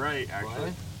 Yeah, you're right,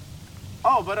 actually.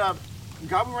 Oh, but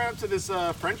Gabu ran up to this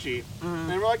Frenchie, and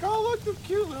we're like, oh, look, the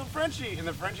cute little Frenchie. And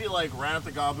the Frenchie, like, ran up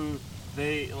to Gabu.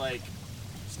 They, like,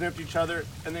 sniffed each other,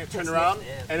 and they turned around,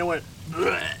 and it went all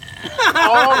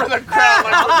over the ground,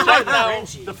 like projectile.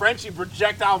 The Frenchie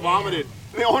projectile vomited.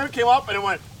 And the owner came up, and it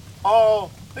went,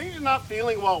 oh, I think you're not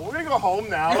feeling well. We're going to go home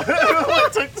now. Like,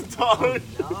 took the dog.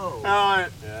 No. And I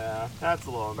went, yeah, that's a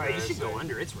little Bro, you embarrassing. should go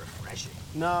under. It's refreshing.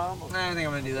 No, I'm okay. I think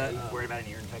I'm gonna do that. Worried about an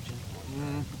ear infection?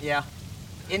 Yeah.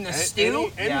 In the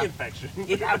stew? Any Yeah. infection.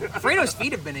 Fredo's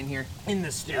feet have been in here. In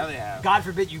the stew. Yeah, they have. God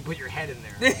forbid you put your head in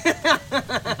there.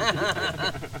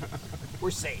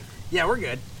 We're safe. Yeah, we're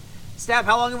good. Stab,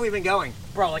 how long have we been going?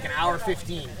 Bro, like an hour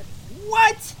 15.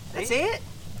 What? That's it?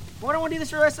 Why don't I want to do this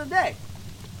for the rest of the day?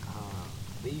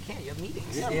 But you can't. You have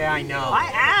meetings. Yeah, I know.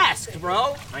 I asked,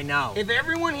 bro. I know. If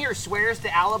everyone here swears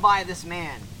to alibi this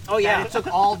man, Oh, yeah. that it took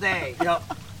all day. Yep.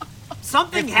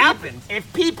 Something happened.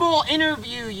 If people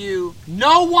interview you,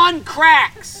 no one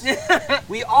cracks.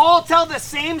 We all tell the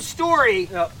same story.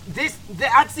 Yep.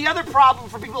 That's the other problem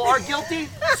for people who are guilty.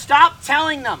 Stop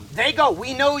telling them. They go,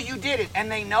 we know you did it.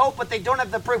 And they know, but they don't have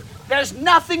the proof. There's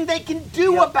nothing they can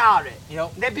do Yep. about it.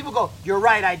 Yep. Then people go, you're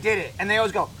right, I did it. And they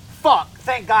always go, fuck,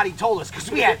 thank God he told us, because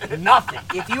we had nothing.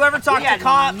 If you ever talk We to had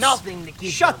cops, nothing to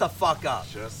keep shut them. the fuck up.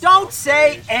 Just Don't so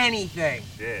say crazy. anything.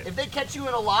 Shit. If they catch you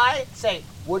in a lie, say,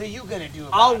 what are you going to do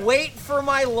about I'll it? wait for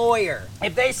my lawyer.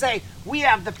 If they say, we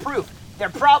have the proof, they're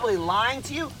probably lying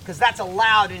to you, because that's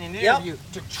allowed in an interview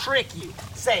to trick you.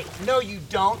 Say, no, you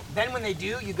don't. Then when they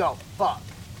do, you go, fuck.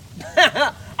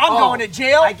 I'm going to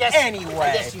jail I guess, anyway.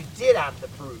 I guess you did have the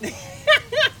proof.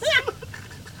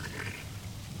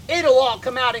 It'll all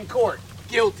come out in court.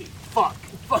 Guilty. Fuck.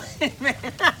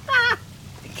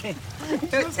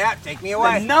 Tap, take me The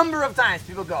away. number of times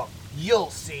people go, you'll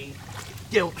see.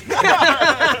 Guilty.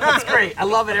 That's great. I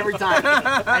love it every time.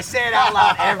 I say it out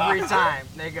loud every time.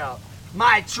 They go,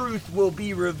 my truth will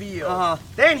be revealed.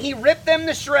 Then he ripped them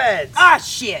to shreds. Ah,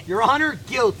 shit. Your Honor,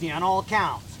 guilty on all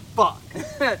counts. Fuck.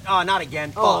 Oh, not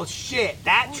again. Oh, Fuck. shit.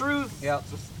 That truth? Yep.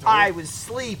 Just I was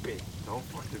sleeping. don't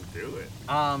fucking do it.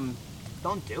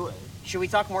 Don't do it. Should we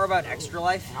talk more about Extra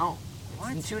Life? No.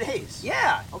 What? In 2 days.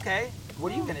 Yeah. Okay.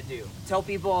 What are you gonna do? Tell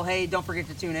people, hey, don't forget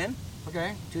to tune in.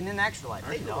 Okay. Tune in to Extra Life.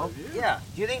 They know. Yeah.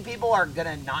 Do you think people are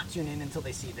gonna not tune in until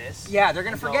they see this? Yeah, they're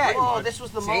gonna And go, forget. oh, this was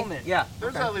the See? moment. Yeah.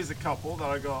 There's at least a couple that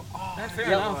I go, oh, Fair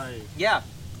Yeah. enough. like, Yeah.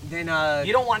 Then,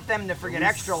 You don't want them to forget we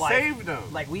Extra Life. saved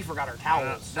them. Like we forgot our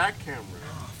towels. That camera.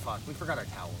 fuck, we forgot our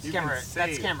towels. You Camera- can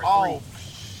that's save. camera Oh,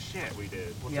 shit, we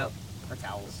did. Yep. Our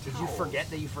towels. Did you forget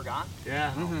that you forgot?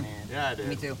 Yeah. Man. Yeah, I did.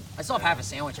 Me too. I still have half a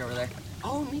sandwich over there.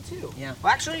 Oh, me too. Yeah.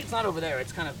 Well, actually, it's not over there.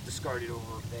 It's kind of discarded over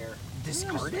there.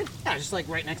 Discarded? Yeah, just like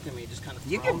right next to me. Just kind of.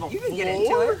 You thrown. can get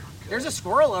into it. There's a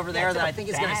squirrel over there it's that in I a think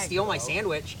is gonna bag, steal my bro.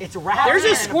 sandwich. It's wrapped. There's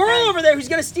in a a squirrel bag. over there who's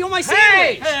gonna steal my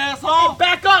Hey, sandwich. asshole!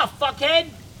 Back off, fuckhead!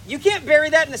 You can't bury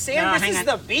that in the sand. No, this hang is on.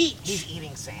 the beach. He's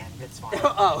eating sand. It's fine.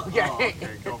 Oh, okay. Oh, okay,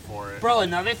 go for it. Bro,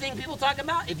 another thing people talk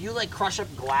about: if you like crush up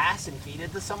glass and feed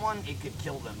it to someone, it could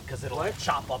kill them because it'll like,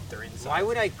 chop up their inside. Why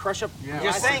would I crush up? Yeah. I'm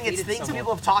glass just and saying, feed it's it to things that someone?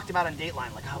 people have talked about on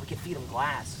Dateline, like, oh, we could feed them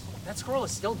glass. That squirrel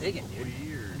is still digging, dude.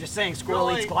 I'm just saying, squirrel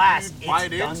Well, eats like, glass. you It's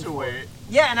bite done into for. it.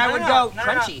 Yeah, and I No, would no, go no,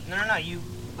 crunchy. No. You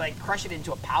like crush it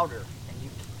into a powder, and you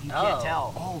Oh. can't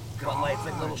tell. Oh, But like it's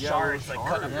like little Yeah, shards, little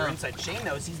like cutting up shards. your inside. Shane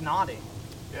knows. He's nodding.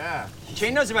 Yeah.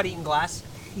 Shane knows about eating glass.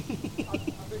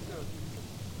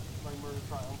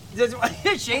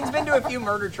 Shane's been to a few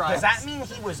murder trials. Does that mean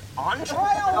he was on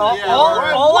trial?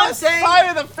 All I'm saying, Side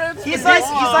of the fence. he's is like,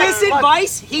 on? this look,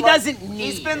 advice he doesn't need.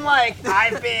 He's been like,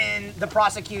 I've been the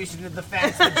prosecution, the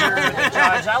defense, the jury, the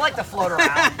judge. I like to float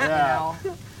around. Yeah. You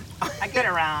know, I get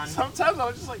around. Sometimes I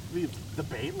was just like the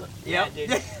bailiff. Yeah, Yep.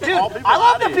 dude. All people I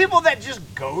love out the here. people that just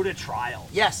go to trial.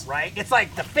 Yes. Right? It's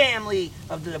like the family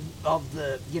of the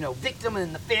victim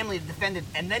and the family of the defendant,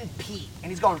 and then Pete,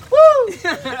 and he's going woo,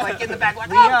 like in the back, like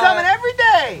I'm coming every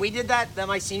day. We did that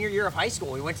my senior year of high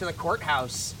school. We went to the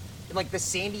courthouse, like the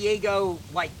San Diego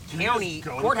county just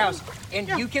go to courthouse, and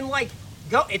you can like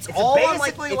go. It's It's all on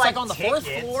basically it's like on the fourth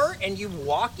tickets. floor, and you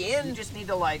walk in. You just need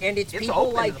to like, and it's people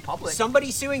open like to the public.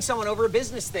 somebody suing someone over a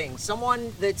business thing,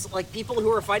 someone that's like people who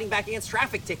are fighting back against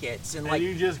traffic tickets, and And like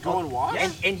you just go and watch.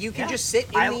 and you can Yeah. just sit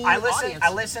in I the listened. audience.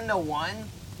 I listened to one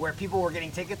where people were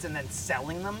getting tickets and then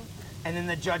selling them, and then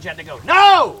the judge had to go,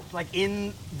 no, like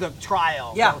in the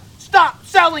trial. Yeah. go, stop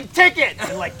selling tickets,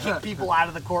 and like kick people out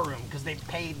of the courtroom because they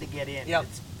paid to get in. Yep.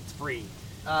 It's free.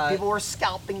 People were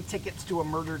scalping tickets to a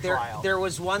murder trial. There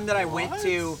was one that I went What?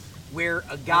 to where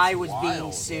a guy That's was being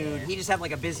wild. sued. He just had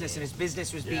like a business, and his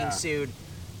business was Yeah. being sued.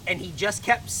 And he just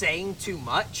kept saying too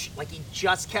much. Like he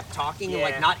just kept talking and Yeah.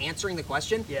 like not answering the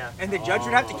question. Yeah. And the judge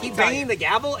would have to keep Tell banging you. the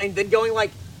gavel and then going like,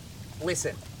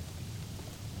 listen,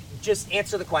 just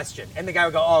answer the question. And the guy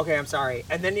would go, oh, okay, I'm sorry.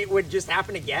 And then it would just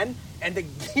happen again. And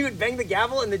he would bang the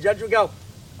gavel and the judge would go,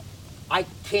 I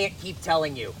can't keep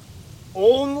telling you.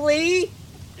 Only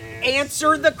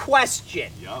answer the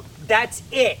question. Yup. That's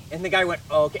it. And the guy went,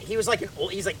 oh, okay. He was like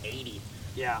he's like 80.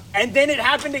 yeah. And then it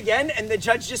happened again, and the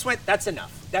judge just went, that's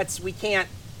enough.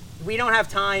 We don't have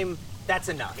time. That's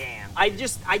enough. Damn.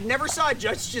 I never saw a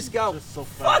judge just go, Just so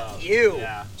fed fuck up. you.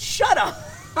 Yeah. Shut up.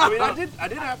 I mean, I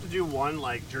did have to do one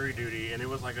like jury duty, and it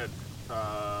was like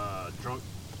a drunk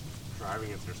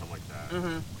driving incident or something like that.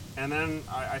 Mm-hmm. And then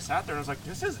I sat there and I was like,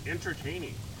 this is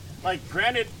entertaining. Like,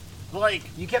 granted, like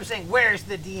You kept saying, "Where's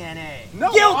the DNA?"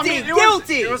 no, Guilty, I mean,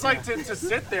 guilty! It was like to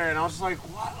sit there, and I was just like,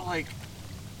 what?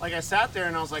 Like I sat there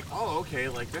and I was like, oh, okay,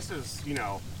 like this is, you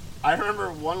know. I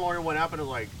remember one lawyer went up and was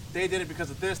like, they did it because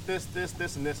of this,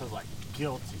 and this. I was like,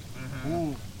 guilty.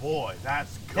 Ooh, boy,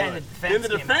 that's good. Then the defense Then the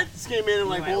came defense came in and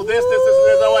like, went, well, this, and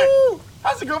this. I went,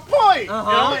 that's a good point.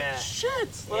 Uh-huh. You know, like, Yeah. shit.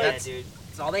 Yeah, Like, dude.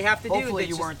 That's all they have to do. Hopefully It's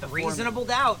you just weren't the reasonable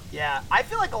doubt. Yeah, I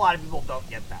feel like a lot of people don't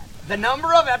get that. The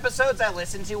number of episodes I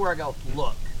listen to where I go,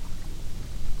 look,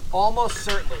 almost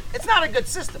certainly, it's not a good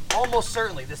system. Almost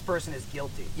certainly this person is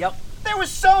guilty. Yep. There was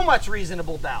so much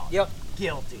reasonable doubt. Yep.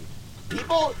 Guilty.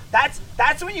 People, that's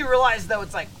when you realize though,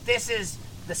 it's like, this is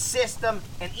the system,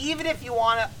 and even if you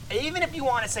want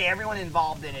to say everyone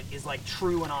involved in it is like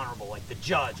true and honorable, like the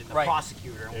judge and the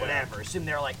prosecutor and whatever, assume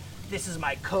they're like, this is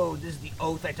my code, this is the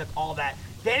oath I took, all that,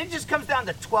 then it just comes down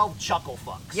to 12 chuckle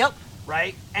fucks. Yep.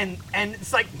 Right? And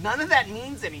it's like, none of that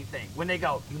means anything. When they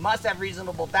go, you must have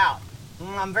reasonable doubt.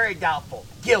 I'm very doubtful.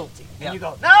 Guilty. And you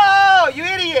go, no, you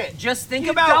idiot. Just think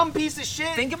you about dumb piece of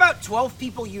shit. Think about 12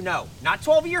 people you know, not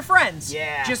 12 of your friends.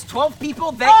 Yeah. Just 12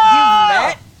 people that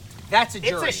you've met. That's a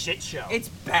jury. It's a shit show. It's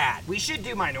bad. We should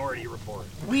do Minority Report.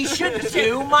 We should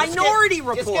do Minority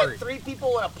Report. Just get 3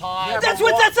 people in a pod. Yeah, That's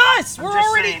but us. I'm We're just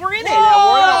already saying. we're in it.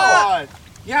 Yeah,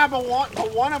 yeah, but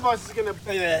one of us is gonna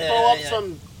throw up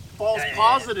some false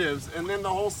positives, and then the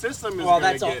whole system is. Well,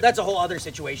 gonna that's a whole other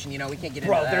situation. You know, we can't get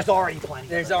into that. There's already plenty.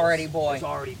 There's already There's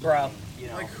already bro. plenty, you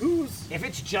know. like who's? If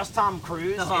it's just Tom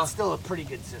Cruise, it's still a pretty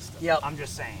good system. Yep. I'm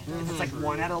just saying. It's like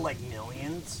 1 out of like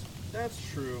millions. That's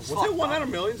true. Was Fuck it 1 off. out of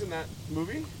millions in that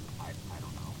movie? I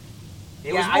don't know.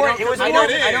 It Yeah, was I more. don't- It was I more.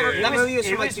 don't- I don't- it that movie was it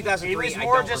from, like, 2003. It was I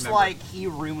more don't just remember. like he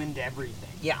ruined everything.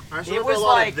 Yeah. I just It remember was a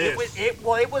lot like of this. it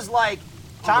was like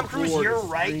Tom Cruise. board You're is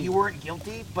right. green. You weren't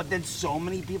guilty, but then so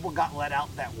many people got let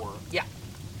out that were. Yeah.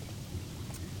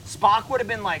 Spock would have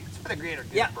been like, it's for the greater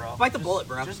good, Yeah, bro. bite the bullet,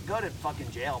 bro. Just go to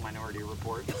fucking jail, Minority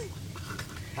Report.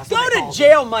 That's Go what they to called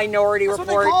jail, him. Minority That's what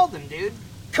Report. they called him, dude.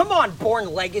 Come on,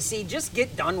 Born Legacy. Just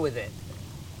get done with it.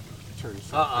 Turn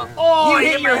yourself down. Oh, You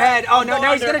hit your head. Oh, no,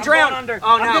 now he's gonna drown. Oh, no.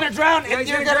 I'm gonna drown. No, he's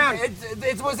You're gonna drown.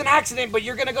 It was an accident, but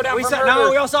you're gonna go down for murder. No,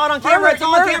 we all saw it on camera. It's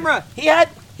on camera. He had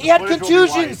Footage will be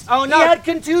contusions. white. Oh, no. He had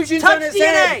contusions Touch on his DNA.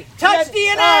 head. Touch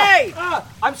DNA.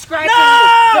 I'm scratching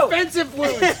No! defensive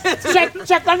wounds.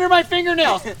 check under my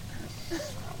fingernails.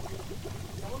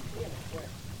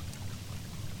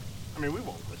 I mean, we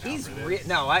won't. Look He's out for this.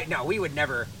 no, we would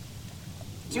never.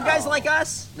 Two guys like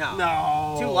us? No.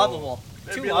 No. Too lovable.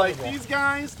 They'd Too be lovable. like, these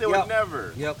guys, they Yep. would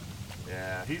never. Yep.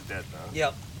 Yeah, he's dead though.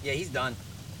 Yep. Yeah, he's done.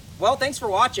 Well, thanks for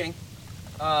watching.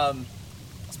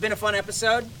 It's been a fun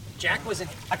episode. Jack was in.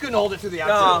 I couldn't hold it through the Oh,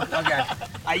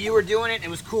 outro. okay. You were doing it. And it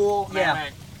was cool. and Yeah. I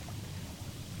went,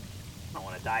 I don't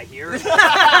want to die here.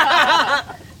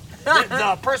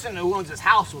 the person who owns this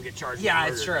house will get charged. Yeah,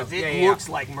 with it's murder, true. 'cause It Yeah. looks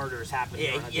like murder is happening.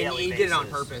 Yeah, on a and daily he did it on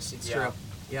basis. purpose. It's Yeah. true.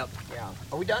 Yep. Yeah.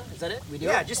 Are we done? Is that it? We do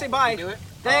Yeah, it? just say bye. We do it.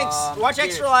 Thanks. Watch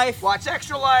Extra Life. Watch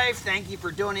Extra Life. Thank you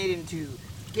for donating to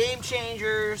Game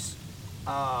Changers.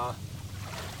 I'm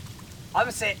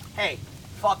gonna say, hey,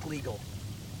 fuck legal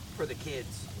for the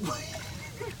kids.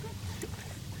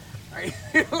 Right?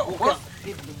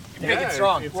 Make it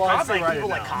strong. It's Well, it's like copyrighted people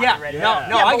like now. Yeah, copyrighted. no, Yeah,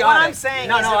 no, but I got what it. I'm saying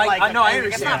No, is no, that, I like, know, I it's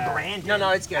understand. not branded. No,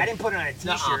 it's good. I didn't put it on a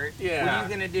T-shirt. Yeah. What are you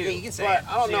gonna do? Yeah, you can say But it.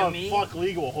 I don't See know what I if mean? fuck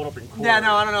legal will hold up in court. Yeah,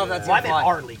 no, I don't know if that's Well, I gonna meant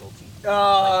fly. our legal team.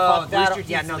 Oh, Fuck that'll, Rooster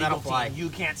yeah, Teeth's no, legal that'll fly. team. You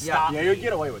can't Yeah. stop Yeah, me. you'll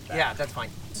get away with that. Yeah, that's fine.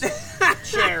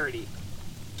 Charity.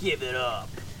 Give it up.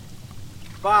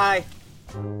 Bye.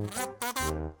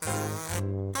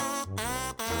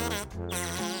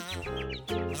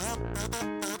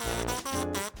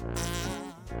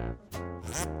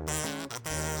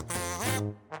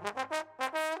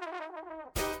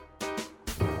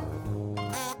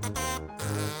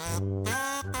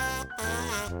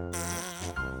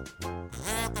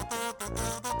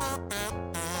 Thank you.